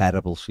 2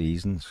 terrible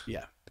seasons.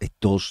 Yeah, it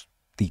does.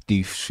 They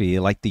do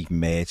feel like they've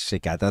merged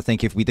together. I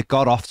think if we'd have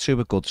got off to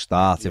a good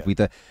start, if we'd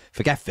have,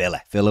 forget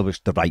Villa was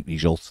the right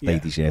result they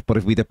deserved. But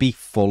if we'd have beat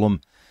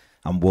Fulham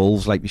and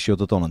Wolves like we should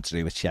have done and to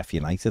do with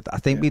Sheffield United, I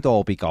think we'd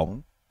all be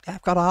going,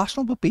 I've got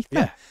Arsenal, but beat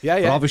them.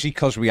 But obviously,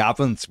 because we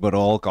haven't, we're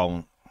all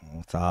going,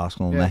 to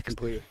Arsenal next.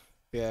 Completely.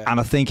 Yeah. And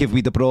I think if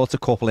we'd have brought a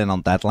couple in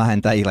on deadline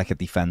day, like a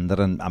defender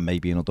and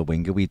maybe another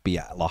winger, we'd be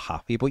a lot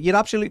happier. But you're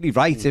absolutely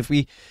right.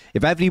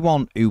 If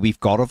everyone who we've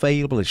got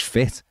available is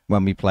fit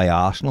when we play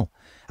Arsenal,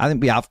 I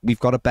think we've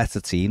got a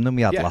better team than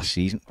we had last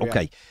season.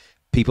 Okay,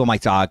 people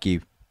might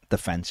argue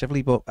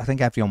defensively, but I think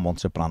everyone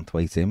wants a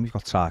Branthwaite in. We've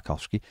got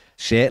Tarkovsky.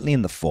 Certainly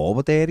in the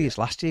forward areas.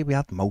 Last year we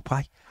had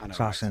Mopai as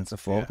our centre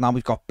forward. Now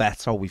we've got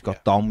Beto, we've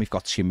got Dom, we've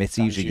got Schmidt,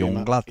 who's a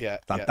young lad.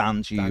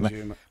 Dan Juma.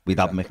 We've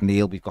had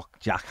McNeil, we've got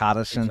Jack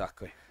Harrison.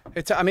 Exactly.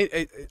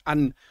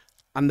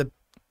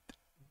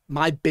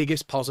 My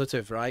biggest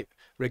positive, right,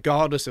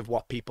 regardless of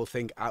what people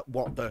think,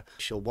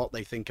 what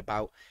they think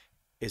about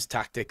his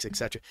tactics,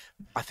 etc.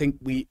 I think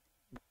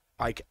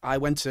I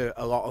go to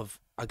a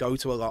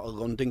lot of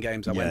London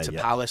games. I went to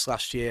Palace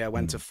last year. I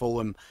went to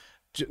Fulham,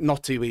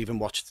 not to even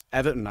watch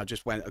Everton. I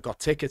got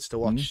tickets to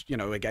watch, you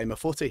know, a game of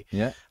footy.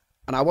 Yeah.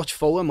 And I watched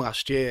Fulham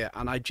last year,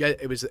 and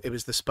it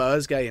was the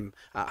Spurs game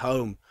at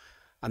home,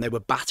 and they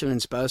were battering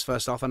Spurs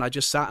first off. And I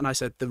just sat and I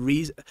said, the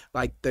reason,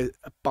 like the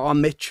bar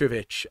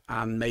Mitrovic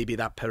and maybe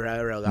that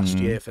Pereira last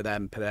year for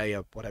them,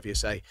 Pereira, whatever you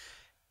say,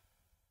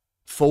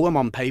 Fulham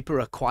on paper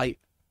are quite.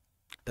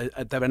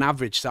 They're an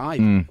average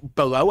side,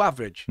 below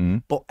average,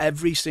 but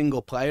every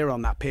single player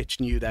on that pitch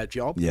knew their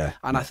job.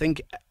 And I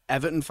think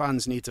Everton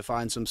fans need to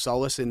find some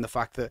solace in the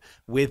fact that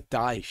with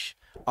Dyche,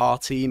 our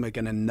team are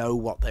going to know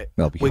what we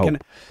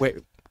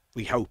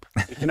hope.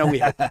 You know, we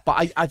hope.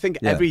 But I think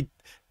every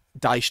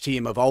Dyche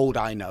team of old,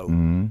 I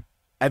know,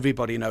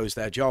 everybody knows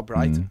their job,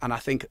 right? And I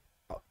think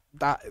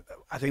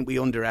we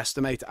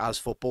underestimate as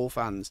football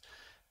fans.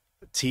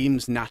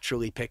 Teams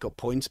naturally pick up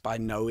points by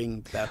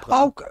knowing their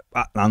plan.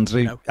 Oh,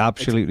 Andrew, you know,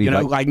 absolutely. You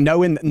know, like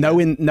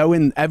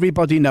knowing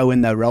everybody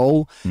knowing their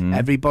role,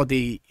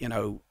 everybody, you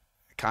know,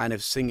 kind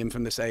of singing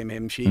from the same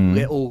hymn sheet.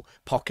 Little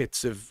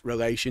pockets of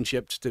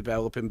relationships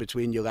developing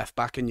between your left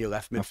back and your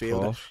left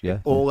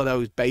midfielder. All of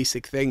those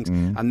basic things,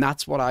 and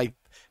that's what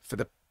for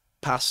the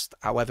past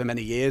however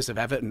many years of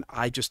Everton,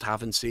 I just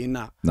haven't seen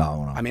that.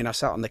 No. I mean, I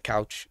sat on the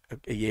couch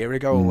a year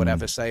ago or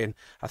whatever saying,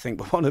 I think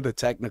we're one of the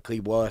technically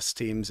worst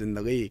teams in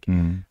the league.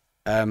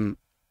 And,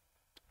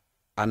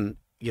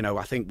 you know,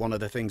 I think one of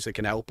the things that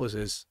can help us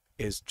is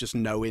just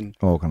knowing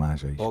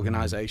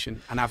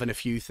organisation and having a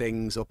few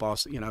things up our,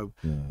 you know,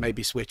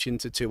 maybe switching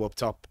to 2 up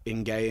top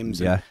in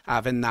games and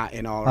having that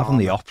in our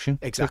the option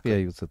to be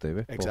able to do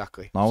it.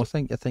 Exactly. No, I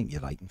think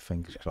you're right, and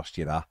fingers crossed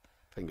you're that.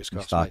 Fingers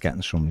crossed. Start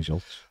getting some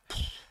results.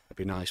 It'd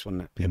be nice,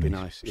 wouldn't it? It'd be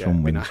nice. Yeah,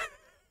 it'd be nice.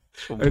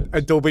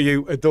 A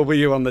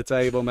W on the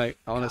table, mate.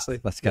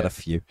 Honestly, let's get a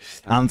few.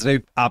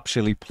 Andrew,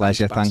 absolute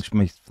pleasure. Thanks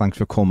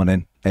for coming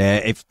in.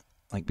 If,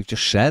 like we've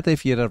just said,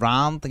 if you're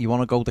around, you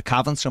want to go to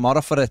Cavern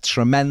tomorrow for a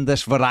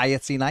tremendous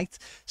variety night,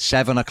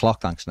 7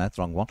 o'clock. Thanks, Ned.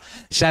 Wrong one.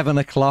 7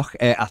 o'clock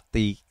at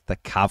the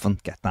Cavern.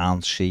 Get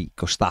down, see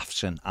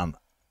Gustafsson and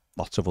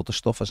lots of other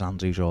stuff, as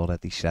Andrew's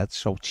already said.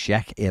 So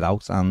check it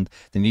out. And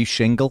the new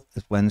single,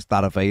 when's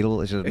that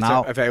available? Is it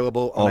now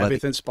available on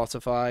everything?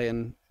 Spotify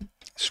and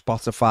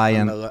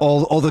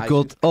all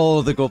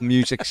the good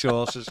music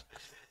sources.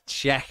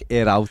 Check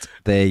it out.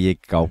 There you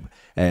go.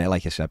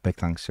 Like I said, big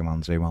thanks to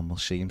Andrew, and we'll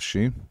see him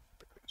soon.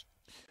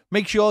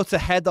 Make sure to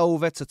head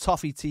over to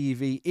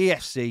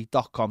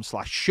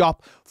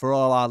toffeetvefc.com/shop for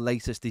all our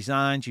latest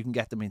designs. You can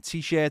get them in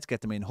t-shirts,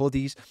 get them in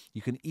hoodies.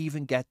 You can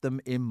even get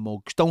them in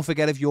mugs. Don't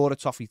forget, if you're a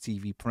Toffee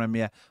TV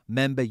Premier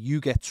member, you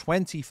get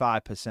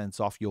 25%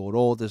 off your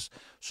orders.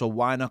 So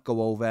why not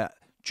go over,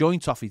 join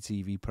Toffee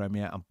TV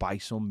Premier and buy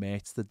some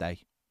merch today.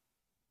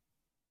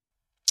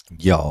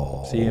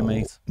 Yo. See you,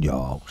 mate.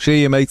 Yo.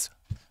 See you, mate.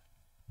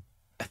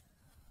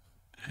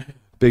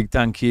 Big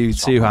thank you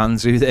to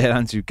Andrew there,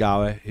 Andrew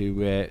Gower,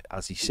 who,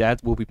 as he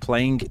said, will be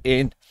playing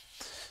in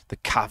the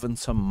Cavern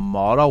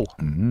tomorrow.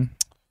 Mm-hmm.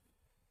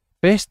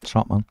 First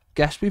Top man.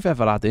 guest we've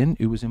ever had in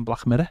who was in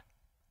Black Mirror.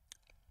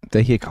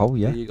 There you go,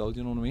 yeah. There you go, do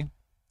you know what I mean?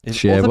 If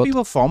Sherwood. other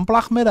people from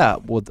Black Mirror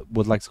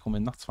would like to come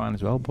in, that's fine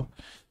as well, but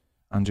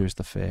Andrew is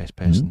the first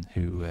person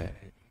who... and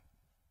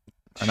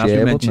as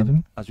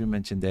we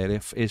mentioned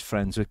earlier, is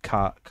friends with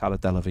Cara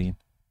Delevingne,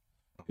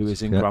 who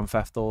is in Grand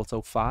Theft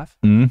Auto 5.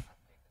 Mm.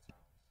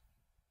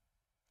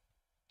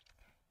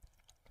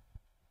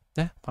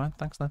 Yeah, fine.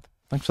 Thanks, Ned.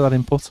 Thanks for that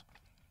input.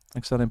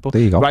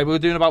 There you go. Right, we're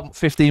doing about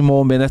 15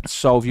 more minutes,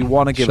 so if you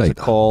want to give us a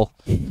call,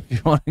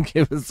 what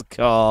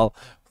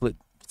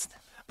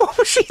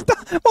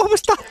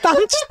was that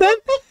dance then?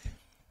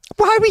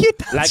 Why were you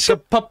dancing? Like a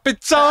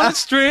puppet on a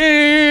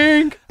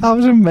string. That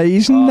was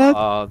amazing, Ned.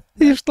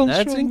 He's done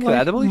That's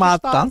incredible.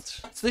 Mad dance.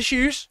 It's the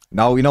shoes.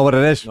 No, you know what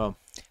it is? No.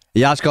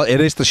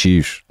 It is the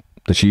shoes.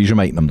 The shoes are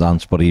making him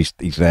dance, but he's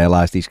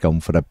realised he's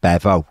going for a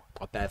bevo.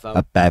 A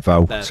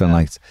bevo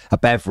tonight. A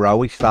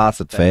bevro. He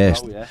started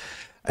first. Yeah.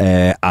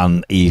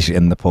 And he's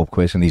in the pub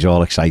quiz and he's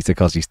all excited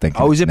because he's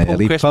thinking, is it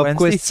pub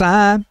quiz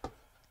time?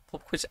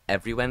 Pub quiz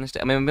every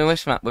Wednesday. I mean,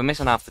 we're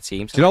missing half the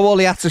team. Do you know all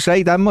he had to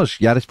say then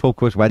was, yeah, it's pub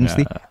quiz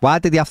Wednesday. Yeah. Why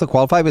did he have to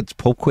qualify with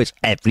pub quiz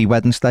every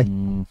Wednesday?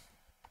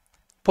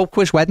 Pub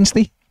quiz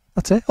Wednesday.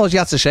 That's it. All you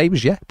had to say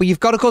was, yeah. But you've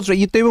got a good record.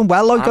 You're doing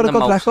well, though. You've got a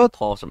good record.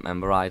 Important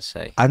member, I'd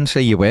say. I didn't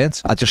say you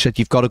weren't. I just said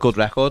you've got a good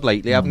record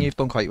lately, haven't you? You've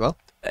done quite well.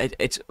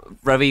 It's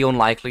very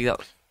unlikely that...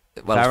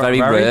 Well, it's very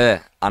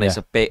rare, and it's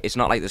a bit. It's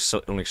not like there's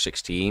only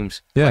 6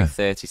 teams. Like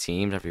 30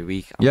 teams every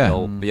week.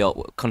 And we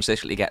all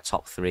consistently get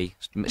top 3.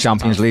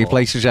 Champions League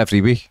places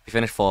every week. We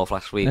finished 4th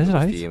last week. Is it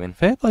right?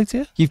 Fair play to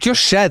you. You've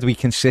just said we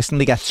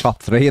consistently get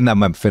top 3, and then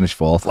we finished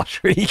 4th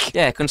last week.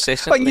 Yeah,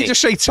 consistently. Why didn't you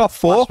just say top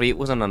 4? Last week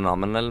was an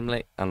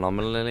anomaly.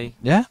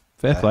 Yeah,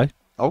 fair play.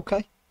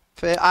 Okay,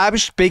 fair. I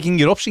was bigging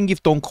you up, saying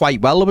you've done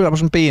quite well, but I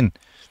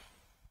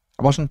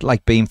wasn't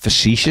like being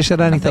facetious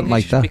or anything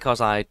like that. Because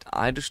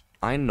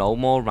I know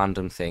more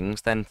random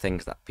things than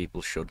things that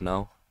people should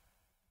know.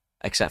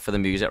 Except for the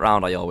music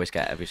round, I always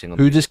get every single.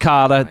 Who does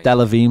Cara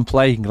Delevingne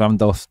play in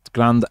Grand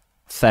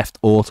Theft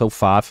Auto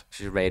 5?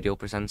 She's a radio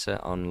presenter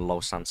on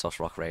Los Santos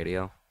Rock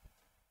Radio.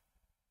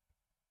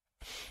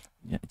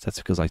 Yeah, that's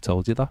because I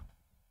told you that.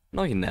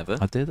 No, you never.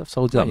 I did. I've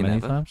told you that many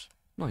times.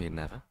 No, you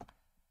never.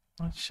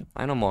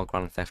 I know more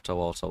Grand Theft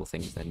Auto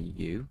things than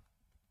you.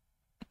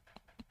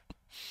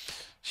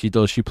 She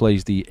does. She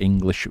plays the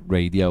English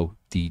radio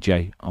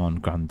DJ on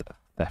Grand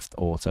Theft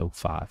Auto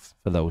 5.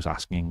 For those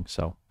asking,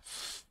 so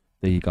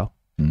there you go.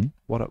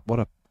 What a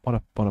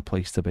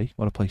place to be.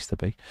 What a place to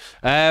be.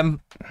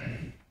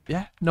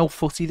 Yeah, no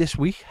footy this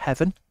week.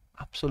 Heaven,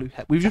 absolute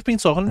heaven. We've just been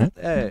talking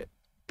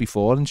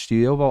before in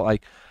studio about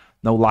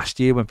last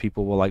year when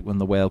people were like, when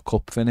the World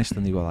Cup finished,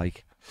 and they were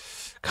like,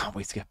 can't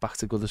wait to get back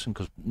to Goodison,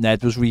 because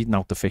Ned was reading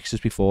out the fixtures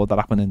before that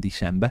happened in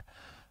December.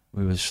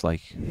 We were just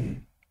like.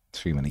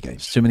 Too many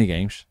games.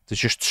 There's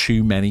just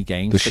too many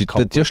games.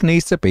 There just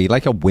needs to be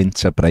like a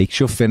winter break.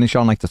 She'll finish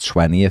on like the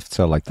 20th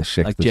to like the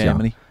 6th like of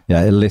Germany.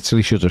 Yeah, it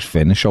literally should just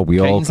finish, so we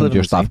all can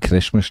just have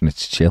Christmas and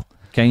it's chill.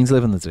 Kane's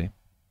living the dream.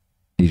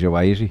 He's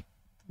away, is he?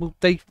 Well,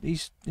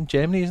 he's in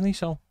Germany, isn't he?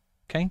 So,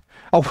 Kane.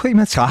 Oh, wait a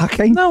minute,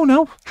 Kane?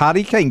 No.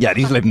 Harry Kane, yeah,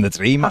 he's living the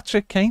dream.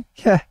 Patrick Kane.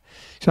 Yeah.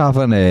 He's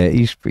having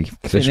he's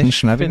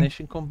Christmas and everything. Finish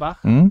and come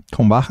back.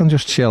 Come back and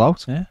just chill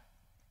out. Yeah.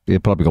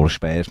 He'll probably go to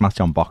Spurs match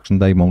on Boxing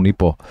Day, won't he?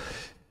 But...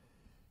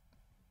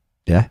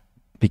 yeah,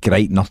 be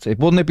great not to.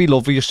 Wouldn't it be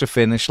lovely just to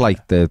finish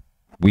like the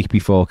week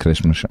before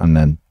Christmas and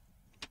then?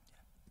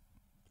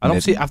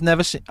 I've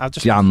never seen.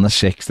 Jan the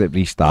 6th it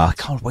restarts. I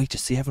can't wait to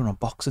see everyone on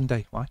Boxing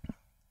Day. Why?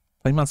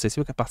 Play Man City,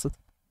 we'll get battered.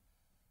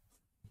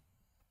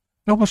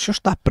 No, but it's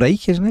just that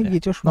break, isn't it? Yeah. You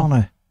just want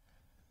to.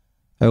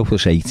 I hope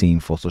it's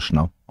 18 foot of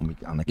snow and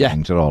the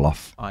games are all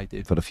off. I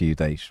do. For a few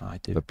days. I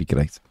do. That'd be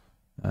great.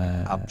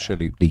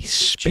 Absolutely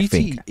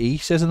spiffing.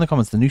 GTE says in the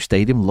comments, the new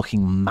stadium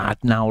looking mad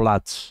now,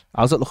 lads.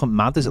 How's it looking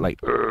mad? Is it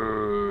like...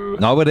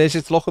 No, it is.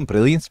 It's looking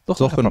brilliant.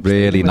 It's looking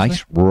really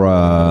nice.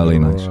 Really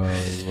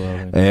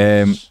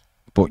nice.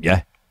 But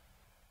yeah.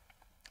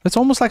 It's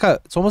almost like a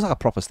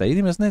proper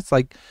stadium, isn't it? It's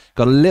like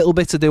got a little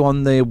bit to do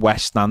on the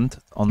west stand,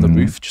 on the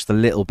roof, just a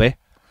little bit.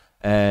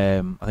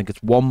 I think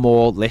it's one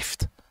more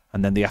lift,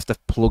 and then they have to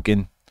plug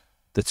in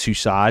the 2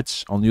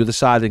 sides. On the other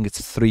side, I think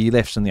it's 3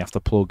 lifts and they have to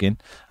plug in,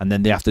 and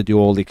then they have to do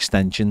all the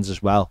extensions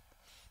as well,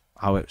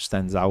 how it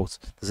extends out.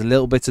 There's a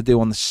little bit to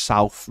do on the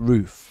south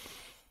roof,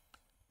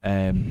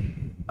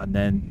 and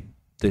then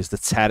there's the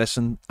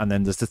terracing, and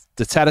then there's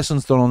the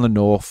terracing's done on the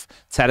north,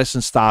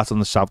 terracing starts on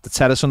the south. The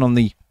terracing on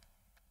the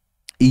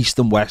east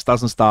and west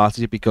hasn't started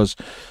yet because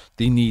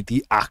they need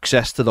the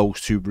access to those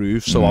two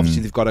roofs. So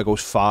obviously they've got to go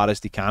as far as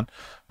they can.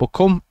 But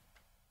come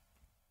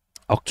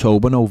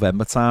October,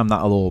 November time,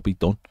 that'll all be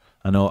done.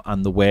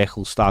 And the work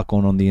will start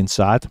going on the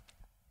inside.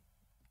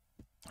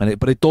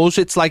 But it does.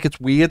 It's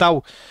weird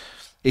how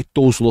it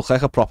does look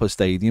like a proper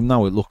stadium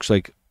now. It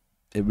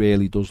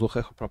really does look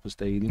like a proper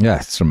stadium. Yeah,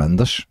 it's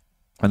tremendous.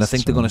 And I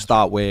think they're going to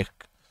start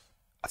work.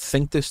 I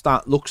think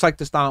looks like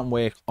they're starting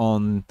work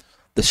on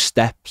the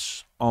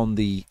steps on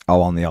the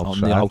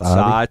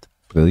outside.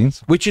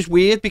 Brilliant. Which is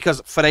weird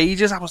because for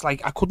ages I was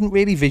like, I couldn't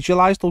really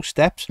visualise those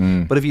steps.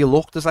 But if you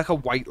look, there's like a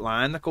white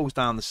line that goes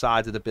down the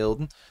side of the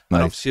building. Nice.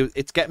 And obviously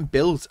it's getting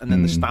built, and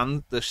then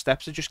the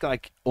steps are just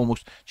like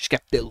almost just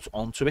get built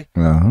onto it.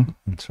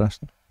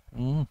 Interesting.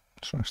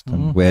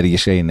 Interesting. Where are you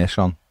seeing this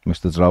on?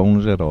 Mr.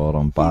 Drones or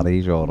on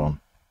Barry's or on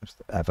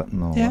Mr.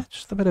 Everton? Or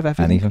just a bit of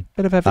everything. Anything?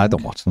 Bit of everything. I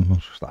don't watch them. I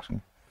was just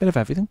asking. Bit of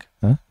everything.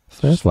 Yeah,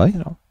 fair play.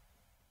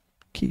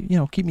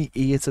 Keep me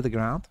ear to the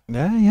ground.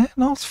 Yeah.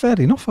 No, it's fair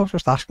enough. I was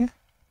just asking.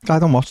 I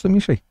don't watch them,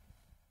 you see.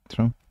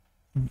 True.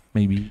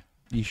 Maybe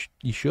you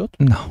should.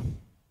 No.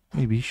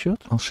 Maybe you should.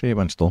 I'll see it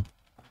when it's done.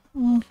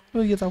 Well,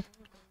 you don't.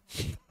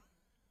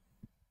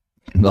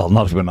 Well,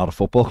 not if we're not a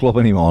football club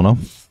anymore, no.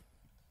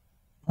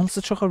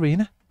 Monster Truck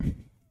Arena.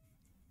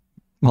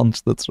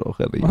 Monster Truck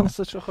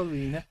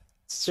Arena.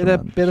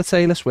 Bit of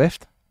Taylor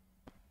Swift.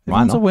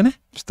 Everyone's a winner.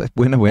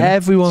 Winner.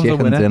 Everyone's a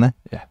winner. Dinner.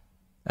 Yeah.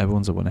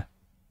 Everyone's a winner.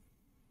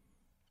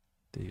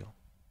 Deal.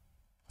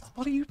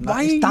 What are you? Why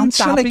are you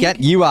dancing again?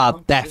 You are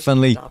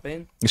definitely.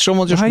 If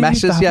someone just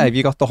messes you, have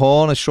you got the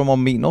horn? Is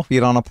someone meeting up?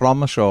 You're on a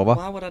promise or what?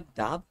 Why would I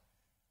dab?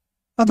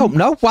 I don't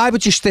know. Why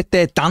would you sit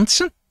there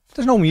dancing?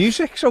 There's no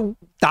music, so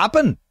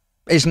dabbing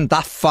isn't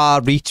that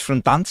far reach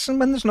from dancing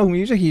when there's no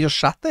music. You just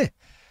sat there.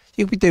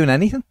 You could be doing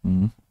anything.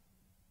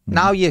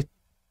 Now you're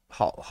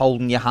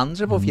holding your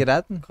hands above your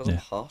head and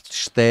hot.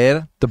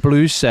 Staring. The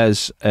Blues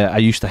says, I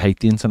used to hate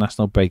the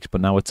international breaks, but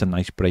now it's a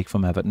nice break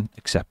from Everton,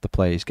 except the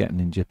players getting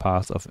injured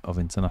part of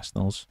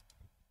internationals.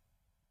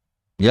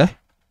 Yeah.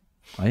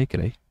 I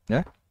agree.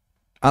 Yeah.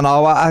 I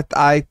know,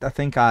 I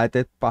think I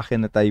did back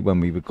in the day when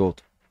we were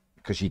good.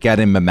 Because you get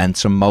in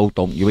momentum mode,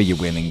 don't you, when you're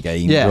winning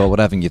games or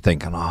whatever, and you're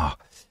thinking,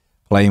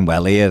 playing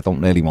well here,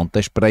 don't really want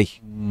this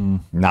break.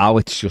 Now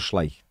it's just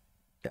like,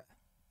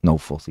 no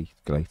footy,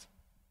 great.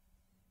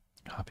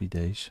 Happy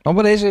days. Oh,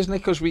 but it is, isn't it?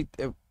 Because we're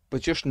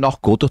just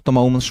not good at the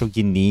moment, so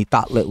you need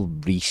that little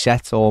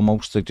reset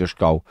almost to just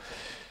go.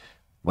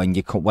 When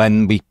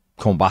we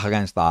come back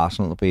against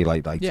Arsenal, it'll be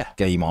like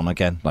game on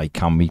again. Like,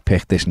 can we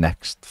pick this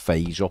next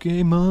phase up?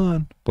 Game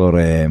on.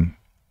 But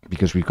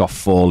because we've got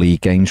 4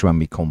 league games when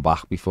we come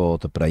back before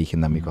the break,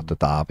 and then we've got the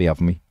derby,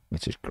 haven't we?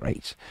 Which is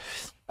great.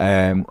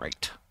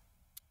 Great.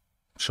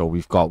 So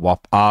we've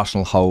got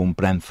Arsenal home,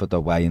 Brentford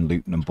away, and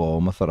Luton and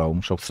Bournemouth at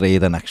home. So 3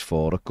 of the next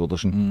 4 at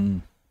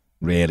Goodison.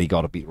 Really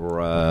got to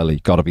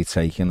be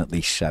taking at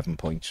least 7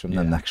 points from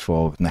the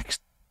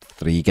next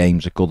 3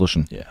 games at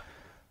Goodison. Yeah.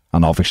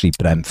 And obviously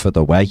Brentford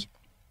away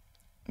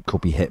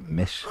could be hit and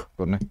miss,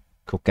 couldn't it?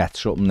 Could get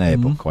something there,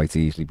 but quite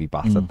easily be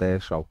battered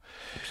there. So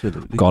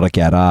absolutely,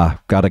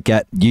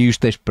 gotta use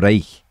this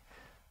break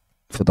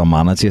for the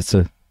manager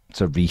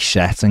to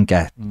reset and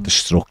get the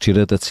structure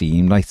of the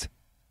team right,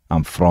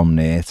 and from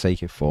there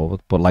take it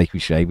forward. But like we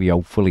say,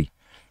 we'll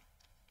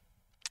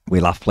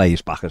have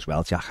players back as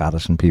well, Jack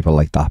Harrison, people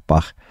like that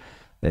back.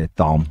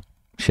 Dom,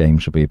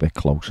 Shames will be a bit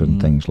closer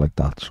and things like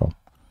that. So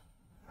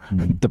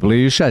the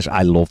Blues says,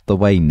 I love the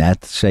way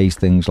Ned says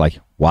things like,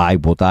 why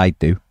would I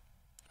do?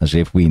 As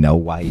if we know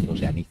why he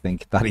does anything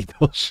that he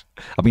does.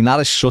 I mean, that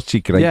is such a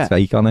great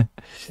take on it.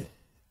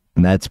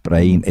 Ned's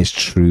brain is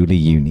truly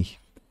unique.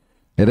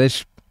 It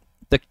is.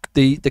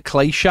 The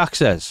Clay Shack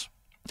says,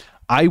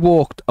 I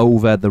walked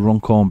over the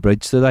Runcorn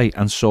Bridge today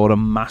and saw a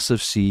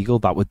massive seagull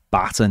that would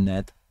batter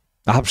Ned.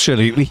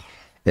 Absolutely.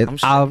 I'm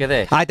sick of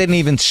this. I didn't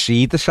even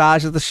see the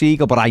size of the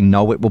seagull, but I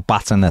know it will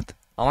batter Ned.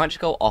 I might just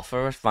go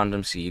offer a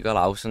random seagull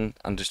out and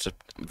just to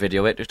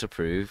video it just to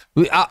prove.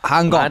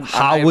 Hang on,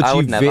 how would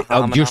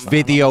you just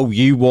video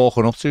you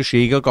walking up to a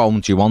seagull going,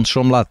 do you want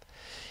some, lad?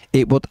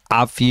 It would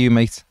have for you,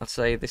 mate. I'd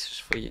say this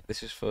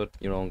is for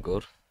your own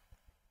good.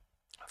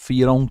 For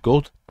your own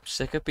good? I'm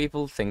sick of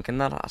people thinking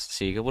that a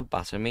seagull would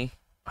batter me.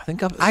 I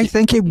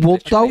think it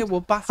would,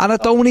 though. And I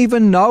don't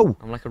even know.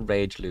 I'm like a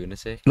rage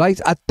lunatic. Right,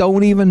 I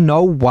don't even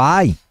know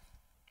why.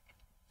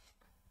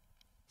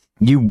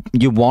 You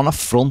want to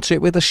front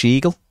it with a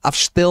seagull? I've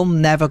still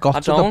never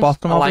got to the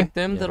bottom of it. I like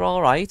them. They're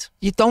all right.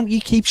 You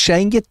keep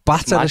saying you'd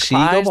batter a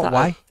seagull, but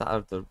why?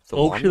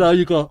 Now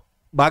you got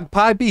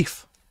magpie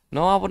beef.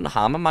 No, I wouldn't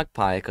harm a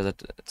magpie because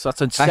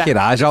Take your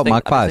eyes out,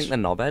 magpies. I think they're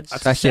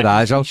knobheads. Take your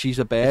eyes out. She's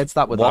a birds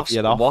that would have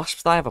you off.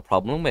 Wasps I have a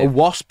problem with.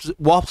 Wasps,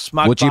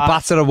 magpies. Would you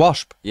batter a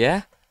wasp?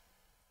 Yeah.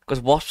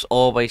 Because wasps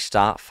always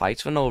start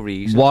fights for no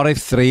reason. What if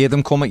 3 of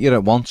them come at you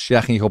at once? You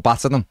reckon you could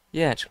batter them?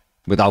 Yeah.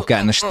 Without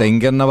getting a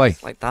sting in the way?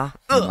 Like that.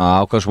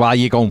 No, because while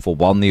you're going for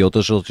one, the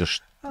others will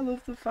just I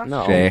love the fact.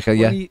 No. Zeker,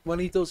 yeah. When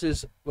he does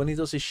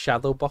his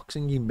shadow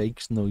boxing, he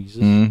makes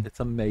noises. It's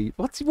amazing.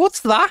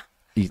 What's that?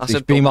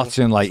 He's been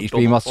watching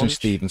punch.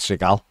 Steven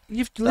Seagal.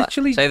 You've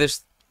literally Say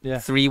there's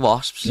 3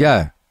 wasps.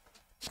 Yeah.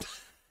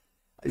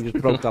 You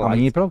just broke the I light.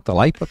 mean, he broke the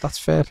light, but that's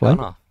fair play.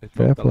 No.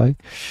 Fair play.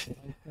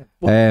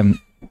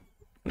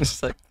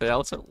 It's like they're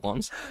out at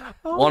once.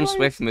 One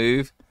swift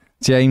move.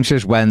 James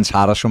says, when's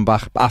Harrison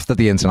back? After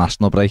the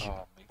international break.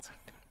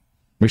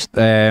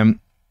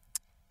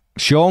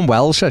 Sean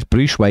Wells says,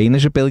 Bruce Wayne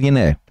is a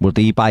billionaire. Would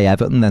he buy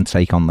Everton then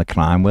take on the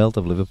crime world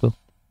of Liverpool?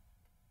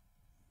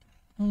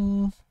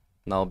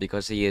 No,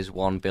 because he is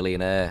one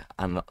billionaire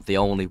and the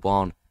only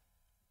one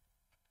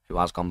who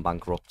has gone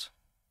bankrupt.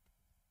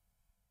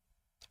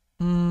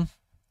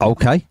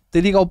 Okay.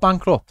 Did he go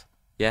bankrupt?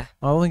 Yeah.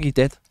 I don't think he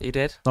did. He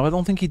did. No, I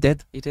don't think he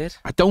did. He did.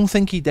 I don't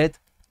think he did.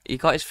 He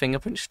got his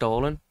fingerprint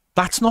stolen.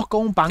 That's not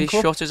going He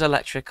bankrupt. shut his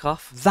electric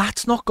off.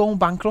 That's not going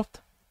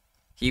bankrupt.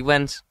 He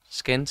went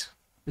skint.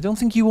 I don't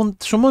think you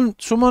want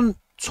someone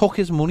took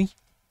his money.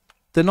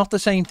 They're not the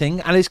same thing,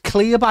 and it's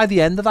clear by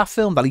the end of that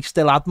film that he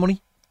still had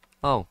money.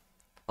 Oh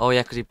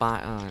yeah, because he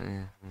bought.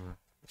 Yeah.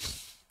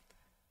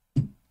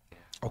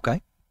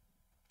 Okay.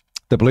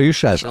 The Blues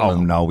says, oh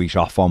no, he's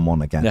off on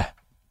one again. Yeah.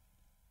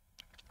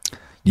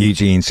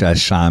 Eugene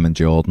says Simon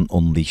Jordan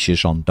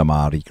unleashes on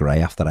Damari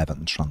Gray after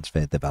Everton's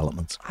transfer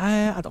development.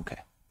 I don't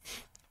care.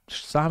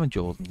 Simon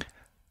Jordan.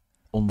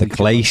 The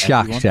Clay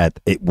Shack said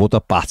it would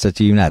have battered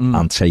you, Ned,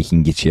 and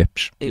taking your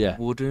chips. It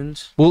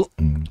wouldn't. Well,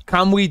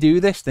 can we do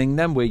this thing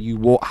then where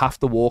you have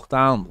to walk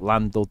down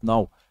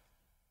Llandudno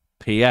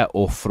pier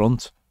or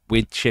front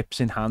with chips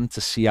in hand to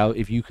see how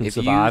if you can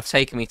survive? If you've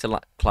taken me to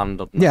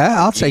Llandudno,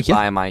 yeah, I'll take it.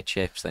 Buy my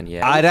chips, then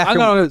yeah. I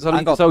reckon.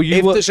 So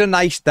if there's a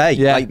nice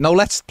day,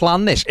 let's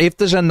plan this. If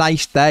there's a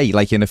nice day,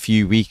 like in a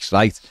few weeks,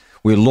 right,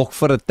 we'll look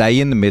for a day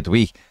in the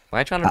midweek. Why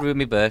are you trying to ruin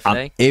my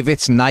birthday? And if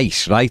it's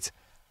nice, right,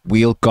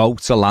 we'll go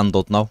to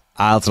Llandudno.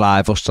 I'll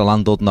drive us to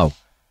Llandudno.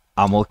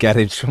 And we'll get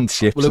him some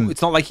chips. Well,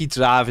 it's not like he'd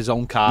drive his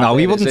own car. No,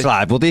 he wouldn't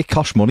drive, would he? It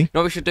cost money. You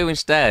know what we should do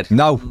instead?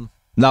 No.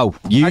 Hang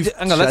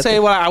on, let's say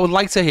what I would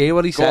like to hear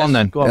what he says. Go on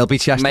then. It'll be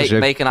Chester Zoo.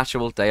 Make an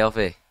actual day of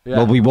it. Yeah.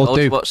 Well, we would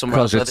do,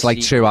 because it's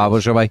like 2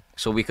 hours away.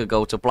 So we could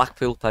go to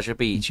Blackpool Pleasure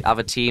Beach, have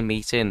a team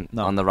meeting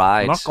on the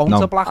rides. We're not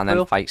going to Blackpool. And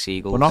then fight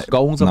seagulls. We're not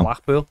going to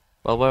Blackpool.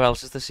 Well, where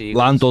else is the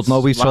seagulls?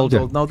 Llandudno, we told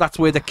you. No, that's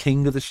where the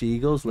king of the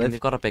seagulls live. They've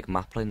got a big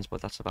Maplins, but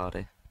that's about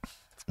it.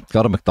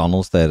 Got a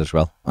McDonald's there as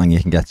well, and you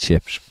can get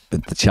chips.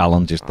 But the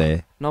challenge is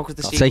there. No, because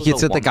the I'll seagulls take you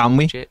to the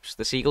Ganwy. Chips.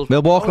 The seagulls.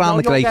 We'll walk around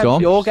the Great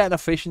Run. You're getting a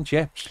fish and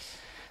chips.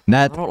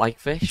 Ned, I don't like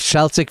fish.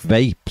 Celtic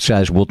Vape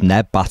says, would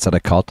Ned batter a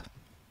cod?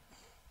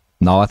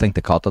 No, I think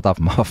the cod would have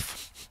him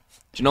off.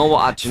 Do you know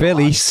what? Phil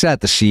East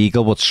said the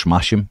seagull would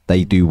smash him.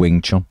 They do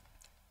wing chun.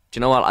 Do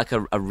you know what? Like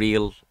a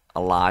real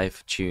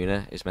alive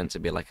tuna is meant to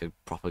be like a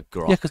proper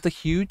grog. Yeah, because they're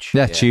huge.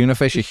 Yeah, tuna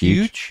fish are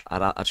huge.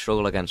 I'd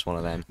struggle against one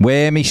of them.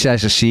 Wormy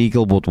says a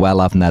seagull would well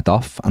have Ned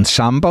off. And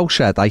Sambo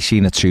said, I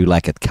seen a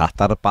 2-legged cat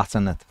that had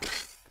battered Ned.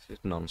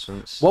 It's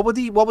nonsense. What were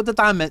the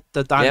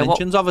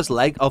dimensions of his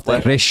leg? Of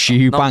the Chris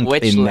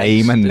Eubank in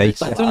name and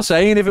nature. That's what I'm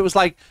saying. If it was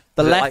like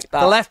the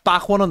left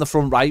back one and the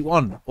front right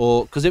one,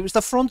 or because it was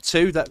the front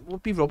two, that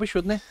would be rubbish,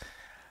 wouldn't it?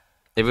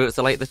 If it was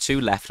the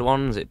 2 left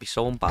ones, it'd be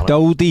so unbalanced.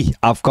 Dodie,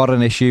 I've got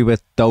an issue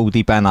with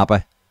Dodie Ben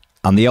Abbott.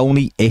 And the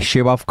only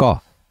issue I've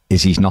got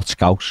is he's not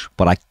Scouse.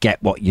 But I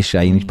get what you're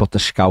saying. He's put the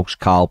Scouse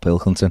Carl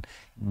Pilkington.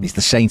 He's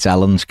the St.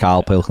 Helens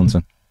Carl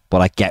Pilkington.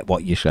 But I get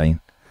what you're saying.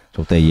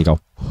 So there you go.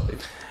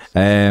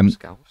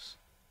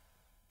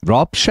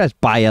 Rob says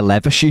buy a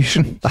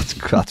Leverkusen.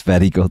 That's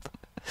very good.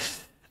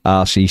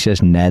 RC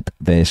says Ned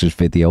versus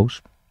videos.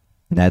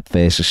 Ned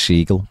versus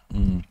Seagull.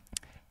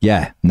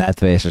 Yeah, Ned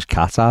versus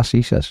Cat,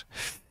 RC says.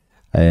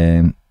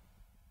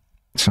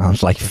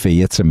 Sounds like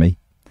fear to me.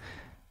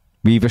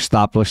 We've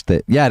established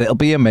it. Yeah, it'll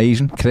be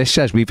amazing. Chris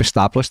says we've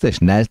established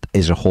this. Ned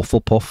is a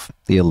Hufflepuff.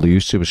 He'll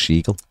lose to a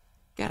seagull.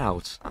 Get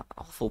out.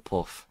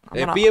 Hufflepuff.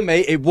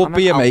 It would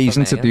be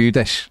amazing to do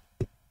this.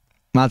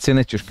 Imagine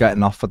it just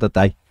getting off for the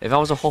day. If I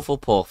was a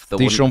Hufflepuff,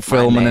 do some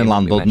filming in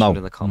Llandudno.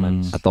 In the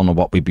comments. I don't know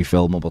what we'd be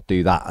filming, but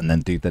do that and then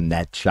do the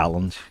Ned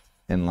challenge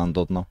in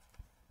Llandudno.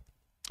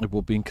 It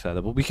would be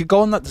incredible. We could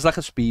go on that. There's like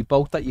a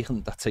speedboat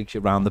that takes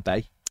you around the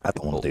bay. I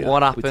don't want to do that.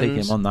 What happens? We take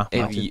him on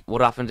that.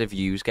 What happens if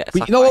yous get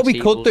attacked? You know by what we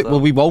could do? though?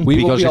 Well, we won't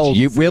because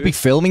we'll be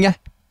filming it.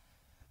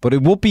 But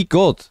it would be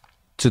good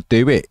to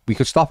do it. We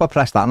could stop at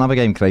Press That and have a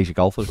game Crazy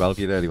Golf as well if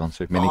you really want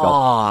to. Mini golf.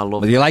 I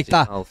love. Would you like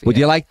that? Golf, Would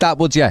you like that?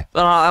 Would you?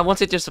 Well, I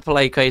wanted just to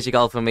play Crazy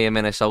Golf for me in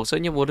Minnesota,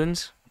 and you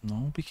wouldn't.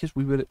 No, because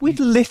we'd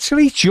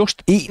literally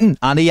just eaten,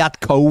 and he had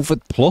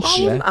COVID plus,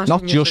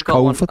 not just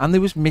COVID. And there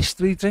was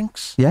mystery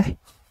drinks. Yeah.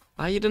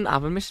 Why you didn't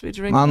have a mystery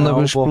drink? And there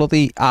was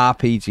bloody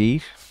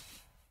RPGs.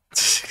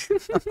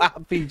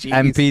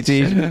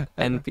 MPGs.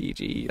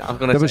 NPG.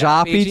 There was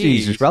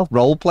RPGs as well.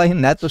 Role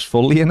playing. Ned was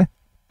fully in it.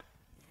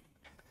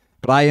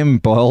 Brian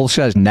Boyle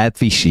says Ned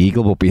v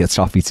Seagull will be a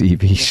Toffee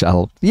TV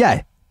show.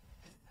 Yeah.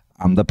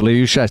 And the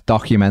Blues says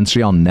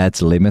documentary on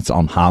Ned's limit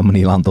on how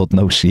many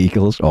Llandudno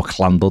seagulls or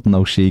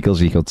Llandudno seagulls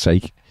he could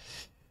take.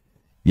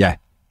 Yeah.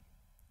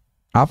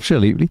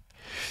 Absolutely.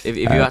 If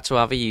you had to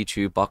have a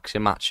YouTube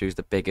boxing match, who's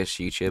the biggest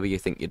YouTuber you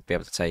think you'd be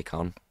able to take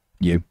on?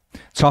 You.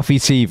 Toffee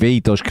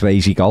TV does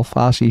crazy golf,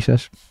 as he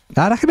says.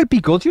 I reckon it'd be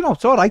good, you know.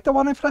 It's all right, the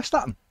one in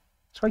Freestatten.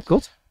 It's quite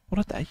good.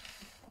 What a day.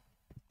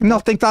 You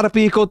not think that'd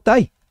be a good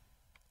day?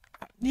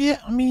 Yeah,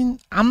 I mean,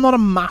 I'm not a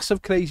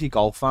massive crazy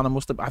golf fan. I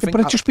think but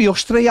it'd just be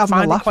us three having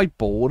a laugh. Quite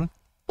boring.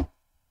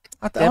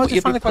 But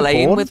you'd be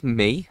playing with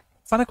me. I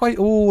find it quite,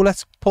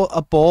 let's put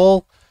a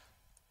ball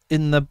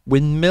in the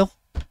windmill.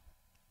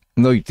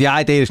 No, the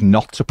idea is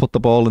not to put the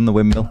ball in the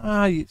windmill.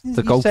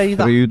 To go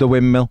through the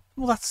windmill.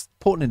 Well, that's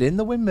putting it in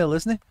the windmill,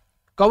 isn't it?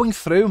 Going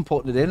through and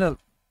putting it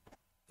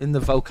in the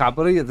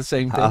vocabulary are the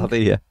same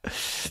thing.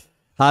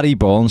 Harry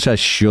Bourne says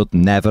should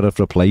never have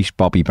replaced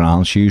Bobby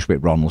Brown's shoes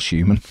with Ronald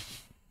Schumann.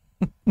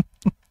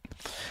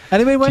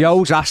 Anyway,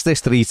 Joe's asked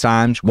this 3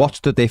 times. What's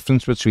the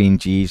difference between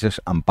Jesus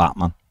and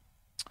Batman?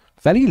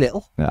 Very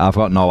little. Yeah, I've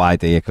got no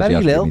idea because he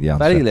hasn't given me the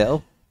answer. Very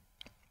little.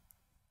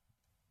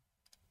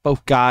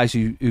 Both guys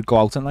who go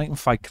out at night and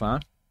fight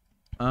crime,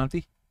 aren't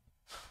they?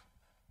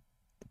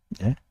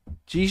 Yeah.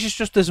 Jesus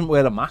just doesn't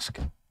wear a mask.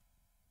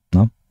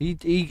 No.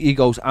 He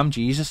goes, I'm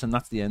Jesus, and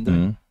that's the end of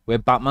it. Where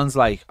Batman's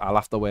like, I'll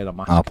have to wear a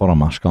mask. I'll put a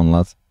mask on,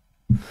 lad.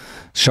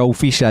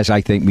 Sophie says,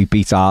 I think we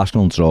beat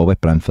Arsenal and draw with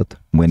Brentford.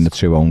 Win the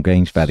 2 home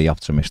games. Very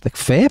optimistic.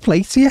 Fair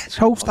play to you.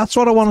 So that's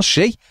what I want to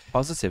see.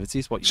 Positivity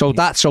is what you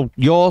need. So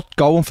you're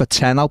going for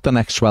 10 out the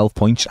next 12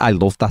 points. I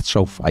love that,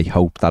 Soph. I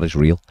hope that is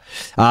real.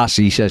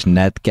 RC says,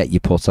 Ned, get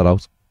your putter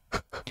out.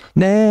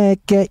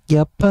 Ned, get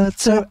your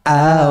putter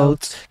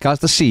out. Because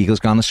the Seagull's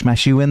going to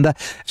smash you in there.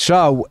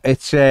 So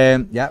it's,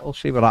 we'll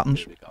see what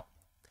happens.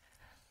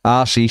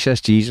 RC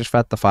says, Jesus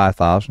fed the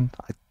 5,000.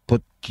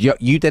 But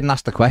you didn't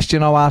ask the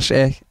question,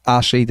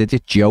 RC, did you?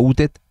 Joe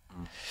did.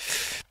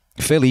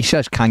 Philly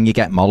says, can you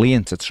get Molly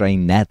in to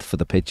train Ned for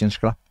the pigeon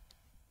scrap?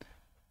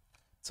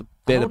 It's a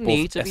bit above.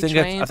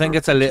 I think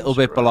it's a little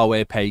bit below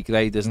a pay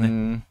grade, isn't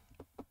it?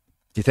 Do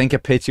you think a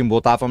pigeon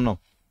would have him, though?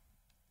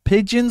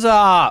 Pigeons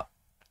are...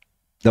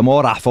 They're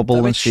more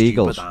affable than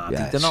seagulls.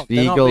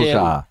 Seagulls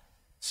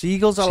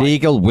are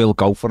Seagull will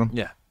go for him.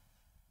 Yeah.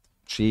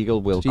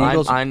 Seagull will.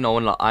 I know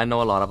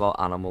a lot about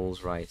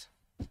animals, right?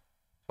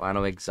 So I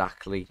know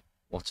exactly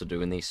what to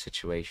do in these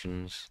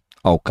situations.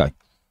 Okay.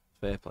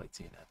 Fair play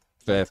to you, Ned.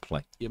 Fair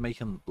play. You're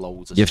making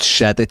loads of You've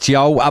said it.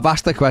 Yo, I've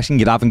asked the question,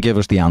 you haven't given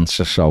us the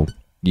answer, so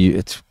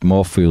it's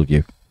more fool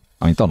you.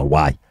 I don't know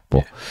why,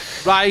 but...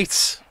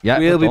 Right. Yeah,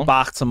 we'll be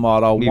back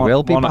tomorrow. We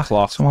will be back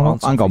tomorrow.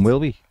 Hang on, will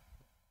we?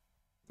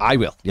 I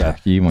will. Yeah,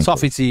 you might.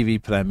 Toffee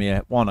TV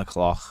premiere, 1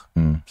 o'clock.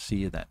 See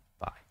you then.